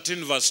 Acts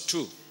 13 verse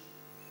 2.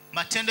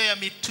 Matendo ya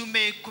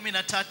Mitume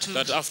 13.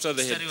 That after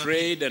they had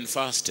prayed and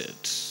fasted,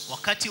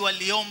 wakati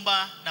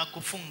waliomba na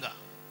kufunga,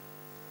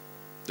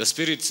 the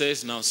Spirit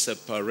says, now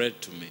separate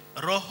to me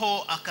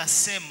Roho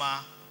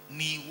akasema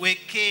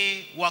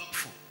niweke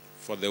wakfu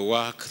for the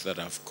work that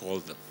I've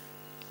called them.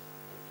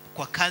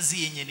 kwa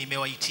kazi yenye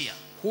nimewaitia.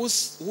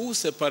 Who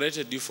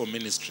separated you for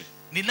ministry?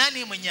 Ni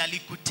nani mwenye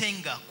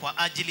alikutenga kwa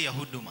ajili ya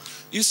huduma?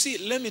 You see,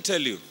 let me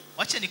tell you,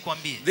 Wacha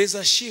nikwambie, there's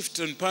a shift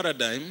in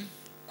paradigm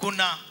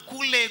kuna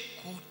kule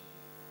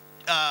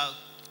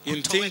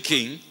in kutoweka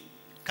thinking.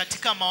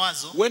 katika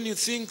mawazo. When you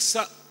think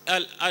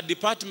a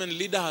department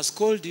leader has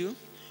called you,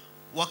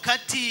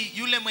 Wakati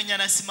yule mwenye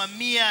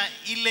anasimamia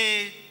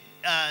ile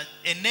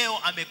eneo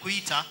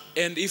amekuita,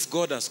 and if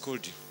God has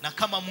called you, na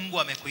kama Mungu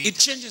it amekuita,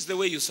 changes the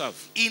way you serve.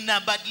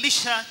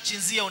 inabadilisha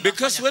jinsia unafanya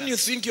Because when you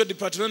kazi. think your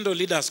departmental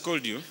leader has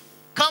called you,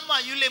 Kama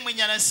yule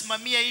mwenye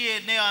anasimamia ile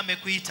eneo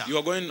amekuita, you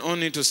are going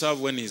only to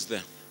serve when he's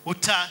there,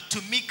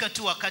 utatumika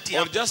tu wakati or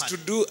hapo just to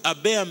pale. do a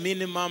bare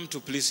minimum to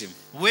please him.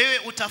 Wewe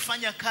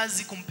utafanya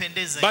kazi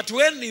kumpendeza. But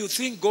when you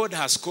think God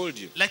has called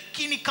you,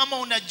 Lakini kama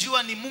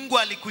unajua ni Mungu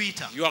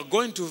alikuita, you are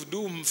going to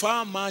do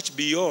far much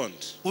beyond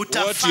what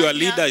Utafanya- your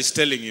leader is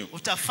telling you.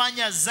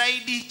 utafanya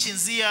zaidi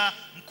jinsia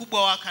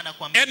mkubwa wako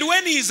anakuambia. And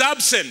when he is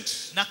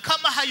absent, Na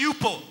kama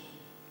hayupo,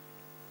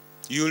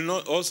 you will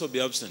not also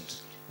be absent.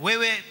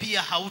 wewe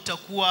pia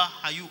hautakuwa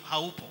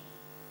haupo.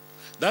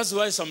 That's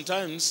why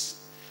sometimes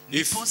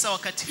Ndiposa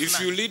wakati if you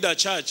fulani, lead a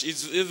church,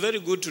 it's very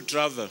good to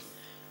travel.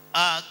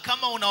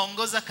 kama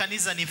unaongoza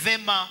kanisa ni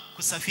vema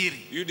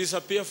kusafiri. You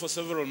disappear for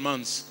several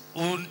months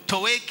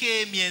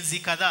Utoweke miezi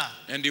kadhaa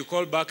and you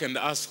call back and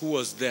ask who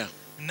was there.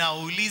 na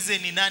uulize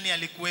ni nani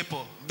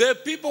alikuwepo. The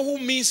people who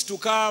miss to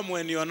come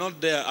when you are not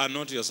there are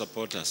not your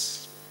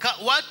supporters.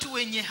 Watu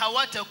wenye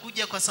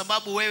hawatakuja kwa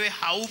sababu wewe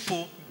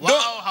haupo,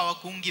 wao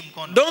hawakuungi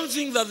mkono. Don't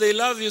think that they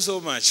love you so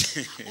much.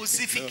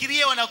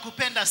 Usifikirie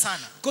wanakupenda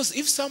sana. Because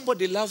if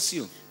somebody loves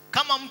you,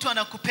 Kama mtu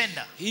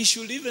anakupenda, he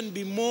should even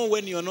be more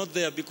when you are not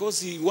there,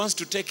 because he wants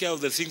to take care of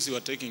the things you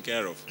are taking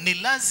care of. ni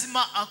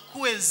lazima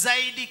akue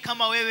zaidi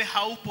kama wewe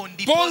haupo.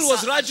 Ndipo Paul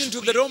was writing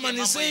to the Romans,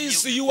 he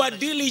says, you are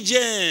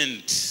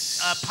diligent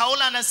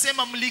Paulo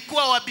anasema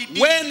mlikuwa wa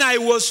bidii when I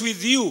was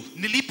with you,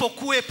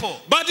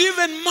 nilipokuwepo, but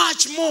even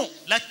much more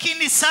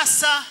lakini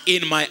sasa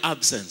in my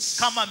absence.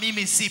 kama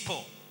mimi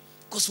sipo.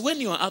 Because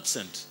when you are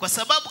absent, Kwa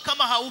sababu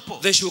kama haupo,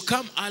 they should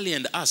come early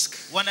and ask,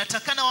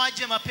 wanatakana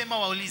waje mapema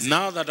waulize,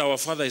 now that our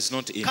father is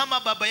not in, kama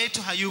baba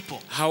yetu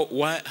hayupo,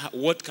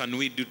 what can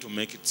we do to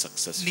make it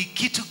successful? ni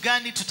kitu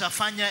gani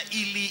tutafanya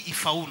ili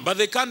ifaulu? But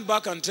they can't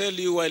back and tell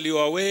you while you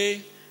are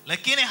away,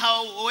 Lakini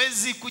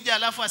hawezi kuja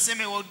alafu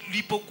aseme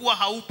ulipokuwa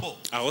haupo,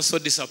 I also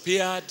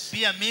disappeared,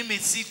 pia mimi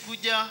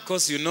sikuja,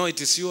 because you know it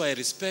is you I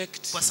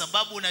respect. kwa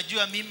sababu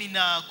unajua mimi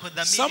na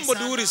kudhamini Somebody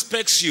who sana.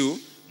 respects you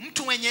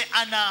Mtu mwenye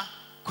ana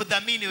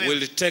kudhamini wewe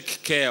will take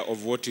care of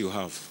what you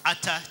have.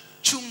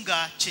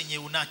 atachunga chenye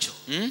unacho.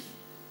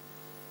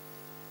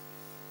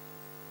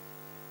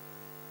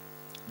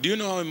 Do you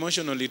know how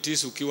emotional it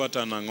is ukiwa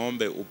hata na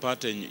ng'ombe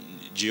upate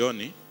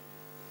jioni?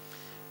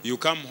 You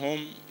come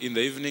home in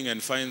the evening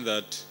and find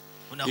that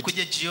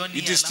Unakuja jioni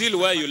it is still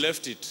where you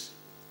left it.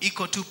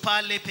 iko tu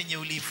pale penye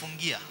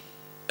uliifungia.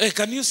 Hey,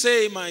 can you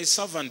say, my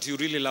servant, you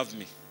really love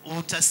me?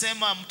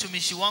 utasema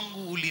mtumishi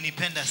wangu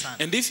ulinipenda sana.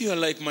 And if you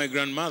are like my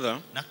grandmother,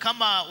 Na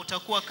kama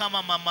utakuwa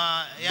kama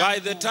mama by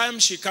the yangu, time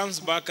she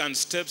comes back and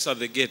steps at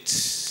the gate,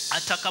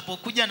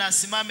 atakapokuja na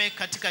asimame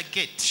katika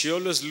gate, she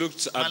always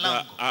looks at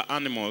the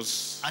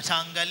animals,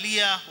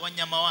 ataangalia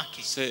wanyama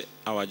wake, say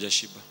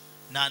hawajashiba.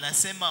 na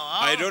anasema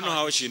I don't know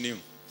how she knew.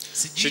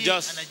 She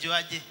just,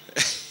 anajuaje?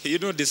 you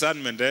know,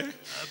 discernment, eh?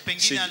 Pengine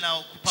She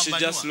anakupambanua.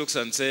 just looks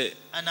and say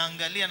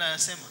Anaangalia na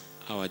anasema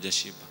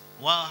hawajashiba.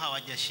 wao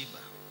hawajashiba.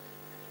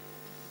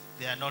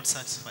 They are not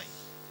satisfied.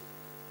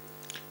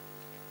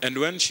 And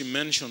when she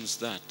mentions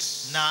that,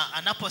 Na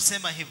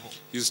anaposema hivyo,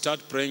 you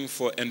start praying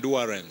for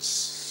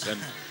endurance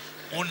and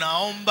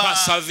unaomba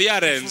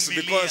perseverance,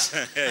 kuvumilia.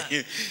 because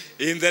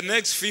in the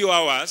next few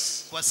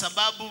hours, Kwa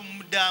sababu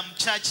muda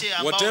mchache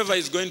ambao whatever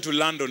is going to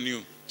land on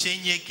you,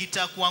 chenye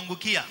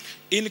kitakuangukia,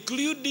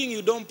 including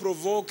you don't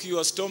provoke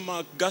your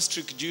stomach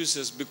gastric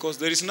juices, because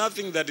there is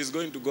nothing that is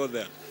going to go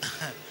there.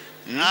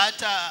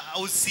 hata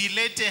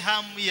usilete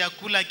hamu ya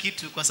kula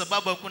kitu, kwa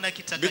sababu hakuna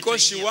Because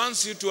she kitakachoingia.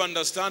 wants you to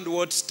understand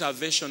what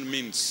starvation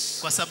means.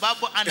 Kwa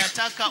sababu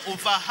anataka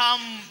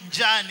ufahamu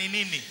njaa ni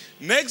nini.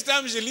 Next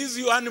time she leaves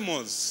you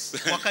animals,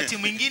 Wakati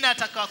mwingine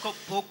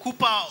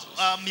atakapokupa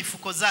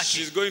mifuko zake,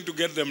 she's going to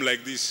get them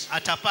like this.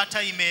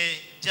 atapata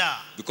imejaa.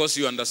 Because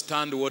you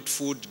understand what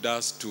food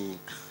does to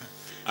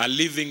a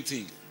living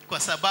thing. Kwa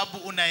sababu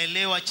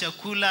unaelewa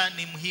chakula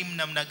ni muhimu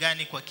namna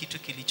gani kwa kitu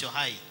kilicho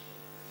hai.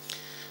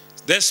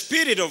 The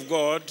Spirit of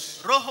God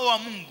Roho wa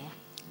Mungu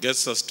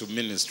gets us to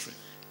ministry.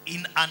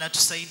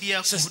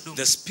 anatusaidia Says, kuhudumu.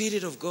 the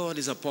Spirit of God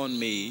is upon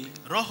me.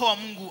 Roho wa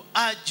Mungu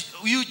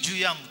yu juu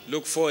yangu.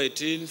 Luke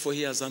 4:18, for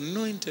he has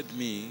anointed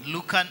me.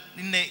 Luka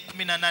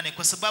 4:18,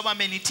 kwa sababu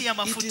amenitia It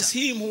mafuta. is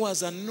him who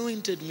has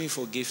anointed me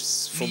for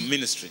gifts, for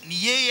ministry.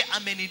 Ni yeye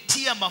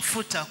amenitia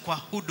mafuta kwa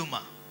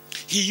huduma.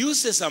 He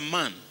uses a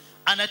man,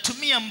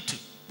 Anatumia mtu,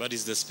 but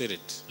it's the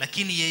Spirit.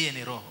 lakini yeye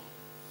ni Roho.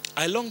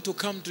 I long to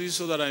come to you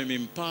so that I may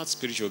impart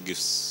spiritual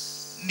gifts.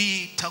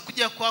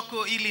 Nitakuja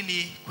kwako ili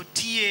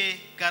nikutie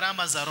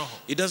karama za Roho.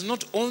 It does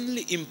not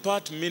only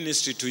impart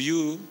ministry to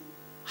you,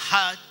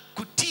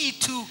 Hakutii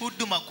tu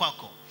huduma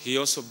kwako, he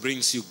also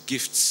brings you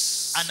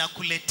gifts,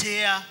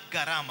 anakuletea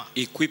karama,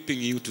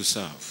 equipping you to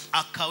serve.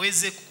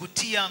 akaweze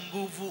kukutia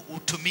nguvu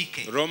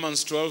utumike.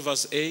 Romans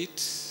 12:8,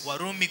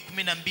 Warumi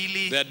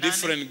 12:8. there are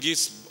different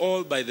gifts,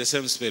 all by the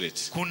same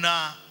Spirit.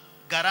 Kuna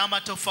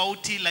karama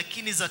tofauti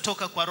lakini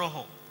zatoka kwa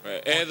Roho.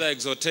 Either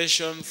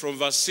exhortation from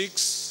verse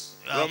 6,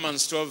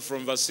 Romans 12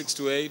 from verse 6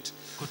 to 8.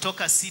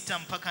 Kutoka 6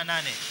 mpaka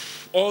 8.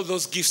 All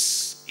those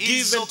gifts given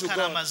Hizo to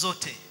karama God,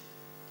 zote,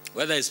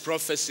 whether it's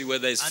prophecy,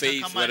 whether it's hata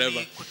faith, kama ni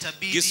whatever,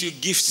 kutabiri, gives you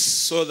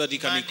gifts so that he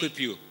can imani, equip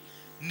you.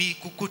 ni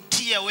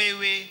kukutia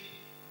wewe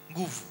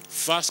nguvu.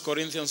 1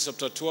 Corinthians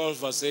chapter 12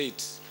 verse 8.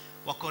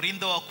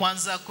 Wakorintho wa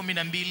kwanza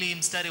 12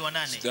 mstari wa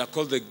 8. They are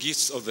called the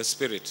gifts of the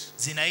Spirit.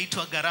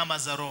 Zinaitwa karama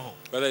za Roho.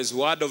 Whether it's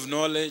word of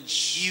knowledge,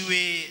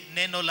 Iwe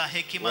neno la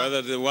hekima,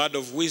 whether the word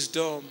of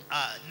wisdom,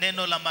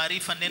 neno la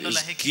maarifa, neno la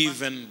is hekima,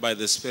 given by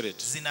the Spirit.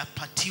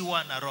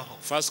 zinapatiwa na Roho.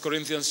 1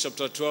 Corinthians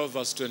chapter 12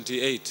 verse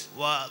 28.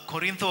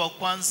 Wakorintho wa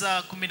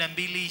kwanza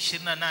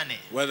 12:28.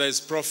 Whether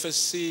it's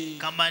prophecy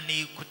Kama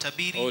ni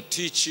kutabiri or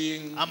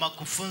teaching ama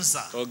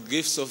kufunza or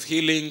gifts of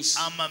healings,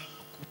 ama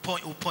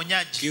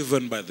uponyaji,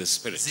 given by the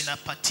Spirit.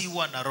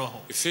 zinapatiwa na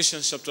Roho.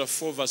 Ephesians chapter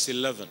 4 verse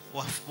 11.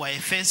 Wa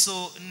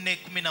Efeso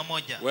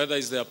 4:11. Whether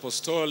it's the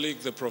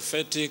apostolic, the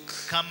prophetic,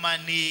 Kama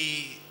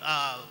ni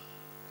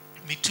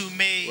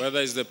mitume,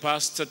 whether it's the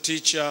pastor,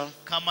 teacher,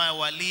 kama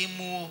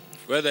walimu,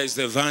 whether it's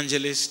the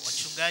evangelist,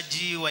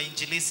 wachungaji,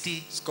 wainjilisti,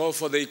 it's called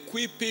for the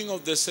equipping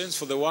of the saints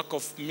for the work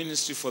of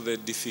ministry, for the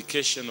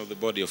edification of the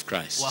body of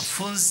Christ.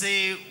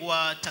 wafunze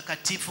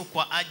watakatifu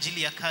kwa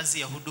ajili ya kazi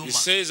ya He huduma,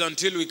 says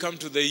until we come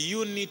to the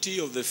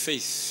unity of the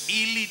faith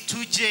ili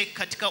tuje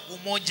katika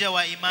umoja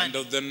wa and imani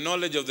of the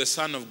knowledge of the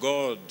Son of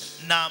God,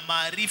 na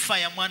maarifa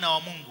ya mwana wa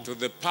Mungu, to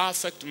the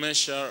perfect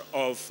measure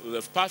of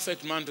the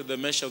perfect man, to the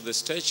measure of the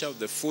stature of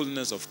the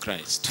fullness of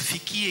Christ.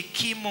 tufikie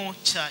kimo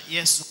cha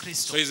Yesu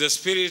Kristo. So it's the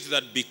Spirit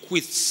that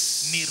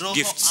bequeaths Ni Roho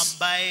gifts.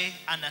 ambaye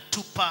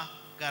anatupa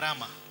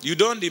karama. You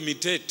don't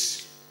imitate.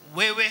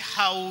 Wewe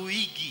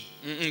hauigi.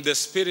 The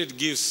Spirit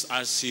gives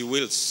as He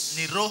wills.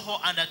 Ni Roho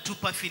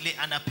anatupa vile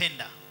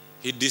anapenda.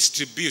 He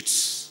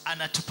distributes. He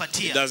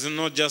Anatupatia. does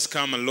not just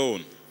come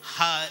alone.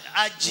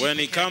 Haji When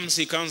He peke yake. comes,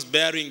 He comes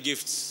bearing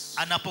gifts.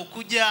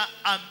 Anapokuja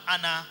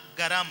ana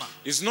karama.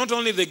 It's not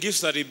only the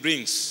gifts that He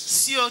brings.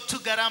 Sio tu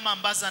karama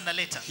ambazo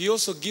analeta. He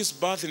also gives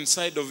birth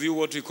inside of you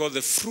what we call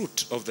the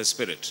fruit of the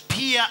Spirit.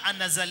 Pia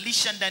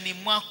anazalisha ndani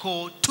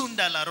mwako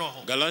tunda la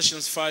Roho.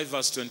 Galatians 5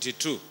 verse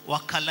 22.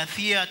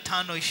 Wagalatia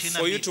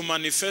For you to 5:22.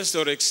 manifest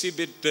or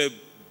exhibit the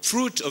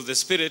fruit of the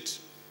Spirit,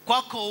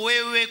 Kwako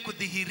wewe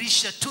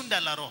kudhihirisha tunda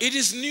la Roho. it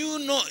is new.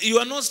 No, you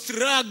are not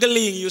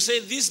struggling. You say,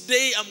 this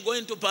day I'm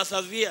going to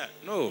persevere.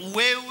 No.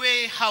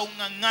 Wewe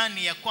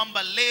haung'ang'ani ya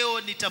kwamba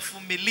leo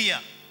nitavumilia.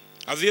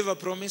 Have you ever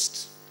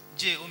promised?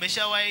 Je,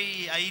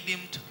 umeshawahi ahidi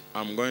mtu?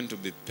 I'm going to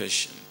be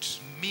patient.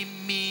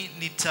 Mimi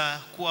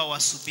nitakuwa wa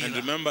And subira.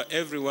 remember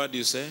every word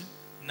you say,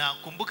 Na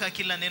kumbuka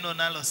kila neno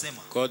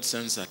nalosema. God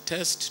sends a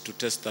test to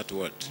test that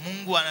word.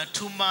 Mungu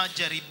anatuma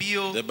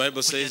jaribio. The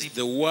Bible says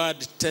the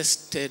word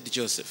tested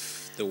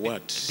Joseph. The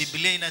word.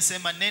 Biblia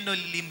inasema neno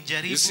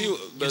lilimjaribu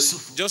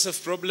Yusufu. Joseph's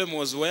problem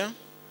was where?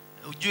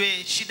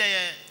 Ujue shida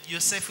ya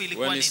Yosefu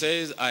ilikuwa when he nini?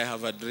 says, I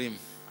have a dream.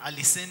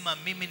 Alisema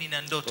mimi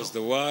nina ndoto. Because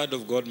the word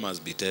of God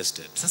must be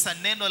tested. Sasa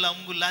neno la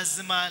Mungu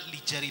lazima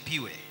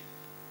lijaribiwe.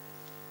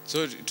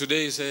 So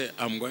today you say,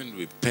 I'm going to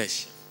be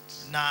patient.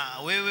 Na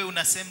wewe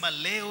unasema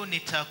leo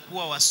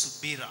nitakuwa wa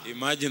subira.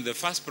 Imagine the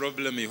first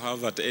problem you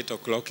have at 8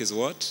 o'clock is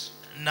what?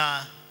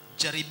 Na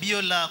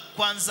jaribio la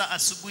kwanza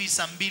asubuhi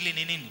saa 2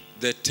 ni nini?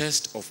 The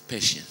test of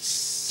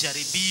patience.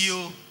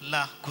 Jaribio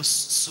la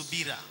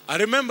kusubira. I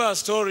remember a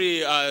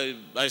story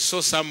I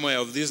saw somewhere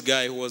of this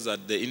guy who was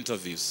at the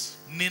interviews.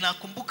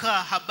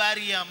 Ninakumbuka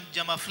habari ya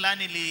mjama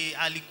fulani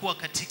alikuwa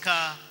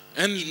katika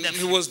and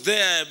he was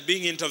there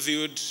being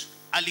interviewed.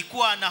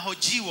 Alikuwa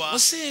anahojiwa.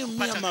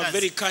 I'm a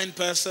very kind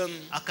person.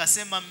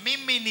 Akasema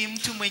mimi ni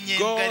mtu mwenye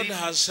God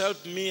has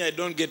helped me, I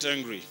don't get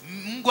angry.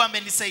 Mungu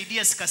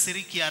amenisaidia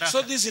sikasiriki haraka.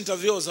 So this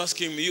interviewer was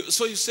asking me,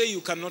 so you say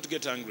you cannot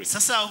get angry?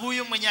 Sasa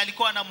huyu mwenye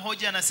alikuwa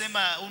anamhoji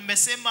anasema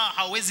umesema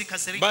hawezi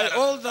kasirika by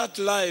haraka. all that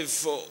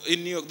life,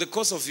 in the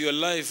course of your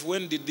life,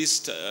 when did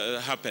this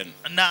happen?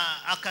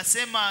 Na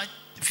akasema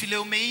vile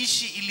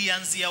umeishi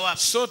ilianzia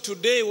wapi? So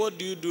today what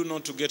do you do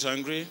not to get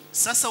angry?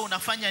 Sasa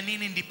unafanya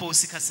nini ndipo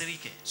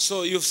usikasirike?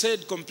 So you've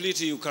said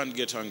completely you can't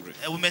get angry.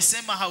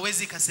 Umesema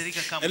hawezi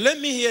kasirika kama. And let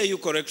me hear you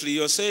correctly.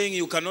 You're saying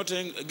you cannot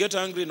get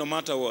angry no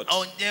matter what.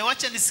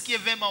 Wacha nisikie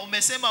vema,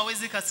 umesema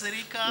hawezi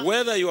kasirika.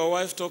 Whether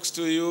your wife talks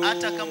to you,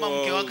 hata kama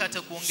mke wako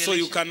atakuongelesha. So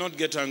you cannot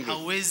get angry.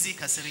 Hawezi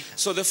kasirika.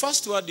 So the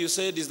first word you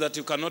said is that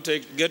you cannot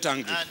get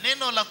angry.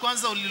 Neno la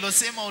kwanza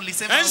ulisema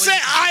and say,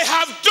 I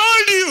have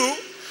told you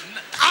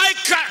I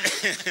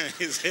can.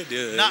 He said,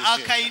 na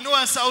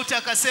akainua sauti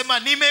akasema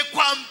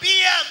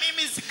nimekwambia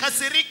mimi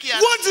sikasiriki.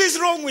 What is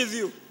wrong with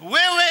you?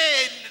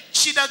 Wewe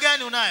shida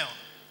gani unayo?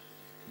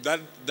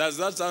 Does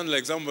that sound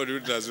like somebody who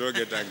does not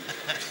get angry?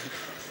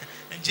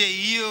 Je,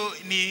 hiyo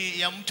ni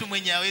ya mtu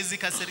mwenye hawezi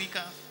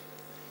kasirika?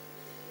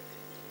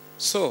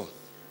 So,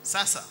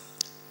 sasa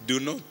do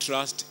not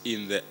trust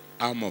in the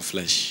arm of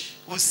flesh.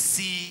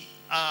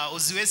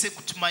 Usiweze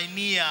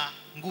kutumainia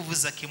nguvu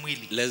za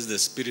kimwili. Let the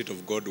Spirit of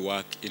God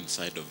work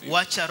inside of you.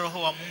 Wacha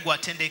roho wa Mungu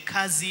atende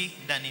kazi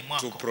ndani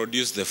mwako. To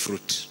produce the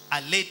fruit.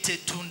 Alete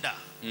tunda.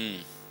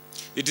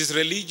 It is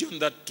religion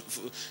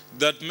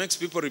that makes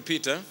people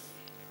repeat.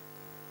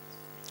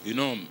 You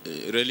know,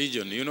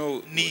 religion. You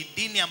know. Ni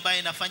dini ambayo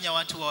inafanya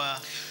watu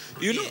wa.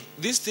 You know,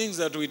 these things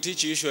that we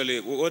teach usually,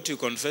 what you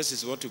confess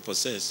is what you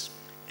possess.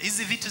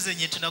 Hizi vitu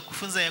zenye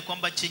tunakufunza ya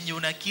kwamba chenye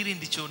unakiri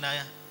ndicho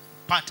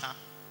unapata.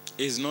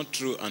 Is not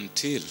true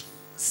until.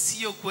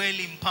 Sio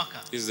kweli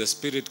mpaka. Is the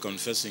Spirit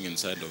confessing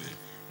inside of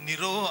you. Ni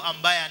roho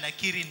ambaye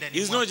anakiri ndani mwako.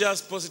 It's not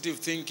just positive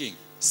thinking.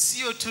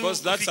 Sio tu.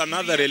 Because that's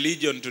another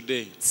religion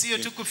today. Sio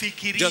tu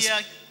kufikiria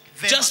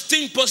vema. Just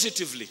think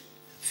positively.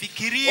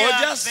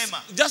 Fikiria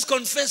vema. Just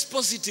confess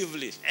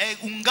positively.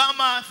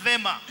 Ungama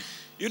vema.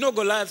 You know,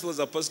 Goliath was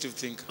a positive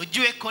thinker.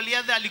 Ujue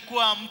Goliath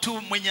alikuwa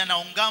mtu mwenye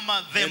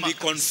anaungama vema. And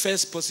he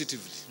confessed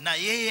positively. Na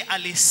yeye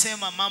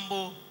alisema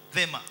mambo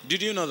vema.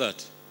 Did you know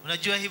that?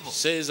 Unajua hivyo?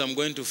 Says, I'm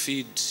going to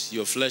feed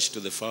your flesh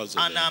to the fowls of the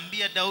air.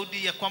 Anaambia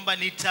Daudi ya kwamba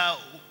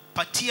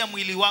nitapatia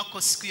mwili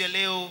wako siku ya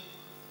leo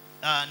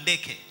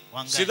ndege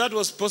wangani. See, that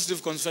was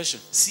positive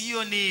confession.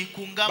 Sio ni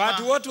kuungama.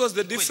 But what was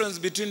the difference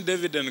between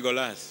David and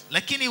Goliath?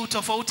 Lakini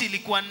utofauti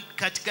ilikuwa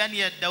kati gani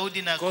ya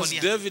Daudi na Goliath?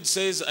 Because David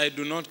says, I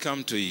do not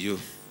come to you.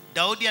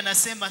 Daudi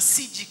anasema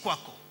siji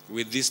kwako.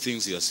 With these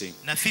things you are seeing.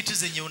 Na vitu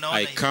zenye unaona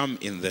I come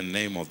in the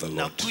name of the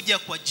Lord. Nakuja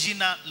kwa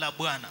jina la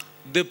Bwana.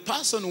 The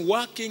person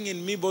working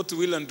in me both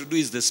will and to do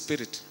is the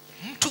Spirit.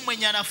 Mtu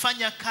mwenye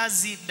anafanya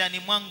kazi ndani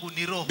mwangu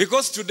ni roho.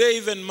 Because today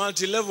even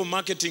multi-level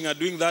marketing are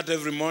doing that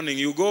every morning.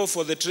 You go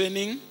for the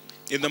training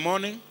in the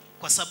morning.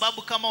 Kwa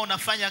sababu kama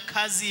unafanya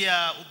kazi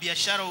ya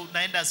biashara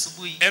unaenda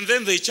asubuhi. And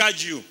then they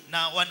charge you.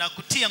 Na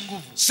wanakutia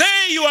nguvu.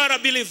 Say you are a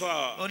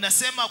believer.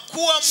 Unasema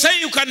kuwa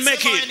say you can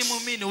make it.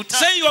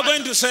 Say you are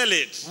going to sell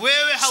it.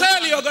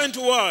 Say you are going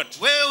to what?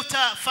 Wewe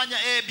utafanya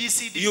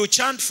ABCD. You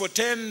chant for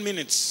 10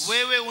 minutes.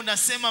 Wewe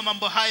unasema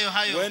mambo hayo.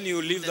 When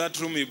you leave that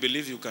room you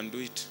believe you can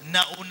do it.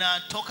 Na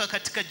unatoka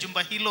katika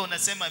jumba hilo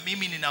unasema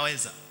mimi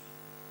ninaweza.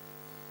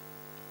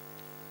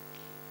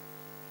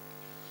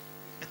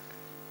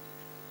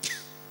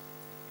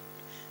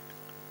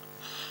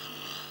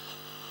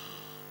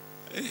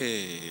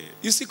 Hey,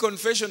 you see,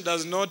 confession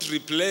does not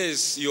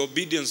replace your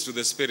obedience to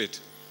the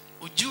Spirit.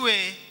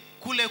 Ujue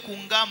kule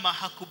kuungama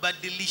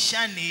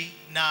hakubadilishani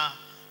na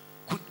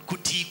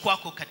kutii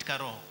kwako katika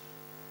roho.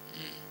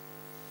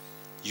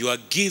 You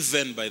are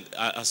given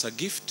as a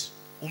gift.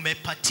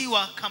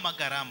 Umepatiwa kama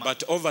gharama.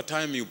 But over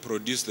time you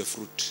produce the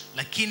fruit.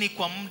 Lakini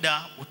kwa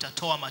muda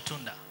utatoa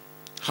matunda.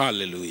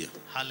 Hallelujah.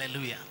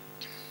 Hallelujah.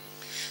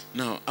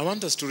 Now, I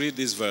want us to read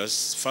this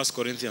verse, 1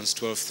 Corinthians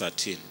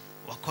 12:13.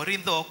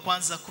 Wakorintho wa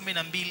kwanza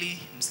 12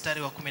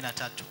 mstari wa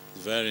 13.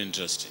 Very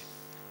interesting.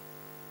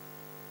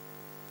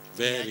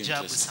 Very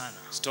ajabu interesting. sana.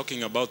 It's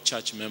talking about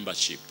church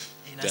membership.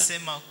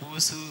 Inasema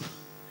kuhusu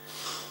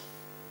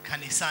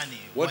kanisani.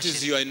 What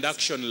is your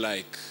induction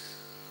like?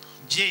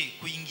 Je,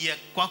 kuingia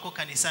kwako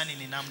kanisani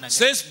ni namna gani?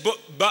 Says,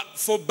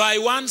 for by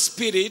one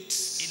Spirit,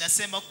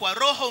 Inasema kwa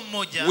roho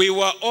mmoja we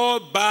were all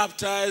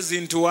baptized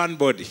into one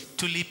body.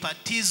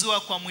 Tulipatizwa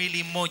kwa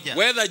mwili mmoja.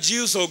 Whether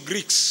Jews or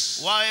Greeks,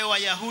 Wawe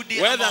Wayahudi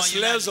ama whether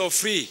slaves or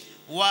free,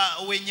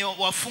 wenye and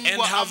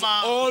wafungwa have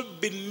ama, all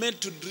been made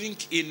to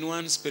drink in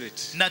one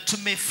Spirit. na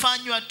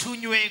tumefanywa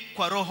tunywe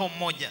kwa roho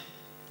mmoja.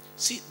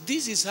 See,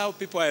 this is how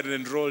people are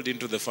enrolled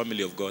into the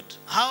family of God.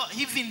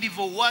 Hivi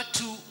ndivyo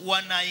watu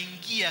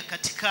wanaingia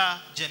katika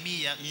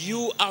jamii ya.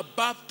 You are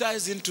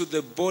baptized into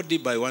the body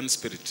by one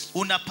Spirit.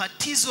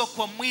 Unapatizwa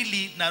kwa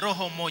mwili na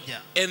roho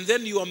moja. And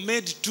then you are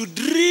made to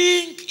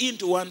drink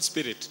into one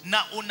Spirit.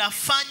 Na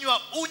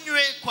unafanywa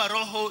unywe kwa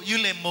roho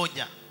yule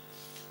moja.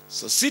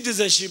 So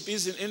citizenship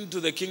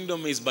into the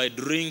kingdom is by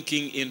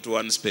drinking into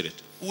one Spirit.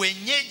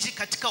 Wenyeji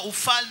katika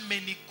ufalme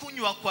ni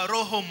kunywa kwa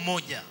roho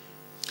moja.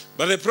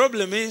 But the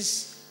problem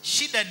is,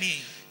 shida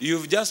ni,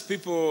 you've just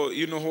people,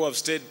 who have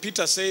stayed.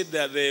 Peter said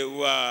that they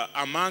were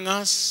among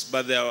us,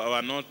 but they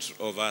were not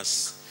of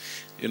us.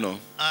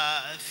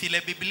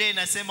 Vile Biblia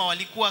inasema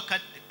walikuwa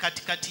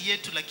katikati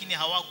yetu lakini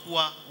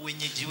hawakuwa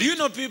wenyeji wetu. Do you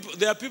know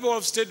there are people who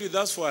have stayed with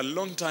us for a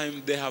long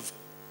time. They have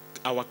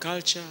our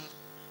culture.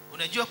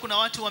 Unajua kuna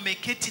watu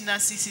wameketi na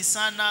sisi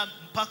sana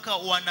mpaka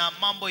wana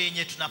mambo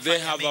yenye tunafanya.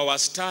 They have our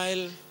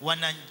style.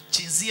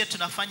 Wanachinzia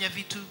tunafanya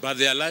vitu. But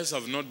their lives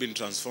have not been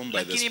transformed by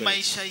the Spirit. Lakini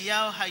maisha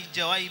yao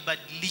haijawahi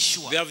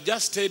badilishwa. They have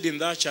just stayed in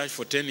that church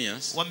for 10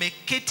 years.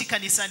 Wameketi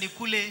kanisani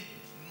kule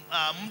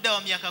muda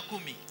wa miaka 10.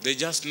 They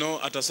just know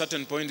at a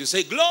certain point you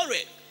say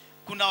glory.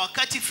 Kuna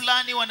wakati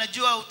fulani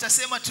wanajua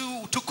utasema tu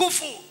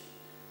utukufu.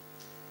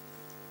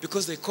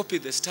 Because they copy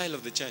the style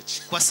of the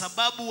church. Kwa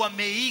sababu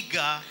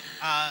wameiga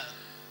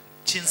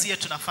chinzia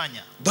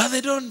tunafanya. But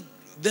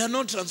they are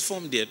not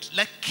transformed yet.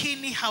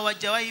 Lakini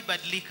hawajawahi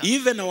badilika.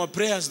 Even our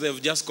prayers they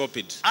have just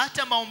copied.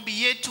 Hata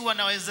maombi yetu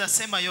wanaweza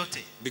sema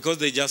yote. Because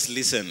they just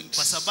listened.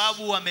 Kwa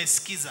sababu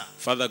wamesikiza.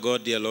 Father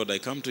God, dear Lord, I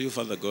come to you,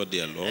 Father God,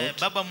 dear Lord.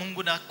 Baba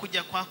Mungu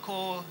nakuja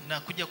kwako,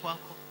 nakuja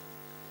kwako.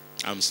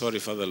 I'm sorry,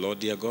 Father Lord,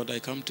 dear God, I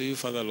come to you,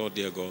 Father Lord,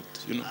 dear God.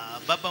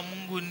 Baba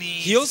Mungu ni.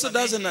 He also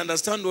doesn't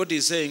understand what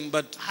he's saying,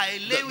 but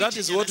that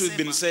is what we've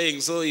been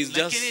saying. So he's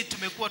just. Lakini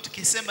tumekuwa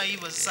tukisema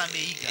hivyo sasa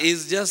ameiga.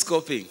 He's just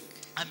copying.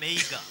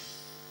 Ameiga.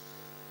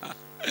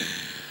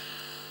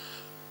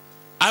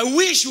 I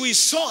wish we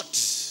sought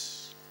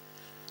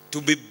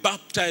to be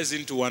baptized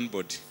into one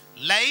body.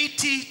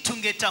 Laiti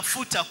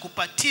tungetafuta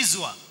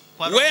kupatizwa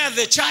kwa roho. Where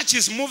the church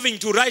is moving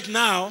to right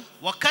now,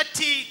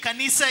 wakati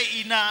kanisa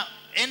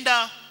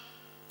inaenda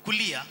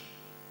kulia,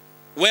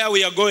 where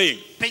we are going,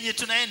 penye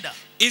tunaenda,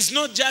 is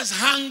not just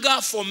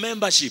hunger for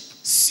membership.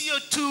 Sio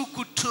tu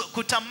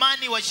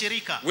kutamani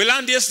washirika. We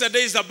learned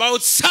yesterday is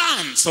about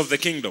sons of the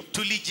kingdom.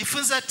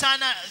 Tulijifunza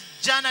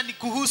jana ni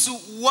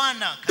kuhusu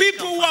wana.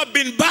 People who have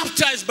been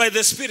baptized by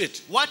the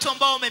Spirit. Watu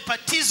ambao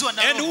wamepatizwa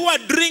na roho. And who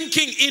are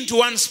drinking into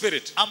one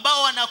Spirit.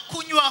 Ambao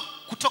wanakunywa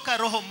kutoka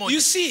roho moja.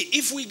 You see,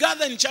 if we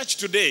gather in church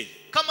today,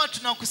 kama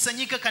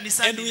tunakusanyika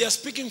kanisani, and we are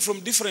speaking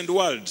from different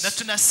worlds, na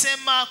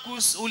tunasema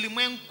kuhusu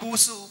ulimwengu,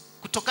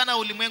 kutokana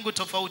ulimwengu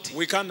tofauti,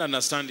 we can't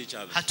understand each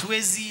other.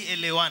 Hatuwezi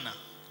elewana.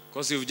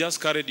 Because you've just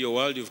carried your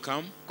world, you've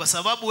come. Kwa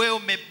sababu wewe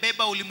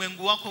umebeba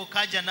ulimwengu wako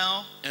ukaja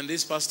nao. And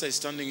this pastor is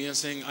standing here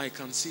saying, I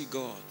can see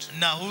God.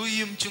 Na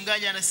huyu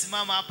mchungaji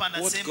anasimama hapa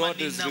anasema, what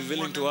God is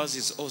revealing to us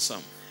is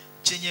awesome.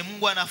 Chenye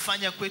Mungu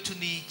anafanya kwetu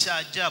ni cha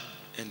ajabu.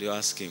 And you're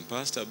asking,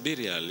 Pastor, be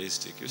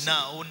realistic. You see?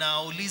 Na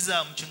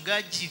unauliza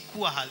mchungaji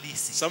kuwa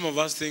halisi. Some of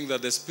us think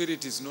that the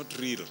Spirit is not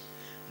real.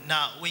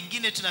 Na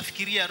wengine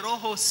tunafikiria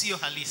roho sio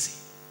halisi.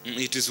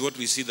 It is what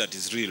we see that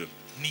is real.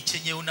 Ni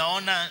chenye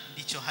unaona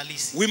ndicho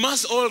halisi. We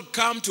must all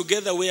come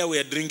together where we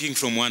are drinking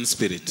from one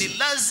Spirit. Ni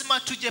lazima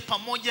tuje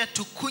pamoja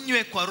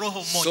tukunywe kwa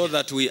roho moja. So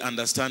that we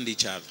understand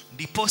each other.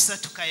 Ndiposa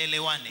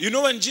tukaelewane. You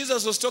know, when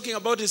Jesus was talking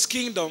about his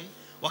kingdom,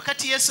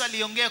 wakati Yesu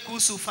aliongea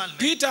kuhusu ufalme,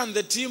 Peter and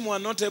the team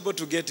were not able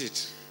to get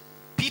it.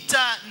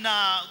 Peter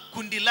na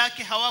kundi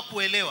lake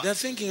hawakuelewa. They're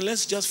thinking,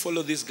 let's just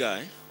follow this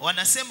guy.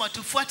 Wanasema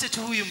tufuate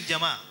tu huyu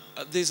mjamaa.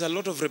 There's a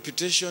lot of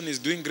reputation,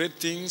 he's doing great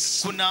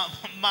things. Kuna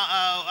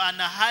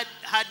ana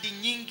hadi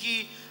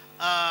nyingi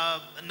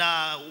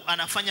na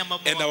anafanya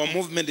mambo. And our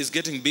movement is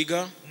getting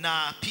bigger.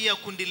 Na pia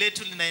kundi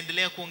letu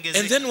linaendelea kuongezeka.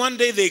 And then one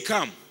day they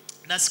come.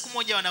 Na siku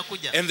moja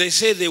wanakuja. And they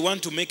say they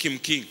want to make him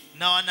king.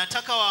 Na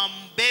wanataka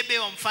wambebe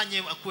wamfanye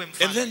akuwe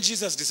mfalme. And then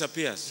Jesus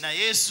disappears. Na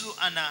Yesu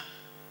ana.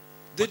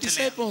 The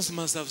disciples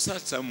must have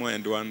sat somewhere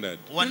and wondered.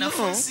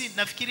 Wanafunzi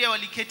nafikiria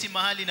waliketi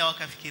mahali na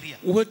wakafikiria,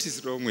 what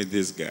is wrong with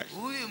this guy?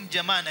 Huyu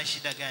mjamaa ana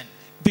shida gani?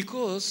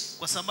 Because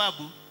kwa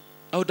sababu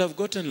I would have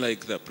gotten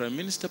like the prime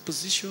minister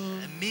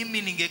position.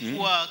 Mimi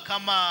ningekuwa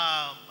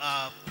kama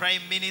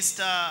prime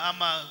minister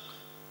ama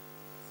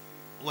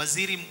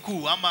waziri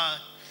mkuu ama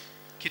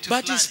kitu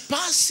But fulani. he's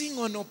passing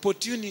on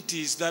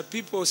opportunities that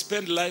people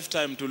spend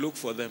lifetime to look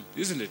for them,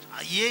 isn't it?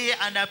 Yeye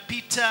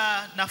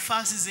anapita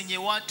nafasi zenye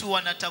watu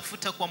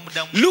wanatafuta kwa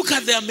muda mwingi. Look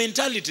at their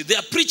mentality. They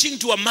are preaching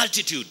to a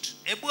multitude.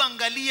 Hebu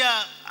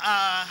angalia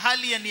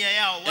hali ya nia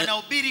yao,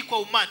 wanahubiri kwa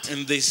umati.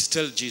 And they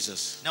tell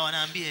Jesus, Na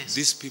wanaambia Yesu,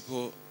 these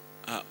people,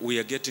 we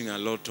are getting a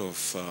lot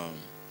of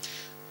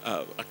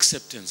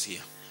acceptance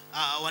here.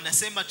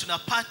 Wanasema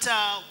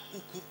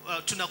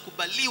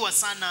tunakubaliwa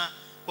sana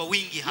kwa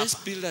wingi hapa. Let's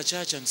build a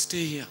church and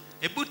stay here.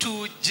 Hebu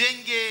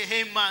tujenge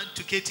hema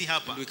tuketi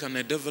hapa. We can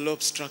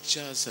develop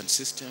structures and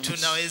systems.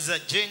 Tunaweza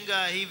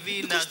jenga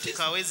hivi na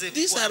tukaweze.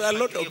 These are a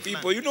lot of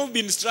people. You know,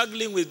 been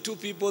struggling with 2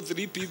 people,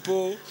 3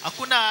 people.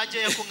 Hakuna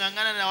haja ya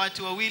kungangana na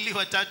watu wawili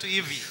watatu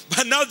hivi.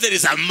 But now there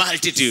is a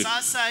multitude.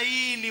 Sasa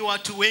hii ni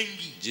watu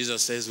wengi.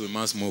 Jesus says we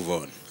must move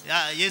on.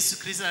 Yesu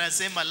Kristo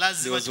anasema He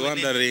lazima was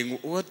tuende. wondering,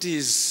 what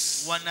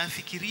is...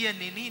 Wanafikiria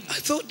ni nini?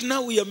 I thought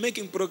now we are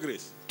making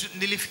progress.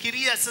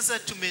 Nilifikiria sasa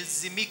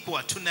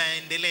tumezimikwa,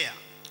 tunaendelea.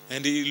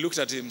 And he looked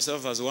at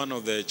himself as one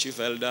of the chief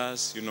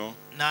elders, you know.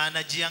 Na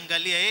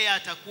anajiangalia yeye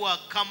atakuwa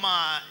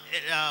kama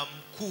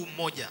mkuu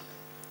mmoja.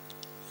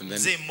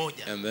 Mzee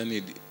mmoja. And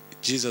then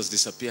Jesus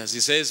disappears.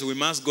 He says we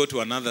must go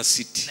to another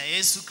city. Na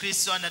Yesu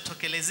Kristo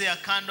anatokelezea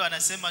kando,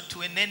 anasema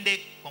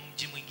tuenende kwa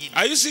mji mwingine.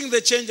 Are you seeing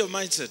the change of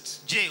mindset?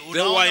 Je,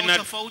 unaona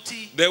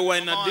tofauti? They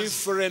were in a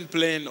different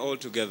plane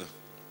altogether.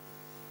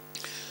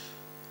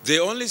 They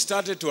only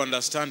started to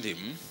understand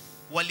him.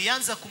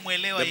 Walianza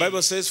kumuelewa. The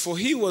Bible says, for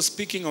he was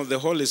speaking of the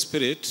Holy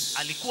Spirit,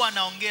 alikuwa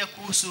anaongea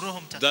kuhusu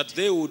Roho Mtakatifu, that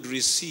they would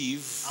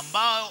receive,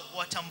 ambao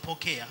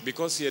watampokea,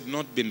 because he had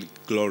not been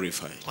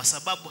glorified. kwa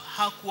sababu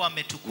hakuwa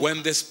ametukuka.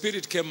 When the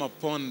Spirit came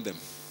upon them,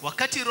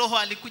 wakati Roho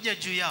alikuja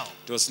juu yao,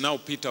 it was now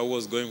Peter who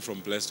was going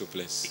from place to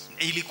place.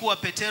 Ilikuwa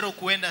Petero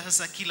kuenda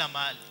sasa kila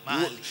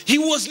mahali. He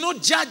was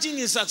not judging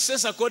his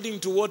success according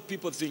to what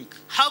people think.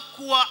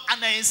 Hakuwa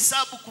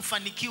anahesabu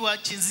kufanikiwa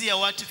jinsi ya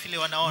watu vile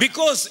wanaona.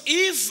 Because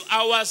if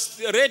our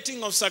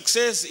rating of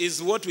success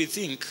is what we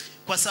think,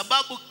 kwa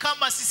sababu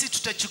kama sisi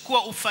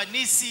tutachukua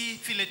ufanisi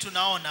vile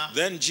tunaona,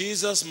 then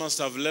Jesus must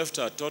have left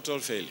a total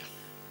failure.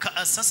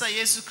 Sasa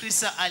Yesu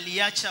Kristo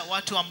aliacha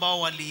watu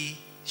ambao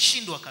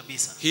walishindwa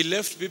kabisa. He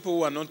left people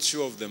who are not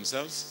sure of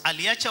themselves.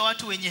 Aliacha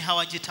watu wenye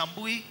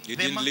hawajitambui He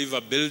vema. didn't leave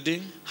a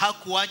building.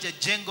 Hakuacha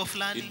jengo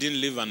fulani. He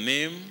didn't leave a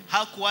name.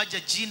 Hakuacha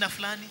jina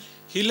fulani.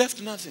 He left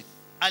nothing.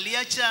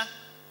 Aliacha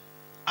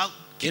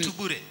kitu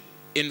bure.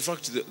 In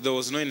fact, there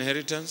was no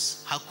inheritance.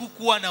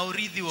 Hakukuwa na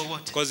urithi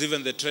wowote. Because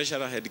even the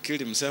treasurer had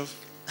killed himself.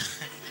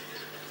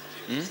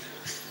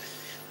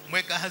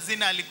 Mweka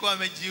hazina alikuwa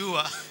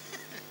amejiua.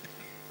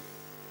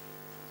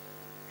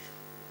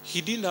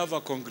 He didn't have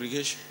a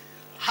congregation.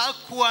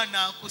 Hakuwa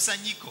na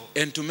kusanyiko.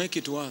 And to make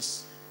it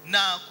worse,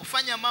 na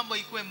kufanya mambo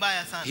ikuwe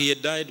mbaya sana, he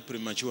had died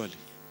prematurely.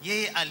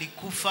 Yeye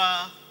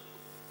alikufa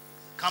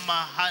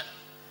kama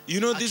you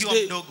know, this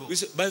day we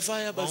say, by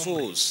fire, by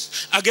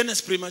force,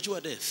 against premature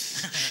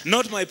death.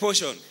 Not my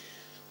portion.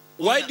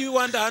 Why do you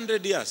want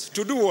 100 years?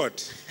 To do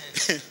what?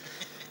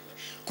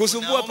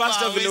 Kusumbua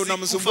pastor vile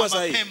unamsumbua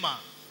sahi.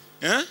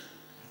 Eh?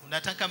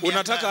 Unataka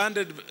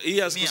 100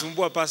 years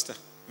kusumbua pastor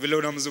vile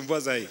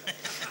unamsumbua sahi.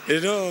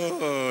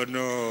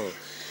 No.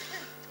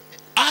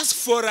 Ask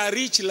for a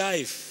rich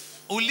life.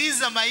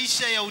 Uliza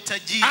maisha ya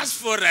utajiri. Ask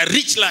for a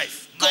rich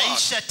life.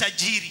 Maisha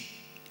tajiri.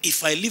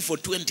 If I live for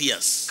 20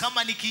 years,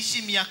 kama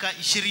nikiishi miaka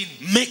 20,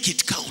 make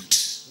it count.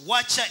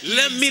 Wacha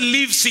let me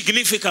live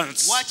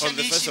significance. Wacha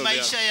niishi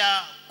maisha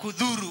ya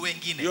kudhuru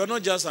wengine. You are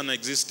not just an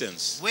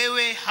existence.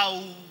 Wewe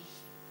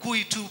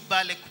haukui tu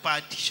bale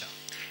kupatisha.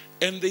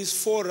 And there is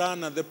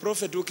forerunner, the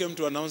prophet who came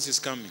to announce his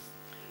coming.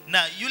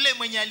 Na yule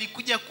mwenye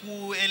alikuja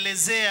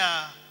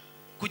kuelezea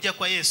kuja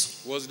kwa Yesu,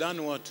 was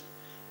done what?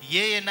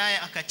 Yeye naye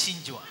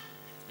akachinjwa.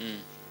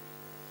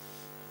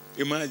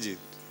 Imagine.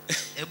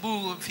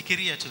 Ebu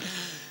fikiria tu.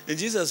 And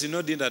Jesus,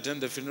 didn't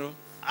attend the funeral.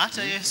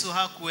 Hata Yesu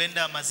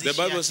hakuenda mazishi.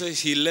 The Bible says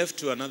he left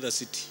to another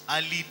city.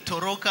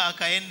 Alitoroka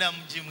akaenda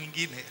mji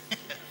mwingine.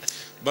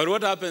 But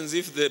what happens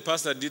if the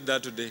pastor did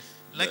that today?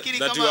 Lakini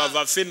that you have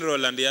a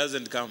funeral and he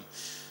hasn't come.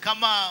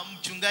 Kama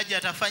mchungaji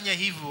atafanya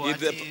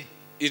hivyo,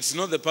 it's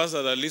not the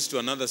pastor that leads to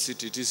another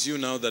city. It is you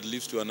now that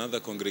leads to another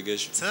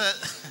congregation.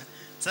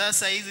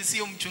 Sasa hizi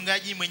sio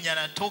mchungaji mwenye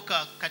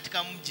anatoka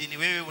katika mji, ni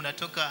wewe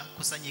unatoka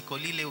kusanyiko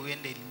lile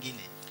uende lingine.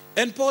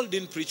 And Paul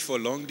didn't preach for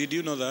long. Did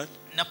you know that?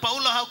 Na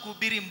Paulo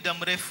hakuhubiri muda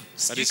mrefu.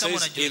 Sijui kama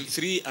unajua. In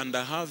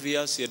 3.5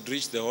 years he had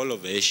reached the whole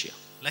of Asia.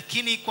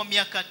 Lakini kwa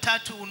miaka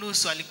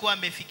 3.5 alikuwa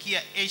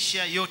amefikia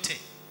Asia yote.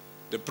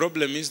 The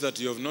problem is that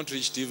you have not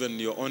reached even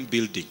your own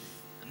building.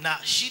 Na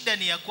shida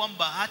ni ya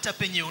kwamba hata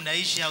penye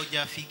unaishi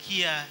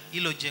haujafikia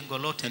hilo jengo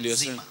lote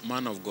nzima. And you say,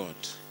 man of God,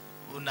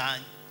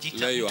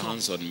 lay your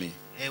hands on me.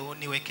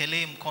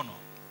 Uniwekelee mkono.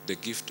 The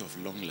gift of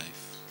long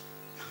life.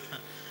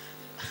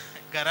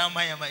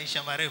 Gharama ya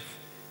maisha marefu.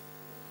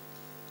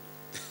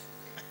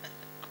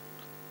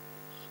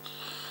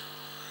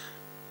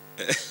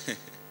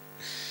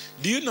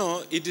 Do you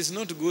know it is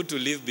not good to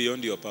live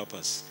beyond your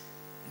purpose?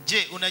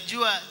 Je,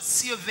 unajua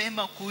sio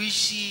vema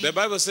kuishi? The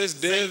Bible says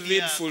David zaidi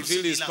ya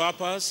fulfilled his kusudi lako.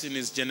 purpose in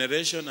his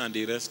generation and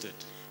he rested.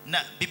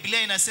 Na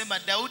Biblia inasema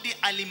Daudi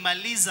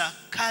alimaliza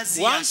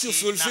kazi Once you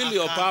yake fulfill na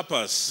your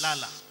purpose,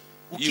 lala.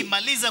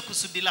 Ukimaliza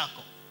kusudi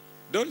lako,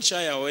 don't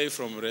shy away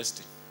from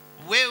resting.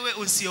 wewe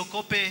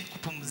usiokope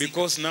kupumzika.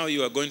 Because now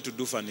you are going to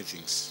do funny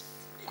things.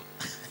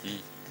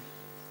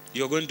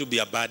 You are going to be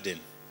a burden.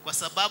 Kwa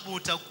sababu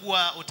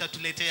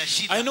utatuletea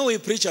shida. I know we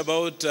preach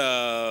about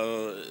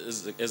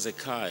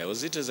Hezekiah.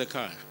 Was it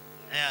Hezekiah?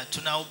 Yeah,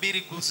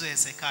 tunahubiri kuhusu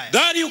Hezekiah.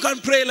 That you can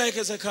pray like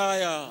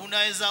Hezekiah.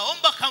 Unaweza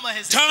omba kama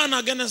Hezekiah. Turn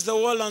against the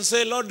wall and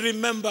say, Lord,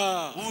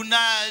 remember.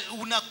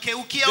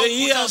 Unakeukia The ukuta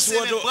years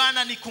useme what-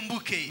 Bwana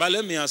nikumbuke. But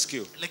let me ask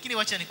you, Lakini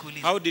wacha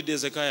nikuulize. how did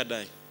Hezekiah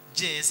die?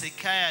 Je,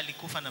 Hezekiah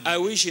alikufa na I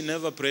wish he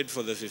never prayed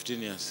for the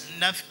 15 years.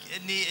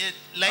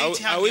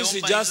 I wish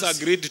he just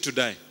agreed to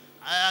die.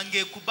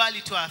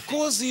 Angekubali tu afe.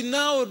 Because he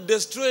now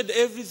destroyed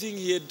everything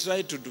he had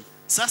tried to do.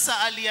 Sasa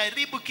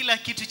aliharibu kila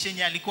kitu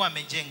chenye alikuwa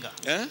amejenga.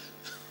 Eh?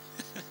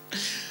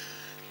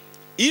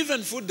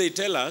 Even food they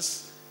tell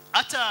us,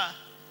 Hata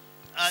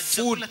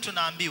chakula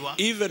tunaambiwa,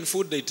 even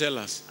food they tell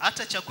us,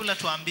 hata chakula you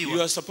tuambiwa,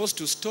 are supposed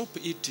to stop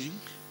eating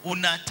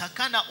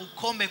unatakana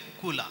ukome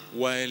kukula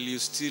while you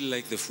still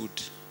like the food.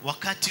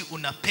 wakati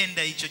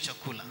unapenda hicho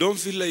chakula. Don't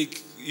feel like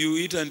you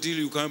eat until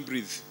you can't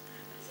breathe.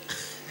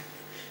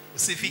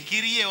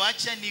 Usifikirie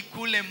wacha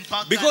nikule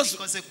mpaka Because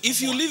nikose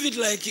if you kupumua. leave it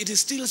like it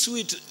is still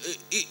sweet,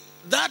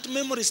 that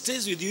memory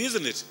stays with you,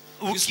 isn't it?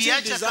 You still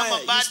Ukiacha kama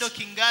desire, bado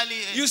kingali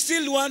you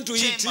still want to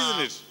eat, chema,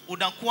 isn't it?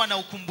 unakuwa na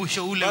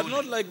ukumbusho ule But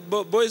not ule. like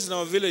boys in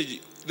our village.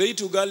 They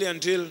eat ugali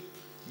until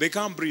they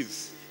can't breathe.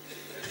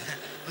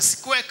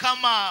 Usikue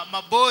kama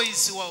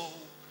maboys wa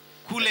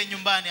kule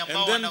nyumbani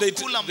ambao And then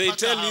wanakula they mpaka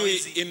tell you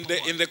hawezi in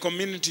kupumua. the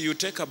community, you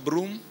take a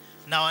broom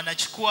Na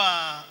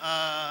wanachukua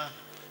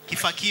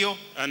kifakio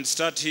and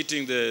start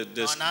hitting the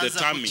na wanaanza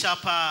tummy.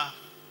 kuchapa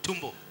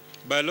tumbo.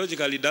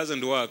 Biologically it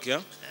doesn't work,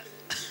 yeah?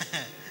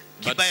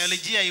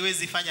 Kibiolojia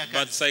haiwezi fanya But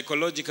kazi.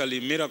 psychologically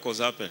miracles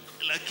happen.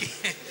 Lakini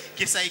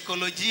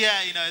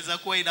kisaikolojia inaweza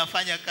kuwa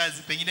inafanya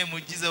kazi, pengine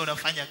muujiza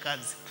unafanya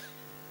kazi.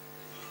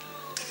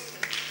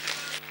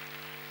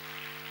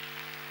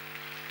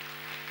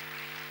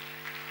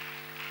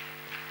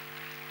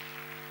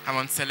 Come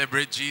on,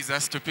 celebrate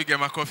Jesus. Tupige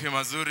makofi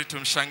mazuri,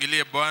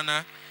 tumshangilie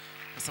Bwana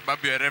kwa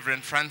sababu ya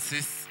Reverend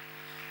Francis.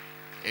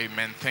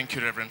 Amen. Thank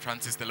you, Reverend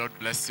Francis. The Lord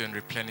bless you and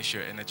replenish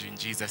your energy in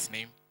Jesus'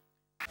 name.